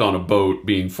trapped on a boat,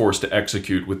 being forced to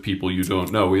execute with people you don't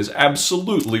know is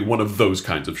absolutely one of those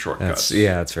kinds of shortcuts.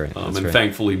 That's right.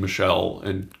 Thankfully, Michelle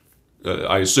and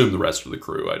I assume the rest of the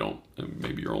crew.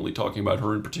 Maybe you're only talking about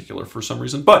her in particular for some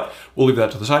reason, but we'll leave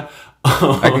that to the side.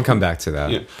 I can come back to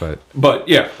that. Yeah. But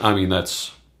yeah, I mean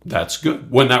that's good.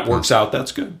 When that works out,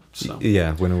 that's good. So.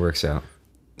 Yeah, when it works out.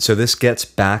 So this gets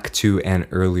back to an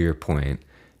earlier point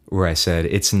where I said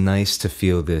it's nice to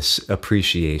feel this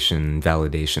appreciation,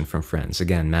 validation from friends.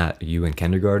 Again, Matt, you in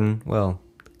kindergarten? Well,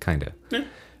 kind of. Yeah.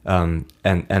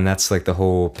 And that's like the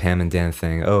whole Pam and Dan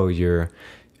thing. Oh, you're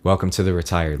welcome to the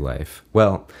retired life.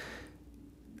 Well,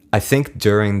 I think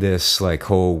during this like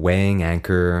whole weighing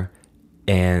anchor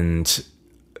and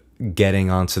getting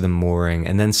onto the mooring,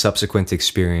 and then subsequent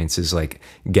experiences like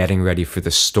getting ready for the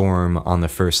storm on the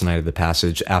first night of the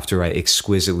passage after I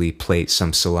exquisitely plate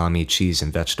some salami, cheese,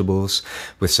 and vegetables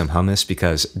with some hummus,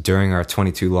 because during our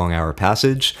 22 long hour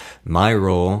passage, my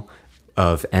role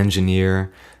of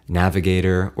engineer,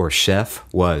 navigator, or chef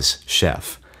was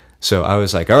chef. So I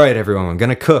was like, all right, everyone, I'm going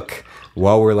to cook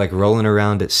while we're like rolling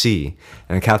around at sea.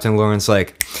 And Captain Lauren's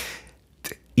like,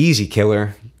 easy,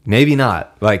 killer. Maybe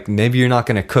not. Like, maybe you're not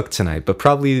going to cook tonight, but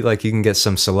probably like you can get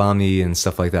some salami and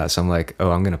stuff like that. So I'm like, oh,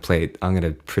 I'm going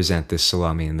to present this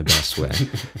salami in the best way.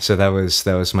 So that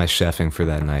was my chefing for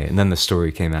that night. And then the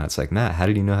story came out. It's like, Matt, how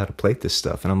did you know how to plate this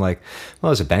stuff? And I'm like, well,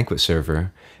 I was a banquet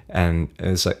server. And it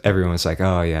was like, everyone's like,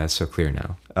 oh yeah, it's so clear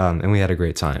now. And we had a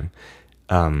great time.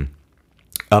 So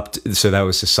that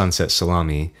was the sunset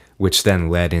salami, which then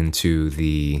led into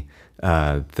the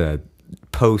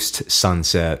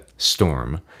post-sunset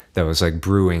storm that was like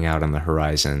brewing out on the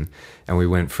horizon. And we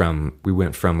went from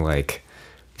like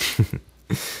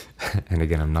and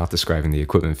again, I'm not describing the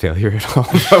equipment failure at all,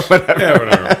 but whatever. Yeah,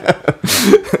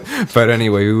 whatever. But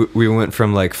anyway, we went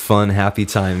from like fun, happy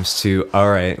times to, all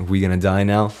right, we gonna die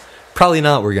now? Probably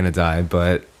not, we're gonna die,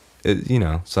 but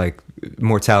it's like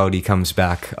mortality comes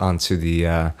back onto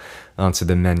the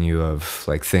menu of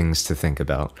like things to think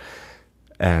about.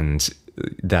 And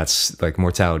that's like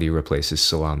mortality replaces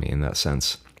salami in that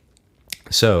sense.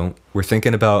 So we're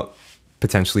thinking about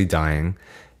potentially dying,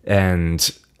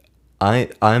 and I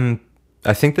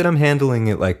think that I'm handling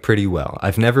it like pretty well.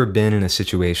 I've never been in a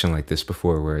situation like this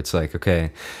before where it's like,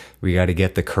 okay, we got to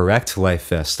get the correct life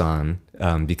vest on,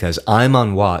 because I'm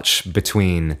on watch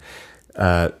between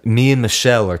me and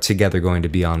Michelle are together going to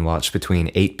be on watch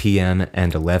between 8 p.m.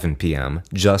 and 11 p.m.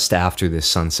 just after this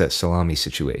sunset salami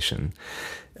situation.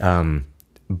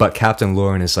 But Captain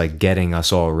Lauren is like getting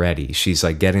us all ready. She's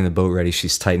like getting the boat ready.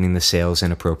 She's tightening the sails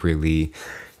in appropriately.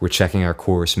 We're checking our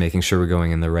course, making sure we're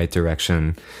going in the right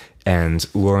direction. And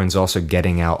Lauren's also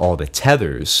getting out all the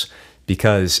tethers,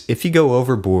 because if you go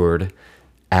overboard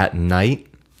at night,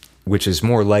 which is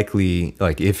more likely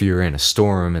like if you're in a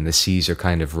storm and the seas are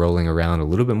kind of rolling around a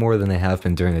little bit more than they have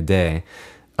been during the day,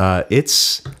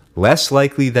 it's less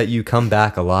likely that you come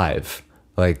back alive.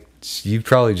 Like, you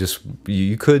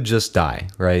could just die,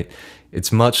 right?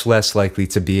 It's much less likely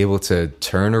to be able to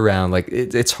turn around. Like,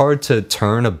 it's hard to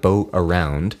turn a boat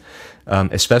around,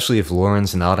 especially if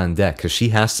Lauren's not on deck, because she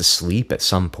has to sleep at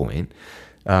some point.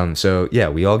 So yeah,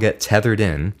 we all get tethered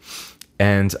in,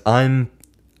 and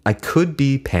I could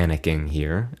be panicking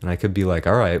here, and I could be like,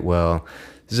 all right, well,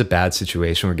 this is a bad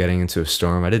situation. We're getting into a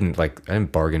storm. I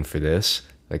didn't bargain for this.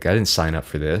 Like, I didn't sign up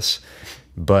for this,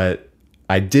 but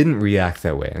I didn't react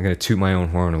that way. I'm going to toot my own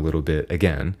horn a little bit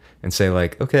again and say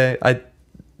like, okay,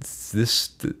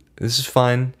 this is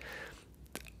fine.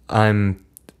 I'm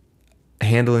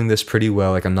handling this pretty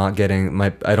well. Like, I'm not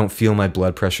I don't feel my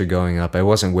blood pressure going up. I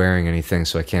wasn't wearing anything,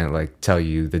 so I can't like tell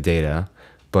you the data,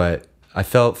 but I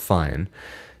felt fine.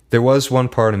 there was one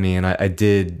part of me, and I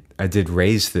did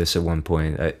raise this at one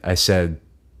point. I said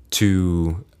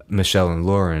to Michelle and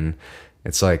Lauren,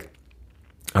 it's like,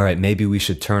 all right, maybe we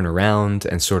should turn around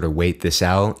and sort of wait this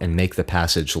out and make the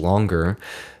passage longer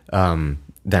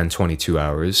than 22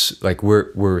 hours. Like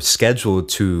we're scheduled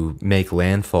to make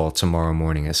landfall tomorrow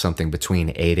morning at something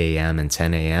between 8 a.m. and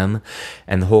 10 a.m.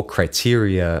 And the whole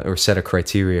criteria or set of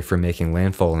criteria for making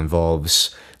landfall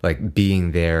involves like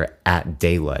being there at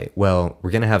daylight. Well,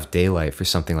 we're going to have daylight for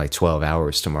something like 12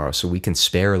 hours tomorrow, so we can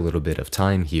spare a little bit of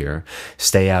time here,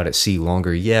 stay out at sea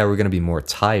longer. Yeah, we're going to be more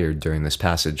tired during this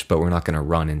passage, but we're not going to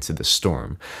run into the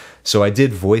storm. So I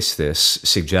did voice this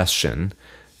suggestion,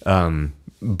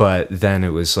 but then it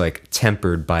was like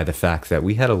tempered by the fact that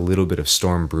we had a little bit of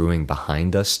storm brewing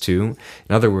behind us too.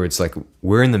 In other words, like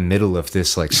we're in the middle of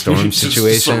this like storm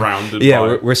situation. Surrounded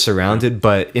we're surrounded,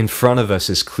 but in front of us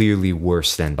is clearly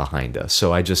worse than behind us.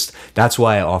 So that's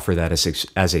why I offer that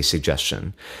as a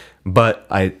suggestion. But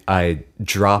I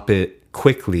drop it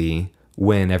quickly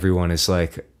when everyone is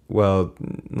like, well,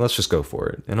 let's just go for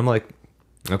it. And I'm like,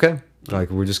 okay,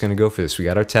 like we're just going to go for this. We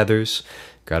got our tethers,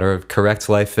 got our correct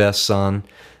life vests on.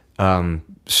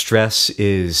 Stress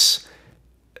is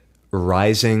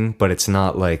rising, but it's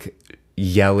not like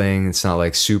yelling. It's not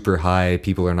like super high.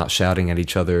 People are not shouting at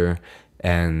each other,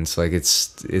 and like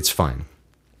it's fine.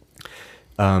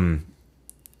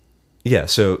 Yeah.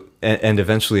 So and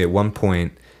eventually, at one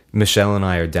point, Michelle and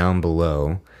I are down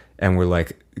below, and we're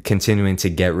like continuing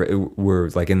to we're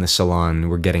like in the salon.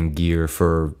 We're getting gear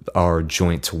for our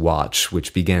joint watch,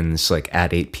 which begins like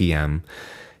at 8 p.m.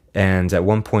 And at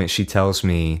one point, she tells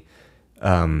me,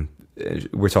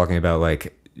 we're talking about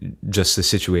like just the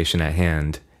situation at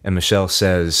hand. And Michelle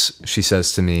says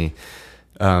to me,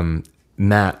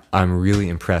 Matt, I'm really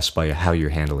impressed by how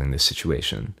you're handling this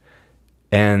situation.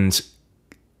 And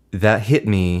that hit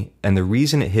me. And the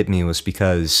reason it hit me was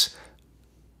because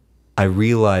I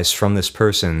realized from this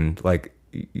person, like,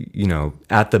 you know,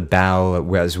 at the bow,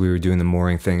 as we were doing the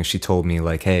mooring thing, she told me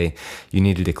like, hey, you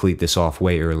needed to cleat this off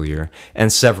way earlier,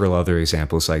 and several other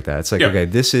examples like that. It's like, okay,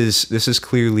 this is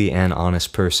clearly an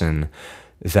honest person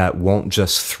that won't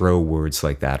just throw words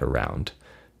like that around.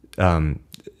 And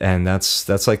that's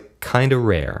like kind of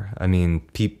rare. I mean,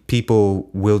 people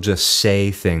will just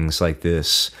say things like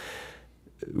this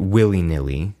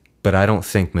willy-nilly, but I don't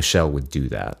think Michelle would do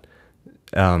that.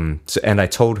 And I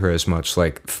told her as much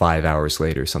like 5 hours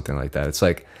later, something like that. It's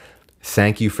like,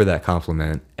 thank you for that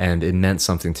compliment. And it meant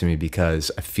something to me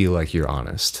because I feel like you're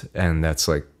honest. And that's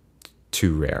like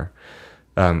too rare.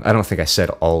 I don't think I said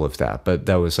all of that, but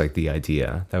that was like the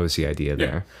idea. That was the idea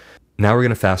there. Now we're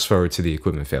going to fast forward to the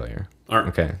equipment failure. All right.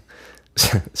 Okay.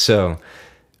 So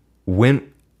we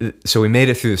made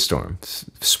it through the storm.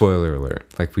 Spoiler alert.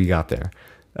 Like we got there.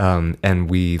 And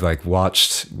we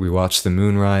watched the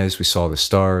moon rise, we saw the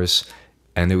stars,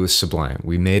 and it was sublime.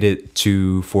 We made it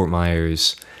to Fort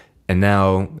Myers,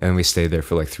 and we stayed there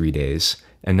for like 3 days.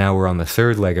 And now we're on the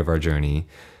third leg of our journey,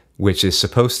 which is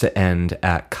supposed to end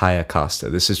at Cayo Costa.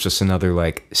 This is just another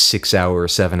like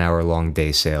 7-hour long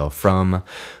day sail from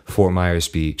Fort Myers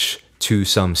Beach to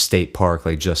some state park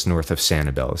like just north of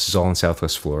Sanibel. This is all in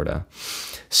Southwest Florida.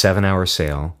 7-hour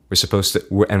sail.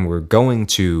 We're going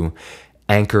to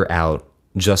anchor out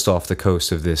just off the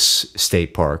coast of this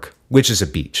state park, which is a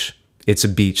beach. It's a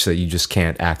beach that you just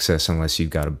can't access unless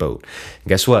you've got a boat. And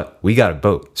guess what? We got a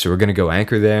boat. So we're going to go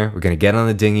anchor there. We're going to get on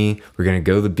the dinghy. We're going to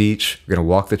go to the beach. We're going to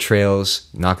walk the trails.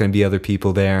 Not going to be other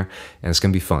people there. And it's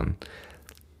going to be fun.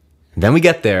 And then we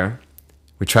get there.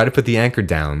 We try to put the anchor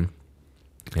down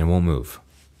and it won't move.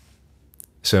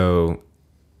 So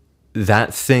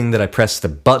that thing that I pressed the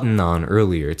button on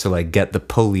earlier to like get the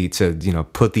pulley to, you know,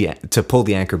 pull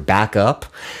the anchor back up,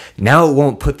 now it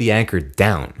won't put the anchor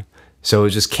down. So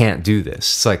it just can't do this.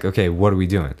 It's like, okay, what are we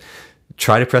doing?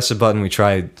 Try to press a button. We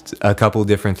tried a couple of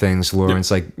different things.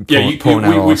 Lauren's like pulling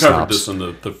out all we stops. covered this in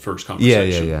the first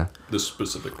conversation. Yeah. This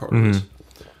specific part of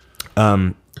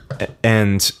this.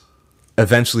 And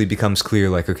eventually becomes clear,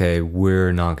 like, okay,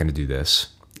 we're not going to do this.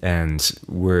 And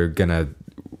we're gonna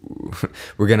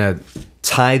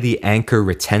tie the anchor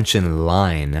retention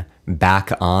line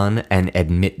back on and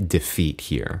admit defeat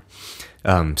here.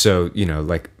 So, you know,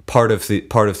 like part of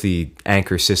the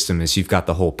anchor system is you've got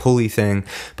the whole pulley thing,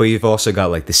 but you've also got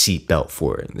like the seat belt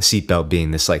for it. The seat belt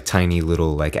being this like tiny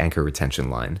little like anchor retention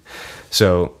line.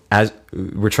 So as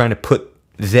we're trying to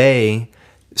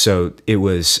so it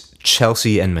was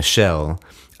Chelsea and Michelle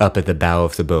up at the bow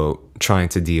of the boat trying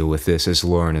to deal with this as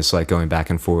Lauren is like going back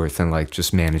and forth and like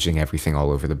just managing everything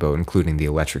all over the boat, including the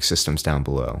electric systems down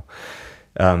below.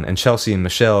 And Chelsea and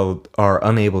Michelle are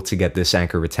unable to get this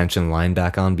anchor retention line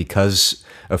back on because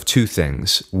of two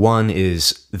things. One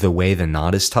is the way the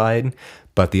knot is tied,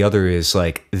 but the other is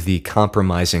like the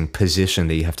compromising position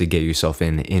that you have to get yourself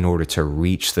in order to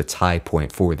reach the tie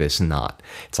point for this knot.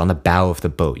 It's on the bow of the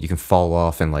boat. You can fall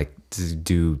off and like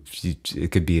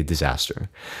it could be a disaster.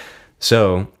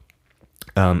 So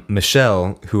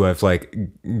Michelle, who I've like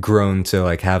grown to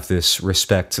like have this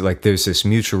respect, like there's this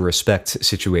mutual respect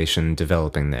situation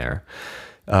developing there.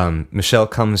 Michelle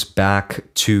comes back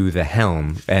to the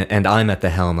helm, and I'm at the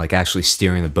helm, like actually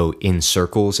steering the boat in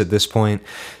circles at this point,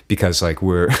 because like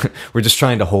we're just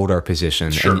trying to hold our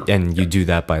position, Sure. and you do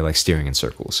that by like steering in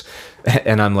circles.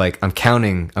 And I'm like, I'm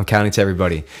counting to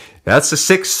everybody. That's the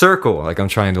sixth circle. Like I'm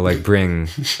trying to like bring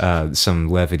some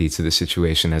levity to the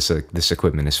situation as this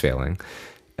equipment is failing,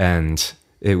 and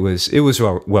it was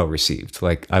well received.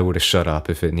 Like I would have shut up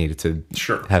if it needed to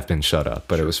Sure. have been shut up,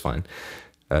 but it was fine.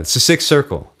 It's the sixth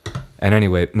circle. And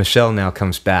anyway, Michelle now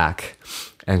comes back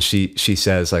and she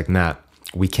says like, Matt,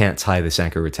 we can't tie this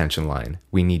anchor retention line.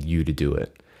 We need you to do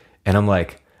it. And I'm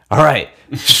like, all right,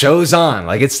 show's on.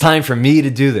 Like it's time for me to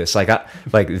do this. Like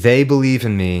they believe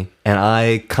in me and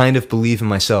I kind of believe in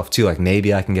myself too. Like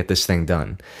maybe I can get this thing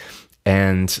done.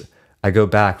 And I go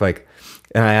back like,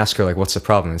 and I ask her like, what's the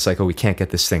problem? It's like, oh, we can't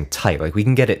get this thing tight. Like we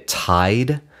can get it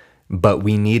tied, but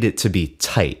we need it to be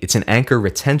tight. It's an anchor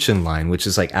retention line, which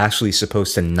is like actually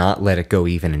supposed to not let it go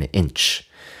even an inch.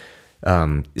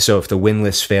 So if the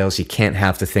windlass fails, you can't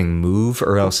have the thing move,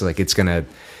 or else like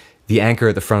the anchor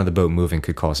at the front of the boat moving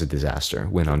could cause a disaster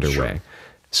when underway. Sure.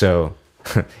 So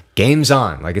game's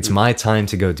on. Like it's my time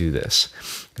to go do this.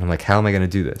 And I'm like, how am I going to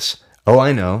do this? Oh,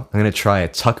 I know. I'm going to try a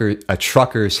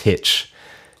trucker's hitch.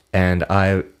 And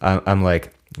I'm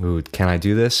like, ooh, can I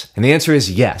do this? And the answer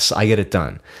is yes, I get it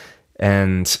done.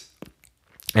 And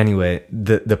anyway,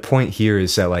 the point here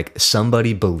is that like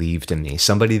somebody believed in me,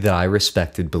 somebody that I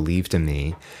respected believed in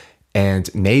me.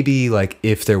 And maybe like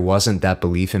if there wasn't that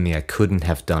belief in me, I couldn't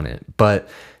have done it. But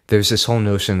there's this whole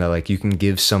notion that like you can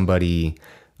give somebody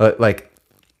like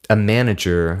a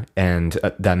manager and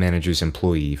that manager's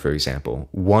employee, for example.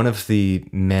 One of the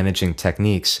managing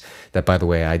techniques that, by the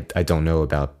way, I don't know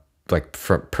about like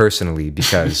personally,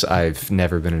 because I've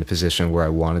never been in a position where I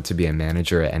wanted to be a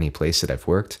manager at any place that I've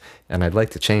worked, and I'd like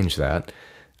to change that.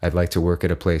 I'd like to work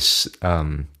at a place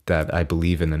that I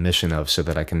believe in the mission of, so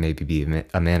that I can maybe be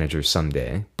a manager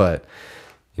someday. But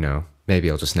you know, maybe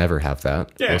I'll just never have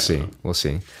that. Yeah. We'll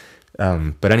see.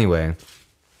 But anyway,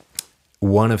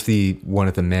 one of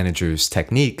the manager's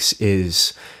techniques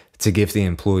is to give the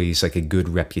employees like a good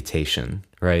reputation,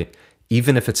 right?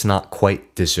 Even if it's not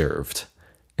quite deserved.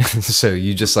 So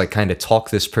you just like kind of talk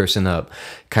this person up,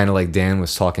 kind of like Dan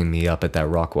was talking me up at that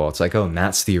rock wall. It's like, oh,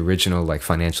 Matt's the original like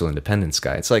financial independence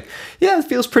guy. It's like, yeah, it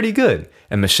feels pretty good.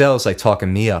 And Michelle's like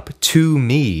talking me up to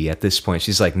me at this point.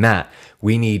 She's like, Matt,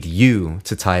 we need you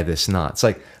to tie this knot. It's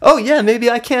like, oh yeah, maybe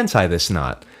I can tie this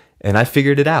knot. And I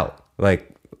figured it out.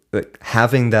 Like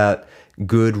having that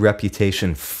good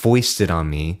reputation foisted on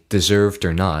me, deserved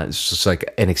or not, it's just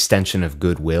like an extension of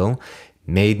goodwill.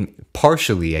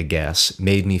 Partially, I guess,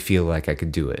 made me feel like I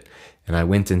could do it. And I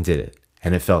went and did it.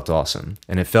 And it felt awesome.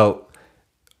 And it felt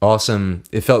awesome.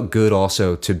 It felt good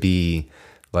also to be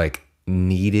like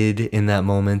needed in that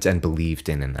moment and believed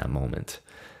in that moment.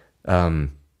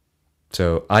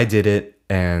 So I did it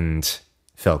and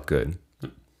felt good.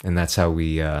 And that's how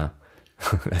we got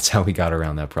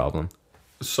around that problem.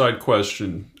 Side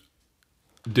question.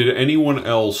 Did anyone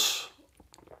else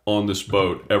on this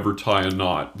boat ever tie a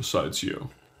knot besides you?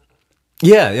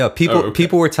 Yeah.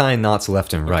 People were tying knots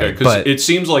left and right. Because it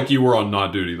seems like you were on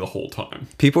knot duty the whole time.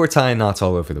 People were tying knots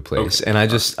all over the place. Okay. And I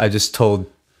just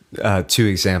told two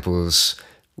examples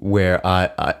where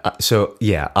I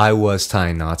was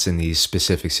tying knots in these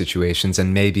specific situations,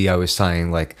 and maybe I was tying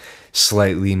like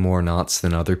slightly more knots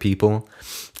than other people.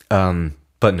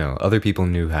 But no, other people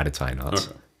knew how to tie knots.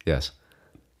 Okay. Yes.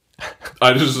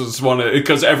 I just want to,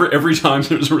 because every time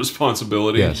there's a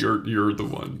responsibility, yes. you're the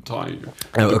one tying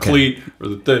the okay. cleat or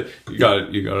the you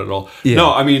got it all. Yeah.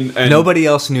 No, I mean, nobody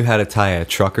else knew how to tie a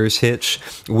trucker's hitch.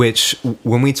 Which,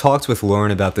 when we talked with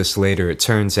Lauren about this later, it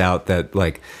turns out that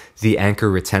like the anchor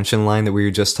retention line that we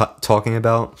were just talking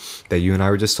about, that you and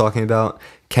I were just talking about,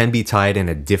 can be tied in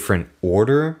a different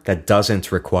order that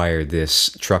doesn't require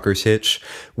this trucker's hitch,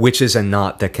 which is a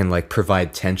knot that can like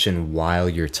provide tension while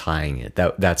you're tying it.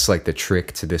 That's like the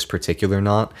trick to this particular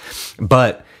knot.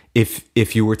 But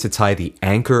if you were to tie the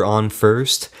anchor on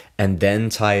first and then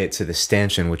tie it to the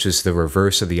stanchion, which is the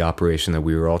reverse of the operation that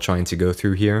we were all trying to go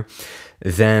through here,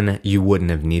 then you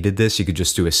wouldn't have needed this. You could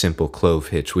just do a simple clove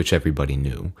hitch, which everybody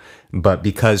knew. But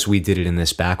because we did it in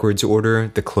this backwards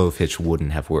order, the clove hitch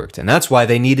wouldn't have worked. And that's why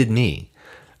they needed me.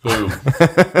 Boom.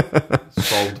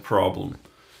 Solved the problem.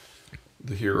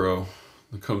 The hero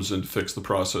that comes in to fix the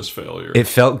process failure. It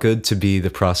felt good to be the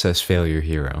process failure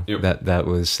hero. Yep. That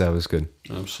was good.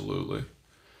 Absolutely.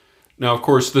 Now, of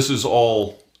course, this is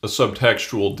all a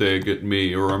subtextual dig at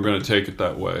me, or I'm going to take it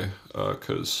that way,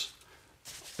 because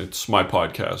it's my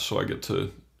podcast, so I get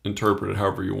to interpret it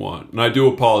however you want. And I do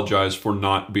apologize for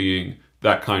not being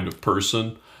that kind of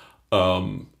person.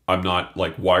 I'm not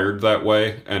like wired that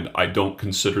way, and I don't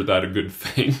consider that a good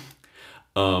thing.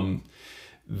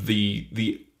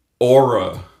 The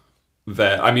aura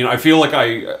that, I mean, I feel like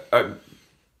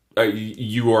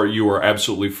you are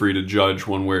absolutely free to judge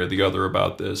one way or the other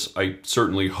about this. I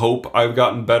certainly hope I've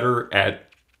gotten better at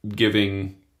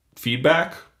giving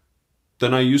feedback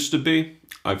than I used to be.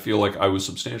 I feel like I was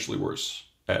substantially worse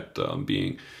at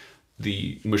being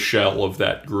the Michelle of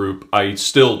that group. I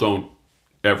still don't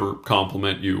ever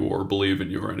compliment you or believe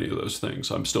in you or any of those things.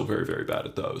 I'm still very, very bad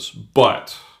at those.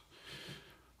 But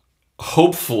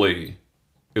hopefully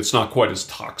it's not quite as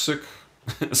toxic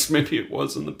as maybe it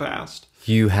was in the past.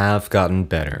 You have gotten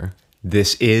better.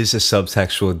 This is a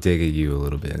subtextual dig at you a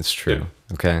little bit. It's true.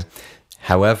 Yeah. Okay.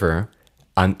 However,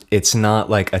 it's not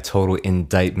like a total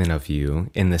indictment of you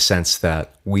in the sense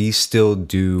that we still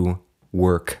do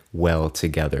work well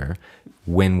together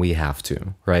when we have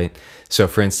to, right? So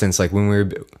for instance, like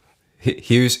when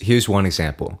here's one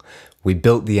example. We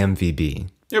built the MVB.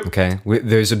 Yep. Okay.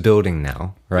 There's a building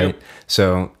now, right? Yep.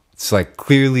 So it's like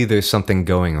clearly there's something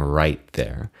going right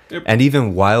there. Yep. And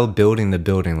even while building the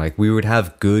building, like we would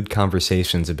have good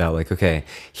conversations about like, okay,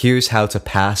 here's how to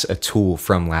pass a tool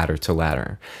from ladder to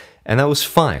ladder. And that was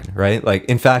fine, right? Like,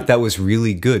 in fact, that was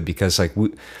really good because like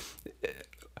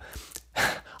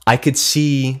I could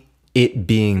see it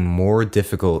being more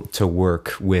difficult to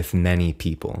work with many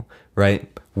people, right?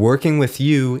 Working with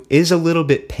you is a little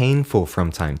bit painful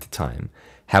from time to time.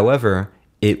 However,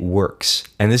 it works.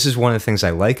 And this is one of the things I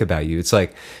like about you. It's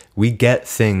like we get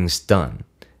things done.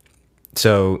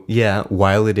 So yeah,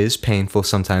 while it is painful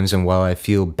sometimes and while I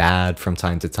feel bad from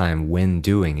time to time when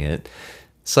doing it,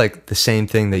 it's like the same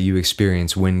thing that you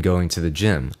experience when going to the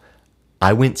gym.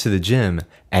 I went to the gym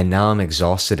and now I'm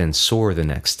exhausted and sore the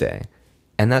next day.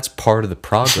 And that's part of the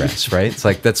progress, right? It's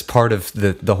like that's part of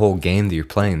the whole game that you're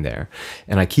playing there.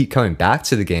 And I keep coming back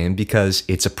to the game because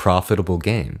it's a profitable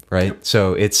game, right? Yep.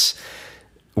 So it's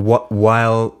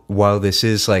while this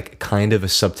is like kind of a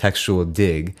subtextual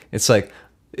dig, it's like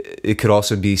it could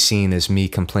also be seen as me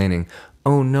complaining,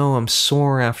 oh no, I'm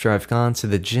sore after I've gone to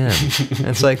the gym. And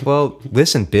it's like, well,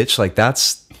 listen, bitch, like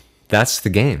that's the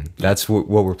game. That's what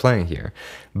we're playing here.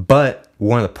 But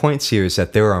one of the points here is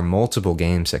that there are multiple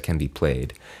games that can be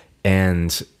played.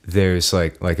 And there's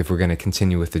like if we're going to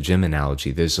continue with the gym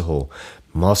analogy, there's the whole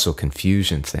muscle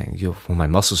confusion thing. Well, my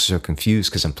muscles are so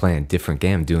confused because I'm playing a different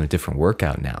game, I'm doing a different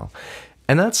workout now.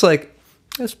 And that's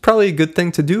probably a good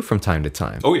thing to do from time to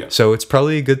time. Oh, yeah. So it's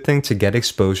probably a good thing to get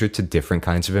exposure to different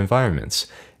kinds of environments.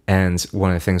 And one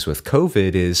of the things with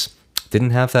COVID is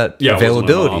didn't have that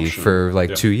availability for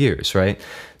like 2 years, right?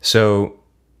 So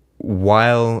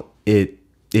while it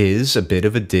is a bit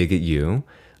of a dig at you,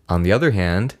 on the other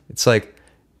hand, it's like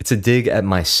it's a dig at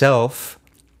myself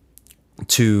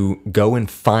to go and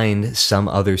find some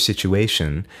other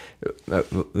situation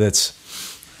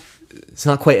it's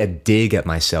not quite a dig at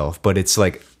myself, but it's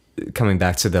like coming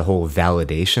back to the whole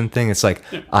validation thing. It's like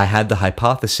I had the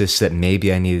hypothesis that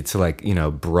maybe I needed to like, you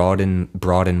know, broaden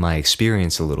my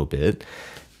experience a little bit.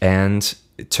 And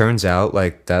it turns out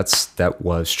like that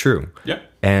was true. Yeah.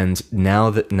 And now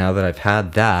that I've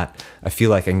had that, I feel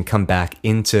like I can come back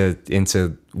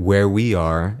into where we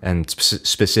are and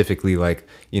specifically like,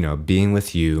 you know, being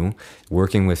with you,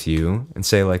 working with you and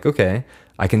say like, okay,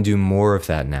 I can do more of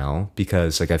that now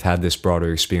because like I've had this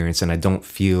broader experience and I don't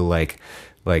feel like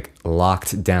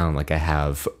locked down like I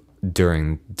have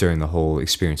during the whole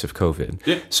experience of COVID.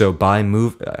 Yeah. So by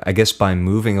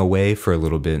moving away for a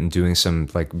little bit and doing some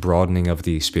like broadening of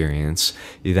the experience,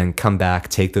 you then come back,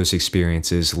 take those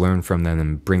experiences, learn from them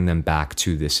and bring them back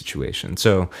to this situation.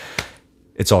 So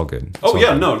it's all good. Oh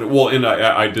yeah, no. Well, and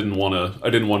I didn't want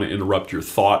to interrupt your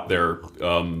thought there.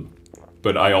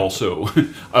 But I also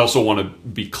want to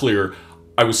be clear.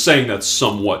 I was saying that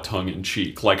somewhat tongue in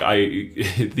cheek. Like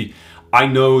I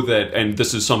know that, and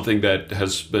this is something that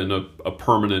has been a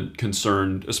permanent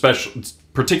concern,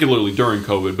 particularly during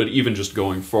COVID, but even just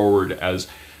going forward, as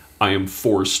I am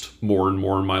forced more and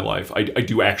more in my life. I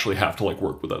do actually have to like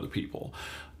work with other people.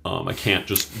 I can't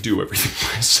just do everything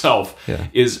myself. Yeah.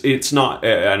 It's not,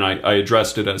 and I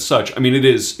addressed it as such. I mean, it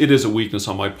is a weakness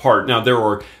on my part. Now there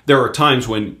are times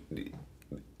when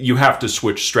you have to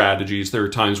switch strategies. There are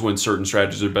times when certain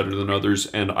strategies are better than others,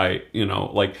 and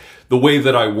like the way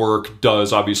that I work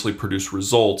does obviously produce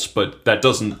results, but that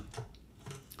doesn't.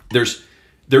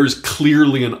 There is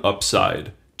clearly an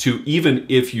upside to, even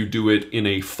if you do it in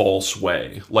a false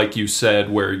way, like you said,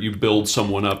 where you build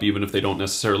someone up even if they don't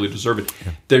necessarily deserve it.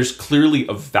 Yeah. There's clearly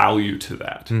a value to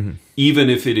that, even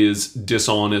if it is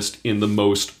dishonest in the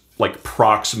most like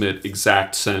proximate,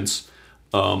 exact sense.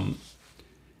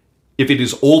 If it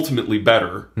is ultimately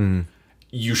better,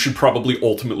 you should probably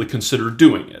ultimately consider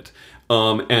doing it,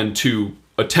 and to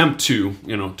attempt to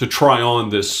try on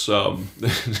this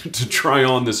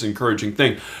encouraging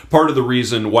thing. Part of the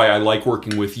reason why I like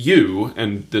working with you,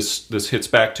 and this hits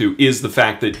back to, is the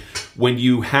fact that when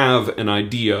you have an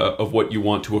idea of what you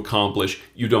want to accomplish,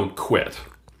 you don't quit.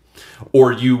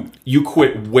 Or you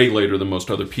quit way later than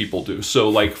most other people do. So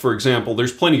like, for example,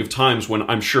 there's plenty of times when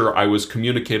I'm sure I was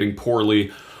communicating poorly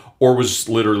or was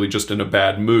literally just in a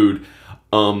bad mood,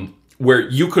 where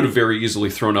you could have very easily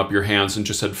thrown up your hands and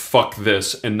just said "fuck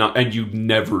this," and you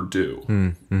never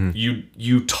do.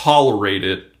 You tolerate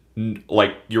it.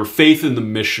 Like, your faith in the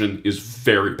mission is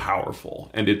very powerful,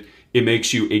 and it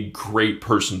makes you a great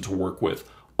person to work with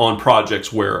on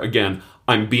projects where, again,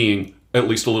 I'm being at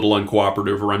least a little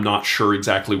uncooperative, or I'm not sure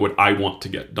exactly what I want to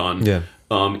get done. Yeah.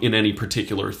 In any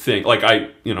particular thing. Like,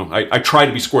 I try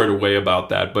to be squared away about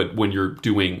that, but when you're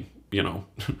doing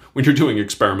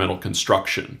experimental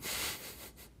construction,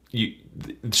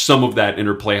 some of that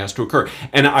interplay has to occur.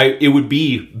 And it would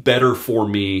be better for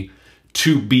me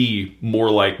to be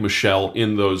more like Michel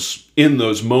in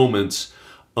those moments,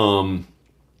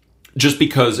 just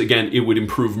because, again, it would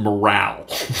improve morale.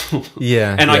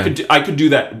 Yeah. And yeah. I could do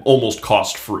that almost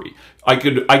cost free. I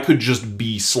could just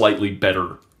be slightly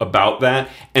better about that,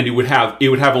 and it would have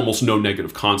almost no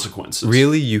negative consequences.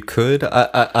 Really, you could?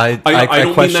 I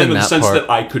don't mean that in the sense part.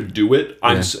 that I could do it.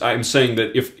 I'm saying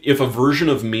that if a version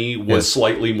of me was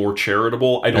slightly more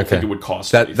charitable, I don't think it would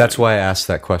cost anything. That's why I asked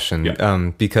that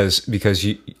question. Because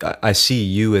I see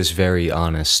you as very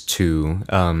honest too,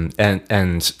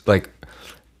 and like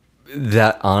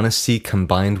that honesty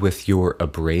combined with your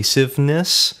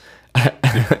abrasiveness.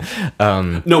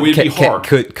 No, it'd be hard.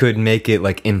 Could make it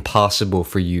like impossible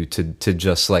for you to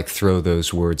just like throw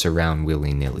those words around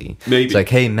willy-nilly. Maybe it's like,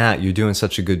 hey Matt, you're doing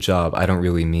such a good job. I don't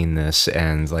really mean this,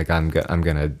 and like I'm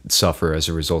gonna suffer as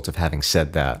a result of having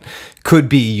said that. Could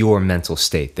be your mental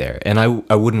state there, and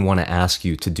I wouldn't want to ask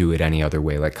you to do it any other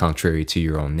way, like contrary to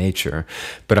your own nature.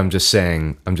 But I'm just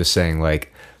saying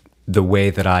like the way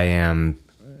that I am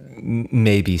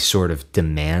maybe sort of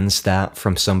demands that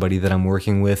from somebody that I'm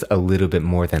working with a little bit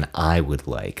more than I would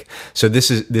like. So this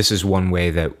is one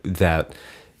way that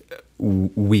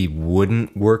we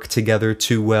wouldn't work together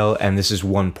too well, and this is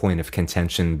one point of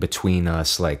contention between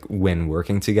us, like when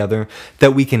working together,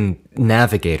 that we can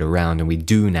navigate around, and we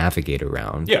do navigate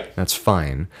around. Yeah, that's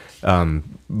fine.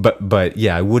 But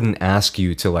yeah, I wouldn't ask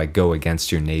you to like go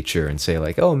against your nature and say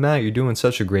like, oh Matt, you're doing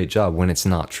such a great job, when it's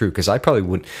not true. Because I probably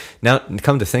would. Now,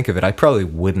 come to think of it, I probably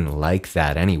wouldn't like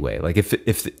that anyway. Like if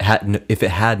it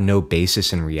had no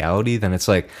basis in reality, then it's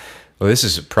like, well, this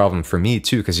is a problem for me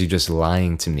too, because you're just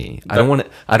lying to me. I don't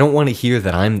want to hear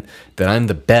that I'm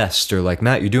the best, or like,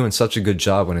 Matt, you're doing such a good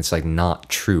job, when it's like not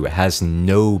true. It has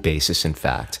no basis in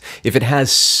fact. If it has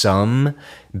some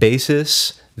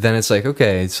basis, then it's like,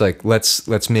 okay, it's like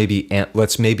let's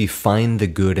maybe find the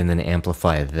good and then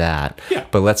amplify that. Yeah.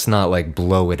 But let's not like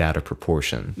blow it out of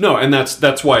proportion. No, and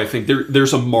that's why I think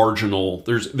there's a marginal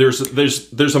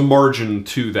there's a margin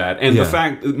to that, and the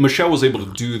fact that Michel was able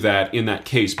to do that in that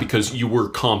case because you were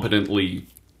competently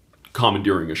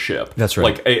commandeering a ship. That's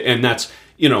right. Like, and that's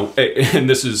and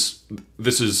this is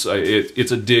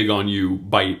it's a dig on you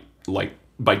by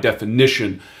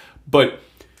definition, but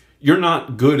you're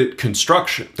not good at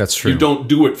construction. That's true. You don't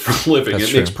do it for a living.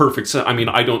 That's makes perfect sense. I mean,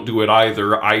 I don't do it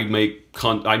either. I make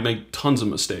tons of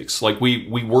mistakes. Like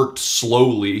we worked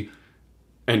slowly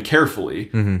and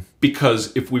carefully,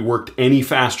 because if we worked any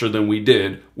faster than we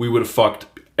did, we would have fucked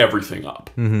everything up.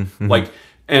 Like,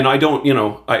 and I don't,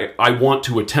 I want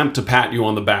to attempt to pat you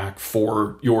on the back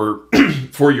for your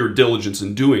for your diligence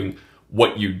in doing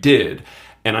what you did,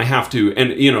 and I have to,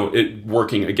 and it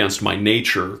working against my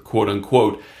nature, quote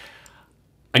unquote.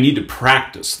 I need to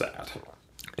practice that,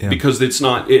 because it's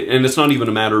not even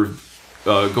a matter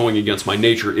of going against my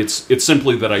nature. It's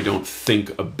simply that I don't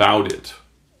think about it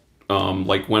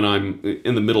Like when I'm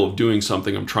in the middle of doing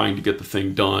something, I'm trying to get the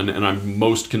thing done, and I'm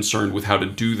most concerned with how to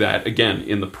do that, again,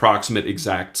 in the proximate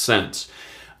exact sense,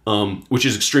 which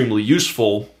is extremely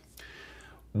useful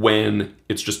when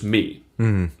it's just me.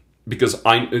 Because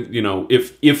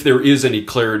if there is any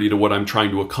clarity to what I'm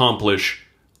trying to accomplish,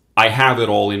 I have it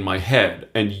all in my head,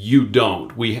 and you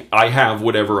don't. I have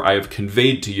whatever I have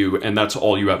conveyed to you, and that's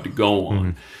all you have to go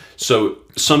on. So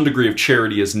some degree of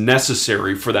charity is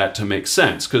necessary for that to make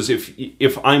sense. Because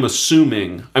if I'm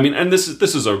assuming, I mean, and this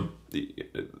is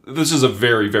a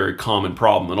very, very common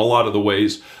problem in a lot of the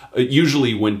ways.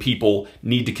 Usually, when people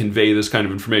need to convey this kind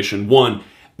of information, one,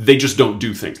 they just don't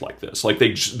do things like this. Like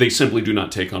they simply do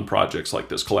not take on projects like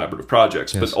this, collaborative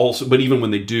projects. Yes. But even when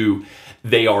they do,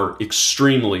 they are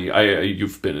extremely.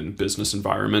 You've been in business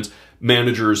environments.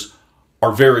 Managers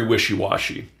are very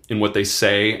wishy-washy in what they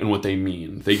say and what they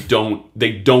mean. They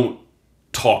don't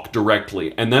talk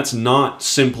directly, and that's not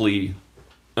simply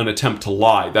an attempt to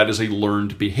lie. That is a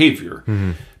learned behavior,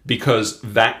 because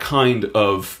that kind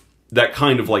of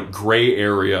like gray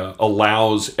area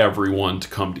allows everyone to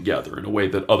come together in a way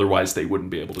that otherwise they wouldn't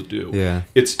be able to do. Yeah,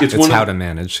 it's how to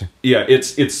manage. Yeah,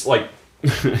 it's like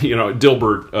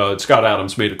Dilbert, Scott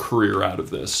Adams made a career out of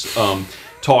this,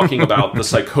 talking about the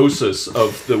psychosis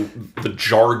of the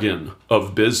jargon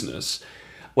of business.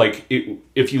 Like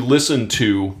if you listen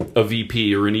to a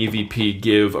VP or an EVP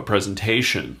give a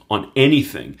presentation on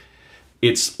anything,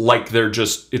 it's like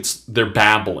they're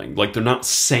babbling, like they're not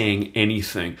saying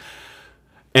anything.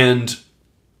 And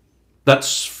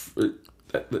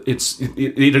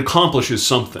it accomplishes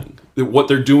something. What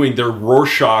they're doing, they're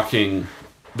Rorschaching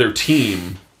their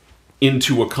team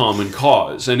into a common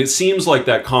cause. And it seems like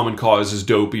that common cause is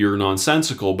dopey or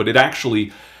nonsensical, but it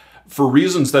actually, for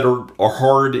reasons that are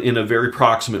hard in a very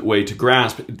proximate way to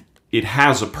grasp, it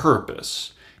has a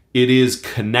purpose. It is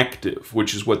connective,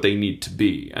 which is what they need to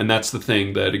be. And that's the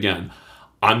thing that, again,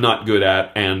 I'm not good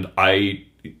at, and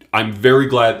I'm very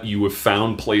glad that you have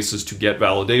found places to get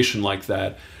validation like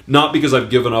that. Not because I've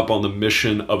given up on the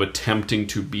mission of attempting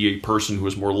to be a person who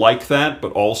is more like that,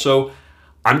 but also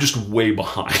I'm just way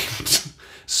behind.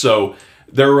 So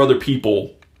there are other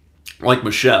people like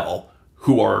Michelle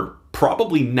who are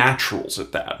probably naturals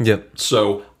at that. Yep.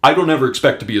 So I don't ever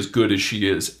expect to be as good as she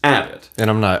is at it. And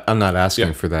I'm not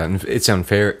asking for that. And it's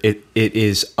unfair. It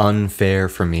is unfair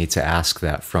for me to ask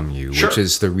that from you, which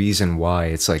is the reason why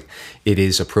it's like it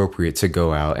is appropriate to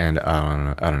go out and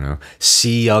I don't know,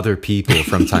 see other people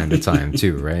from time to time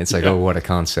too, right? It's like, oh, what a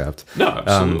concept. No,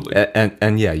 absolutely.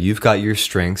 And yeah, you've got your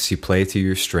strengths, you play to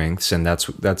your strengths, and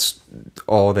that's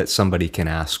all that somebody can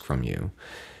ask from you.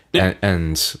 Yeah.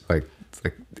 And like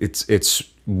it's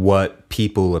what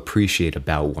people appreciate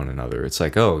about one another. It's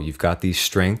like, oh, you've got these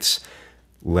strengths.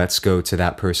 Let's go to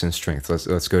that person's strengths.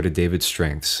 Let's go to David's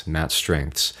strengths, Matt's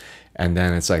strengths. And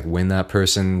then it's like when that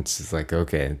person's like,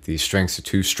 okay, these strengths are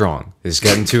too strong. It's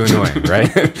getting too annoying,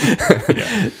 right?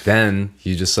 Then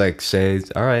you just like say,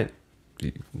 all right,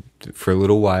 for a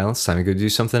little while, it's time to go do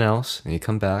something else. And you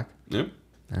come back. Yep.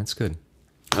 That's good.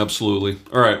 Absolutely.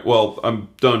 All right. Well, I'm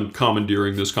done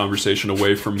commandeering this conversation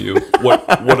away from you. What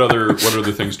other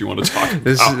things do you want to talk about?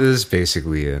 This is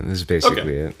basically it.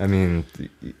 It. I mean,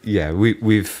 yeah,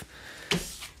 we've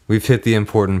hit the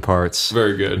important parts.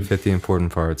 Very good. We've hit the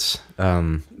important parts.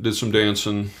 Did some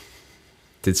dancing.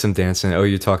 Oh,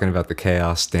 you're talking about the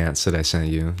chaos dance that I sent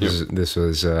you. This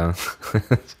was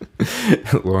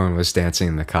Lauren was dancing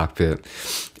in the cockpit,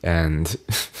 and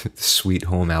Sweet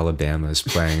Home Alabama is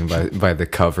playing by the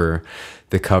cover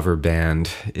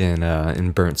band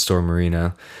in Burnt Store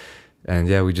Marina. And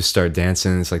yeah, we just started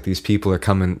dancing. It's like these people are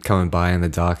coming by in the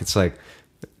dock. It's like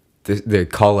they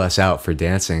call us out for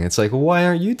dancing. It's like, well, why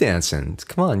aren't you dancing?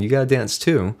 Come on, you gotta dance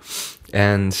too.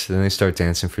 And then they start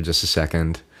dancing for just a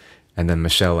second. And then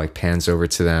Michelle like pans over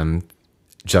to them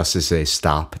just as they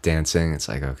stop dancing. It's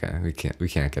like, okay, we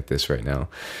can't get this right now.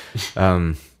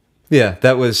 Yeah,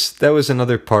 that was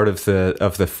another part of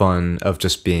the fun of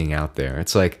just being out there.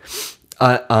 It's like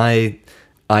I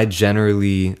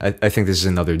generally I think this is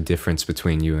another difference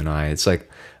between you and I. It's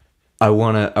like I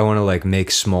wanna like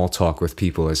make small talk with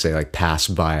people as they like pass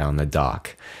by on the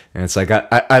dock. And it's like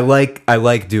I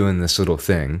like doing this little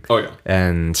thing. Oh yeah.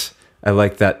 And I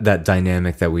like that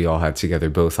dynamic that we all have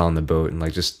together, both on the boat and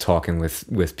like just talking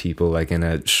with people like in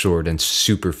a short and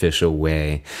superficial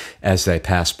way as they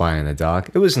pass by on the dock.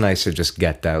 It was nice to just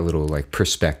get that little like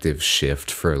perspective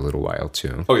shift for a little while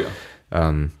too. Oh yeah.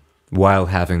 While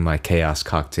having my chaos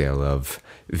cocktail of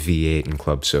V8 and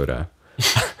club soda.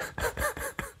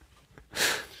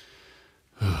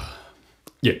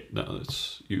 Yeah, no,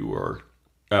 you are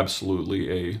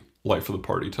absolutely life of the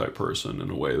party type person in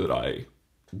a way that I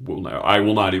will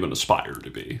not even aspire to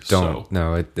be.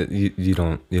 You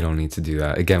don't need to do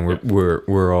that. Again,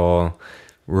 we're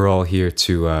all here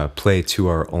to play to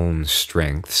our own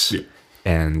strengths. Yeah.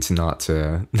 And not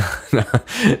to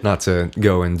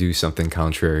go and do something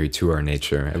contrary to our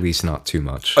nature, at least not too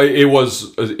much. It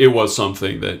was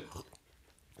something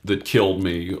that killed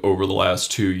me over the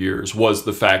last 2 years, was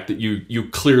the fact that you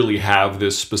clearly have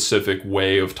this specific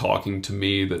way of talking to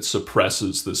me that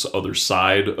suppresses this other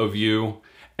side of you,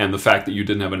 and the fact that you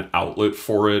didn't have an outlet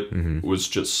for it was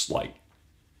just like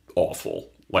awful.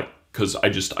 Like, because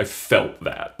I felt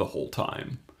that the whole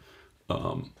time.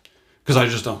 Because I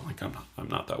just don't, like, I'm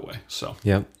not that way. So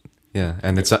yep, yeah,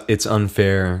 and it's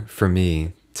unfair for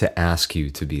me to ask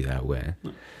you to be that way.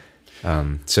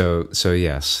 So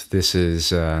yes, this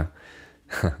is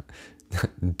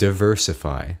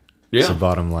diversify. Yeah, it's the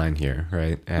bottom line here,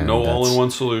 right? And no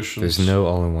all-in-one solutions. There's no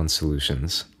all-in-one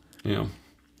solutions. Yeah,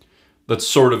 that's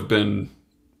sort of been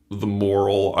the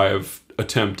moral I've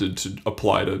attempted to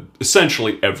apply to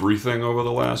essentially everything over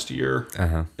the last year.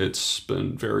 It's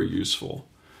been very useful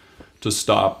to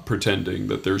stop pretending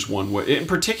that there's one way. In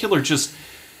particular, just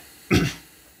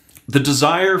the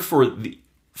desire for the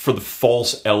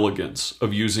false elegance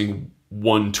of using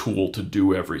one tool to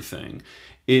do everything.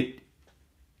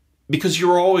 Because you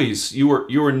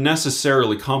are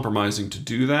necessarily compromising to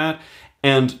do that,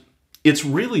 and it's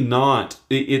really not.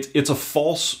 It's a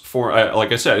false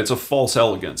like I said, it's a false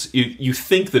elegance. You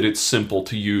think that it's simple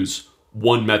to use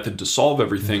one method to solve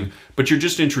everything, but you're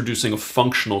just introducing a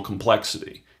functional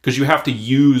complexity. Because you have to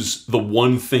use the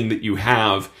one thing that you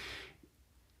have,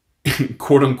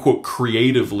 quote unquote,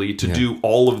 creatively to do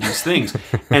all of these things.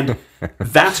 And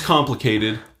that's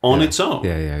complicated on its own.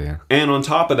 Yeah. And on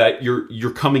top of that,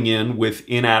 you're coming in with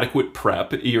inadequate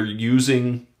prep. You're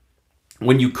using,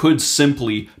 when you could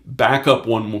simply back up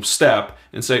one more step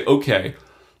and say, okay,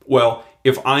 well,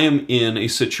 if I am in a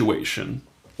situation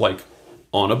like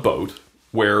on a boat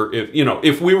where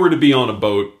if we were to be on a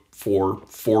boat for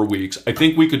 4 weeks, I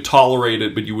think we could tolerate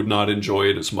it, but you would not enjoy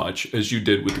it as much as you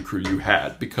did with the crew you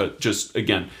had, because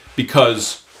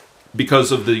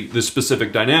of the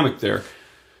specific dynamic there.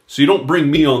 So you don't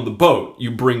bring me on the boat, you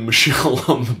bring Michelle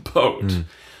on the boat.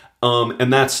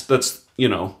 And that's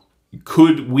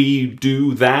could we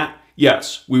do that?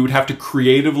 Yes, we would have to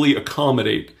creatively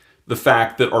accommodate the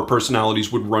fact that our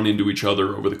personalities would run into each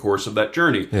other over the course of that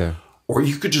journey. Yeah. Or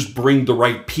you could just bring the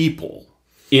right people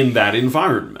in that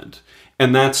environment.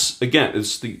 And that's, again,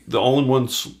 it's the all-in-one,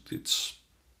 it's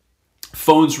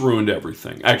phones ruined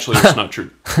everything. Actually, that's not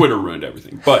true. Twitter ruined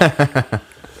everything. But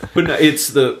no, it's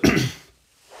the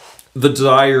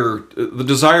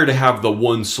desire to have the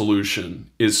one solution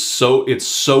it's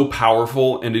so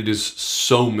powerful, and it is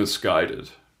so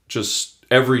misguided. Just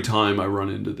every time I run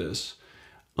into this,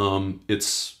 and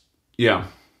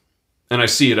I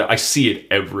see it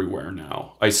everywhere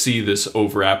now. I see this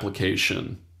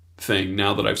over-application thing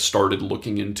now that I've started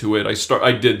looking into it.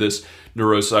 I did this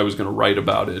neurosis. I was going to write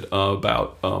about it,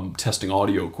 about testing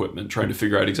audio equipment, trying to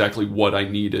figure out exactly what I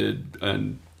needed,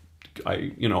 and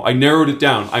I narrowed it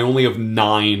down. I only have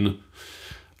 9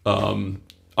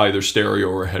 either stereo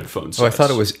or headphone sets. Oh, I thought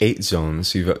it was 8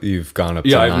 zones. You've gone up to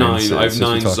 9. I have 9. Sets. I have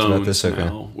 9 zones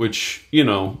now, which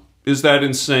is that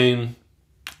insane?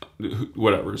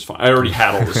 Whatever, it's fine. I already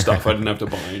had all this stuff. I didn't have to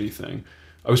buy anything.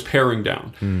 I was paring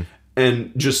down,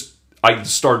 and just I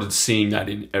started seeing that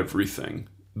in everything.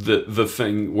 The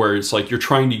thing where it's like you're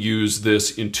trying to use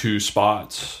this in 2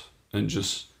 spots, and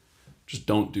just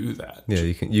don't do that. Yeah,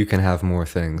 you can have more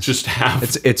things. Just have.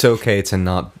 It's okay to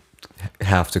not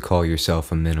have to call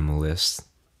yourself a minimalist.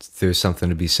 There's something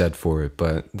to be said for it,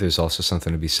 but there's also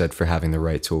something to be said for having the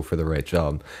right tool for the right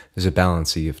job. There's a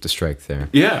balance that you have to strike there.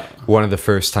 Yeah. One of the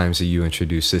first times that you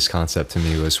introduced this concept to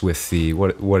me was with the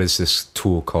what is this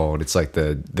tool called? It's like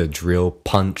the drill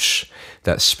punch,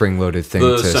 that spring-loaded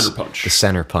thing. Center punch. The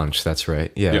center punch. That's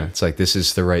right. Yeah. It's like, this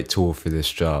is the right tool for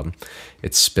this job.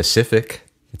 It's specific.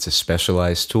 It's a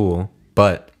specialized tool,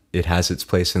 but it has its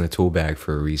place in the tool bag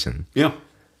for a reason. Yeah.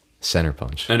 Center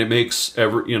punch. And it makes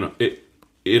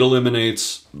it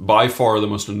eliminates by far the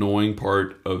most annoying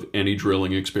part of any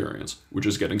drilling experience, which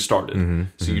is getting started.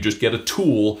 So you just get a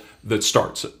tool that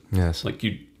starts it. Yes. Like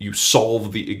you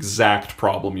solve the exact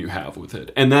problem you have with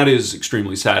it. And that is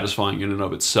extremely satisfying in and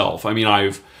of itself. I mean,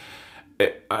 I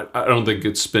don't think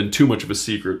it's been too much of a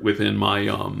secret within my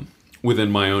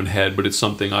own head, but it's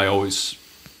something I always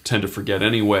tend to forget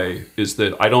anyway, is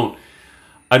that I don't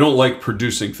like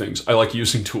producing things. I like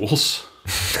using tools.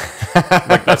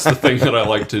 Like, that's the thing that I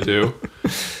like to do.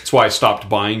 It's It's why I stopped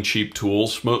buying cheap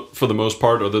tools for the most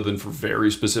part, other than for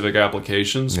very specific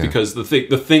applications. Yeah. Because the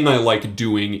thing I like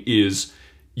doing is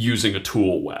using a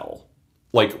tool well.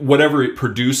 Like whatever it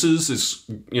produces is,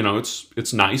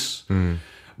 it's nice,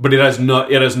 but it has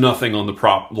nothing on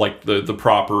the the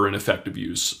proper and effective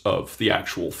use of the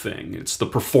actual thing. It's the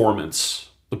performance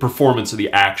of the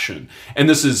action. And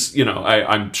this is,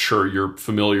 I'm sure you're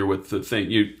familiar with the thing.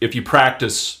 If you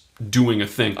practice doing a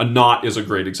thing, a knot is a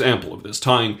great example of this.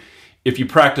 If you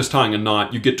practice tying a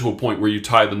knot, you get to a point where you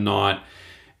tie the knot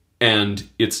and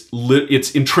it's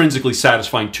intrinsically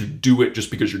satisfying to do it just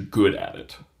because you're good at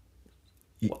it.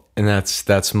 And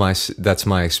that's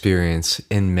my experience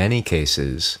in many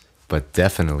cases, but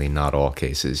definitely not all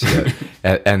cases yet.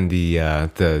 And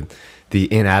the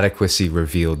inadequacy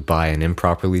revealed by an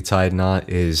improperly tied knot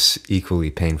is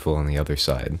equally painful on the other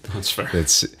side. That's fair.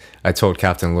 I told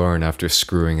Captain Lauren after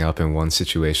screwing up in one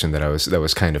situation that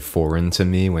was kind of foreign to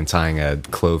me when tying a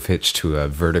clove hitch to a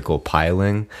vertical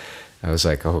piling. I was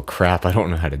like, oh crap, I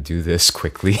don't know how to do this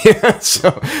quickly.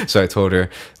 so I told her,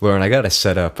 Lauren, I got to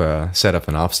set up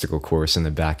an obstacle course in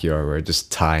the backyard where I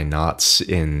just tie knots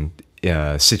in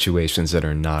situations that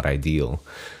are not ideal.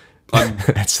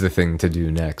 That's the thing to do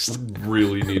next.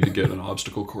 Really need to get an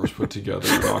obstacle course put together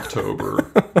in October.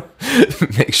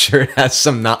 Make sure it has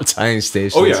some knot tying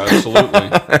stations. Oh yeah, absolutely.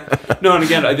 No, and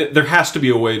again, there has to be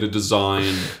a way to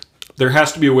design. There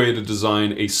has to be a way to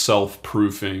design a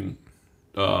self-proofing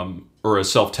or a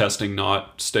self-testing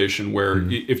knot station where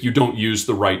if you don't use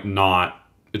the right knot,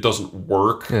 it doesn't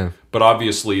work. Yeah. But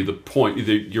obviously, the point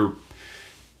that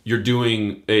you're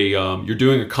doing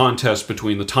a contest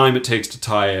between the time it takes to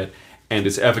tie it and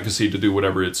its efficacy to do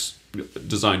whatever it's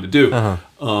designed to do.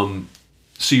 Uh-huh.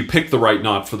 So you pick the right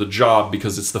knot for the job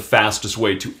because it's the fastest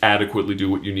way to adequately do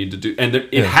what you need to do. And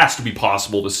it has to be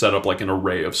possible to set up like an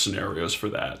array of scenarios for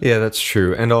that. Yeah, that's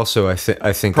true. And also I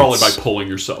think probably by pulling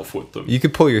yourself with them. You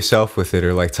could pull yourself with it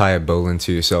or like tie a bowline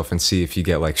to yourself and see if you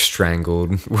get like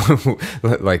strangled.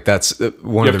 Like that's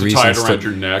one of the reasons. You have to tie it around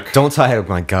your neck. Don't tie it, oh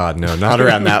my God, no, not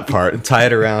around that part. Tie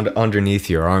it around underneath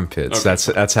your armpits.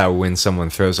 Okay. That's how when someone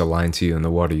throws a line to you in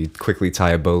the water, you quickly tie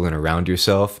a bowline around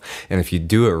yourself. And if you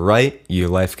do it right,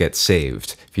 your life gets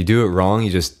saved. If you do it wrong,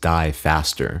 you just die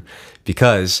faster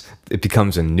because it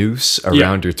becomes a noose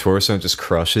around your torso and just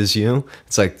crushes you.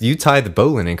 It's like you tied the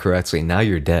bowline incorrectly, now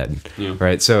you're dead. Yeah.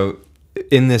 Right? So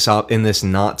in this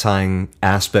knot tying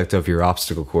aspect of your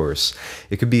obstacle course,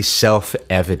 it could be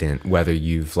self-evident whether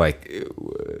you've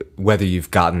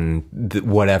gotten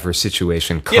whatever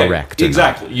situation correct. Yeah,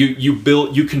 exactly.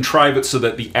 You contrive it so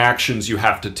that the actions you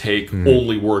have to take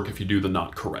only work if you do the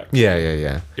knot correct.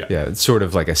 Yeah. It's sort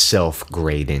of like a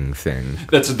self-grading thing.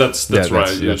 That's what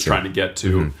I was trying to get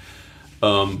to.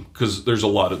 Because there's a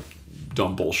lot of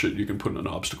dumb bullshit you can put in an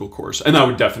obstacle course, and that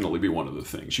would definitely be one of the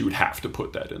things. You would have to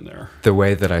put that in there. The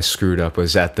way that I screwed up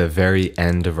was at the very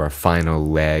end of our final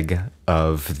leg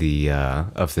of the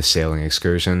sailing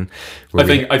excursion.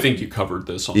 I think you covered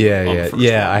this on the first one.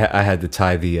 I had to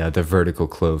tie the vertical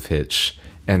clove hitch,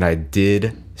 and I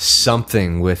did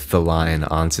something with the line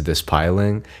onto this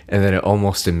piling, and then it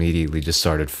almost immediately just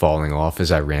started falling off as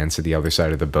I ran to the other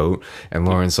side of the boat, and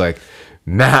Lauren's like,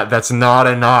 Matt, that's not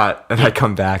a knot. And I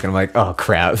come back and I'm like, oh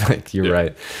crap, like you're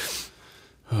right.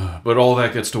 But all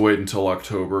that gets to wait until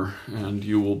October, and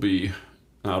you will be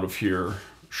out of here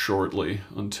shortly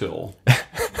until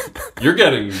you're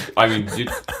getting,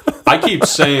 I keep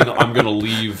saying I'm going to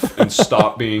leave and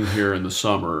stop being here in the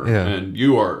summer, and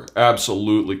you are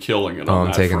absolutely killing it on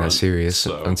that taking front. That serious.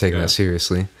 So, I'm taking that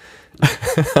seriously.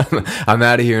 I'm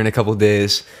out of here in a couple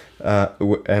days,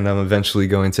 and I'm eventually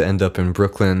going to end up in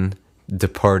Brooklyn,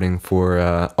 departing for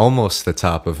almost the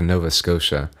top of Nova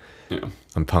Scotia. Yeah.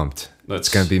 I'm pumped. It's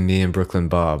going to be me and Brooklyn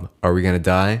Bob. Are we going to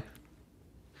die?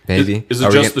 Maybe. Is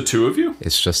it just the two of you?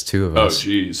 It's just two of us. Oh,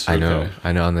 jeez. I know.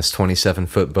 On this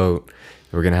 27-foot boat,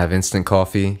 we're going to have instant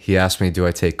coffee. He asked me, do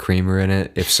I take creamer in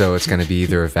it? If so, it's going to be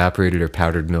either evaporated or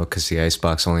powdered milk because the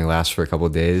icebox only lasts for a couple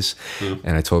of days. Yeah.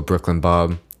 And I told Brooklyn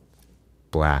Bob,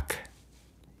 black.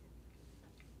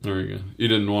 There you go. You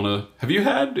didn't want to... Have you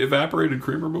had evaporated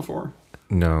creamer before?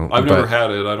 No. I've never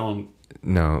had it. I don't...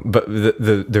 No, but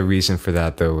the reason for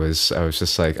that though was I was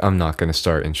just like, I'm not going to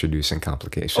start introducing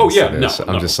complications. Oh yeah, to this.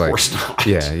 I'm just like, not.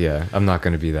 yeah, I'm not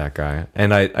going to be that guy.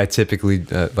 And I typically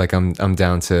I'm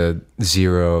down to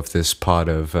 0 of this pot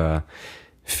of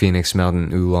Phoenix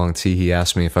Mountain Oolong tea. He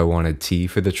asked me if I wanted tea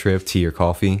for the trip, tea or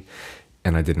coffee,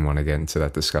 and I didn't want to get into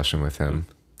that discussion with him.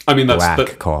 I mean, that's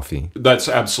black coffee. That's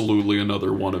absolutely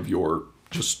another one of your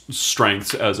just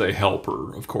strengths as a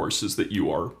helper, of course, is that you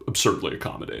are absurdly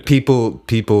accommodating.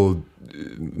 People,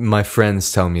 my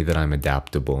friends tell me that I'm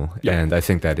adaptable, Yeah. and I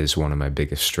think that is one of my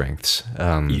biggest strengths.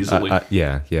 Easily. I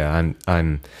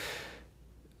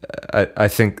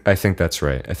think that's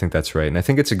right. I think that's right, and I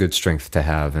think it's a good strength to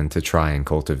have and to try and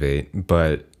cultivate.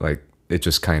 But like, it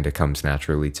just kind of comes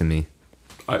naturally to me.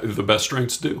 The best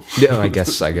strengths do. Yeah, I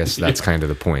guess that's kind of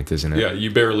the point, isn't it? Yeah,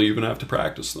 you barely even have to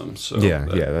practice them. So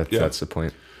That's the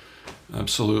point.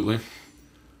 Absolutely.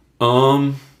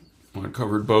 I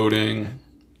covered boating,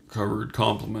 covered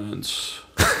compliments.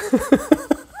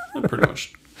 I pretty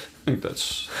much think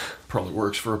that's probably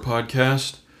works for a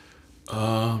podcast.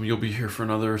 You'll be here for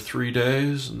another 3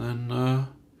 days, and then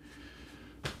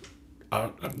I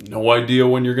have no idea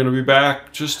when you're going to be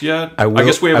back just yet. I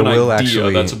guess we have an idea.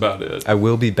 Actually, that's about it. I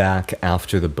will be back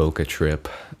after the Boca trip.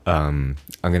 I'm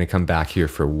going to come back here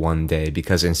for 1 day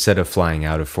because instead of flying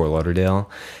out of Fort Lauderdale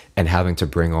and having to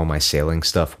bring all my sailing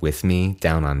stuff with me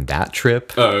down on that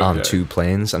trip on 2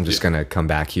 planes, I'm just going to come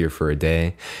back here for a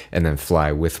day and then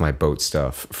fly with my boat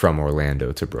stuff from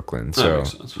Orlando to Brooklyn. So, that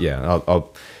makes sense.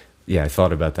 Yeah, I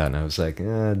thought about that and I was like,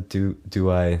 do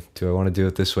I want to do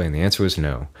it this way? And the answer was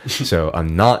no. So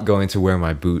I'm not going to wear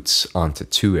my boots onto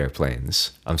 2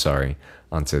 airplanes. I'm sorry,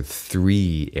 onto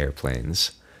 3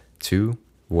 airplanes. 2?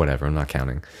 Whatever, I'm not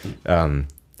counting. I'm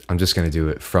just going to do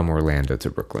it from Orlando to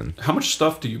Brooklyn. How much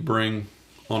stuff do you bring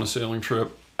on a sailing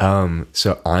trip?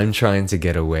 So I'm trying to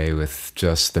get away with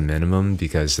just the minimum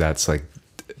because that's like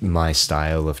my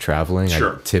style of traveling.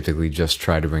 Sure. I typically just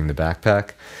try to bring the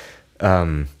backpack.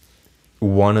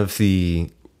 One of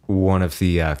the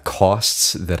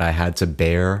costs that I had to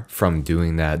bear from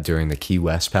doing that during the Key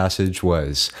West passage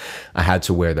was I had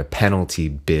to wear the penalty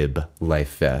bib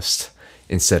life vest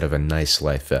instead of a nice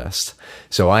life vest.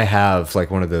 So I have like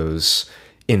one of those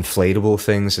inflatable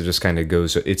things that just kind of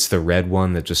goes, it's the red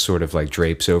one that just sort of like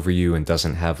drapes over you and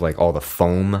doesn't have like all the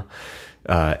foam,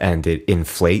 and it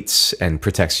inflates and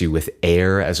protects you with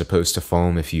air as opposed to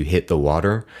foam if you hit the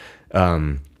water.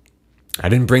 I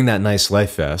didn't bring that nice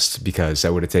life vest because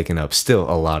that would have taken up still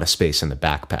a lot of space in the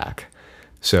backpack.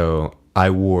 So I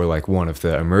wore like one of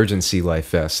the emergency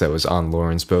life vests that was on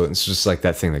Lauren's boat. It's just like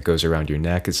that thing that goes around your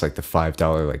neck. It's like the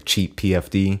 $5 like cheap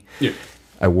PFD. Yeah.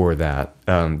 I wore that.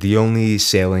 The only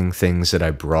sailing things that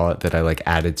I brought that I like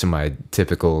added to my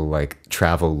typical like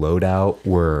travel loadout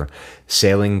were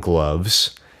sailing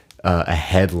gloves, a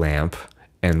headlamp,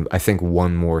 and I think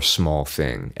one more small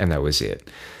thing, and that was it.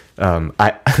 And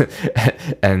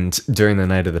during the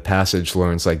night of the passage,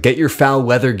 Lauren's like, get your foul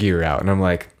weather gear out. And I'm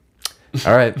like,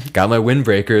 all right, got my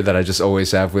windbreaker that I just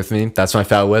always have with me. That's my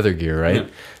foul weather gear, right? Yeah.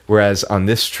 Whereas on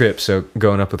this trip, so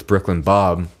going up with Brooklyn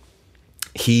Bob,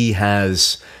 he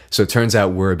has, so it turns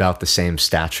out we're about the same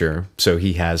stature. So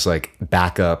he has like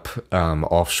backup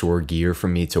offshore gear for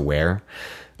me to wear.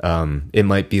 It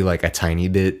might be like a tiny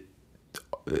bit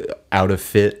out of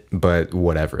fit, but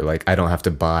whatever. Like I don't have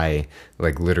to buy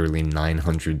like literally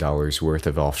 $900 worth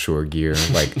of offshore gear,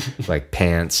 like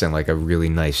pants and like a really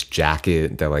nice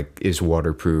jacket that like is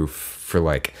waterproof for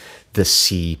like the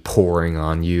sea pouring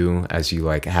on you as you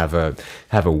like have a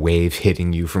wave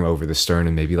hitting you from over the stern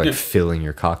and maybe like filling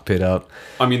your cockpit up.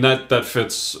 I mean that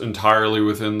fits entirely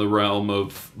within the realm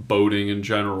of boating in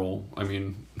general. I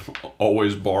mean,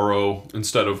 always borrow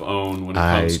instead of own when it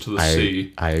comes to the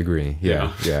sea. I agree.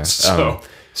 Yeah.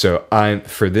 So I'm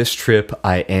for this trip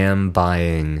I am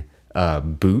buying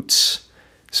boots.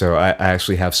 So I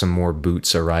actually have some more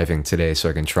boots arriving today so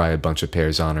I can try a bunch of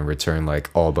pairs on and return like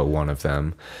all but one of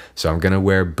them. So I'm going to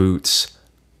wear boots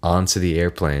onto the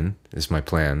airplane is my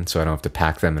plan. So I don't have to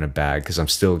pack them in a bag because I'm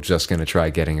still just going to try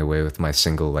getting away with my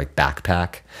single like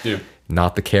backpack. Yeah.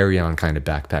 Not the carry-on kind of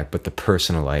backpack, but the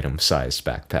personal item sized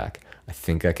backpack. I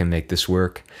think I can make this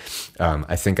work.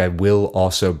 I think I will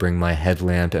also bring my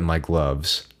headlamp and my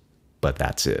gloves, but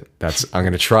that's it. I'm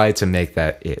going to try to make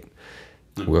that it.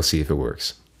 We'll see if it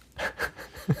works.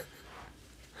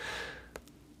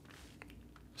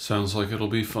 Sounds like it'll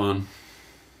be fun.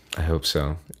 I hope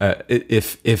so.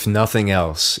 If nothing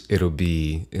else, it'll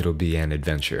be an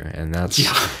adventure, and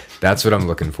that's what I'm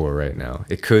looking for right now.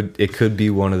 It could be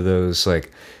one of those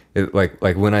like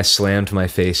when I slammed my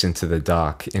face into the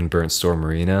dock in Burnt Store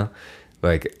Marina,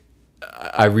 like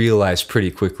I realized pretty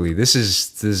quickly this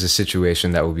is a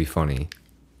situation that will be funny,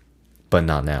 but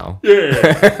not now.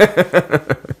 Yeah.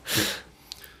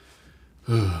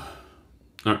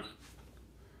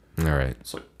 All right.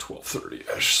 It's like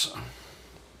 12:30ish, so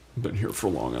I've been here for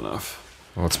long enough.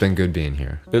 Well, it's been good being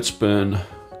here. It's been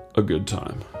a good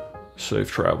time. Safe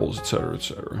travels, etc.,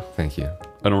 etc. Thank you.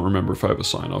 I don't remember if I have a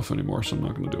sign-off anymore, so I'm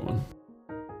not going to do one.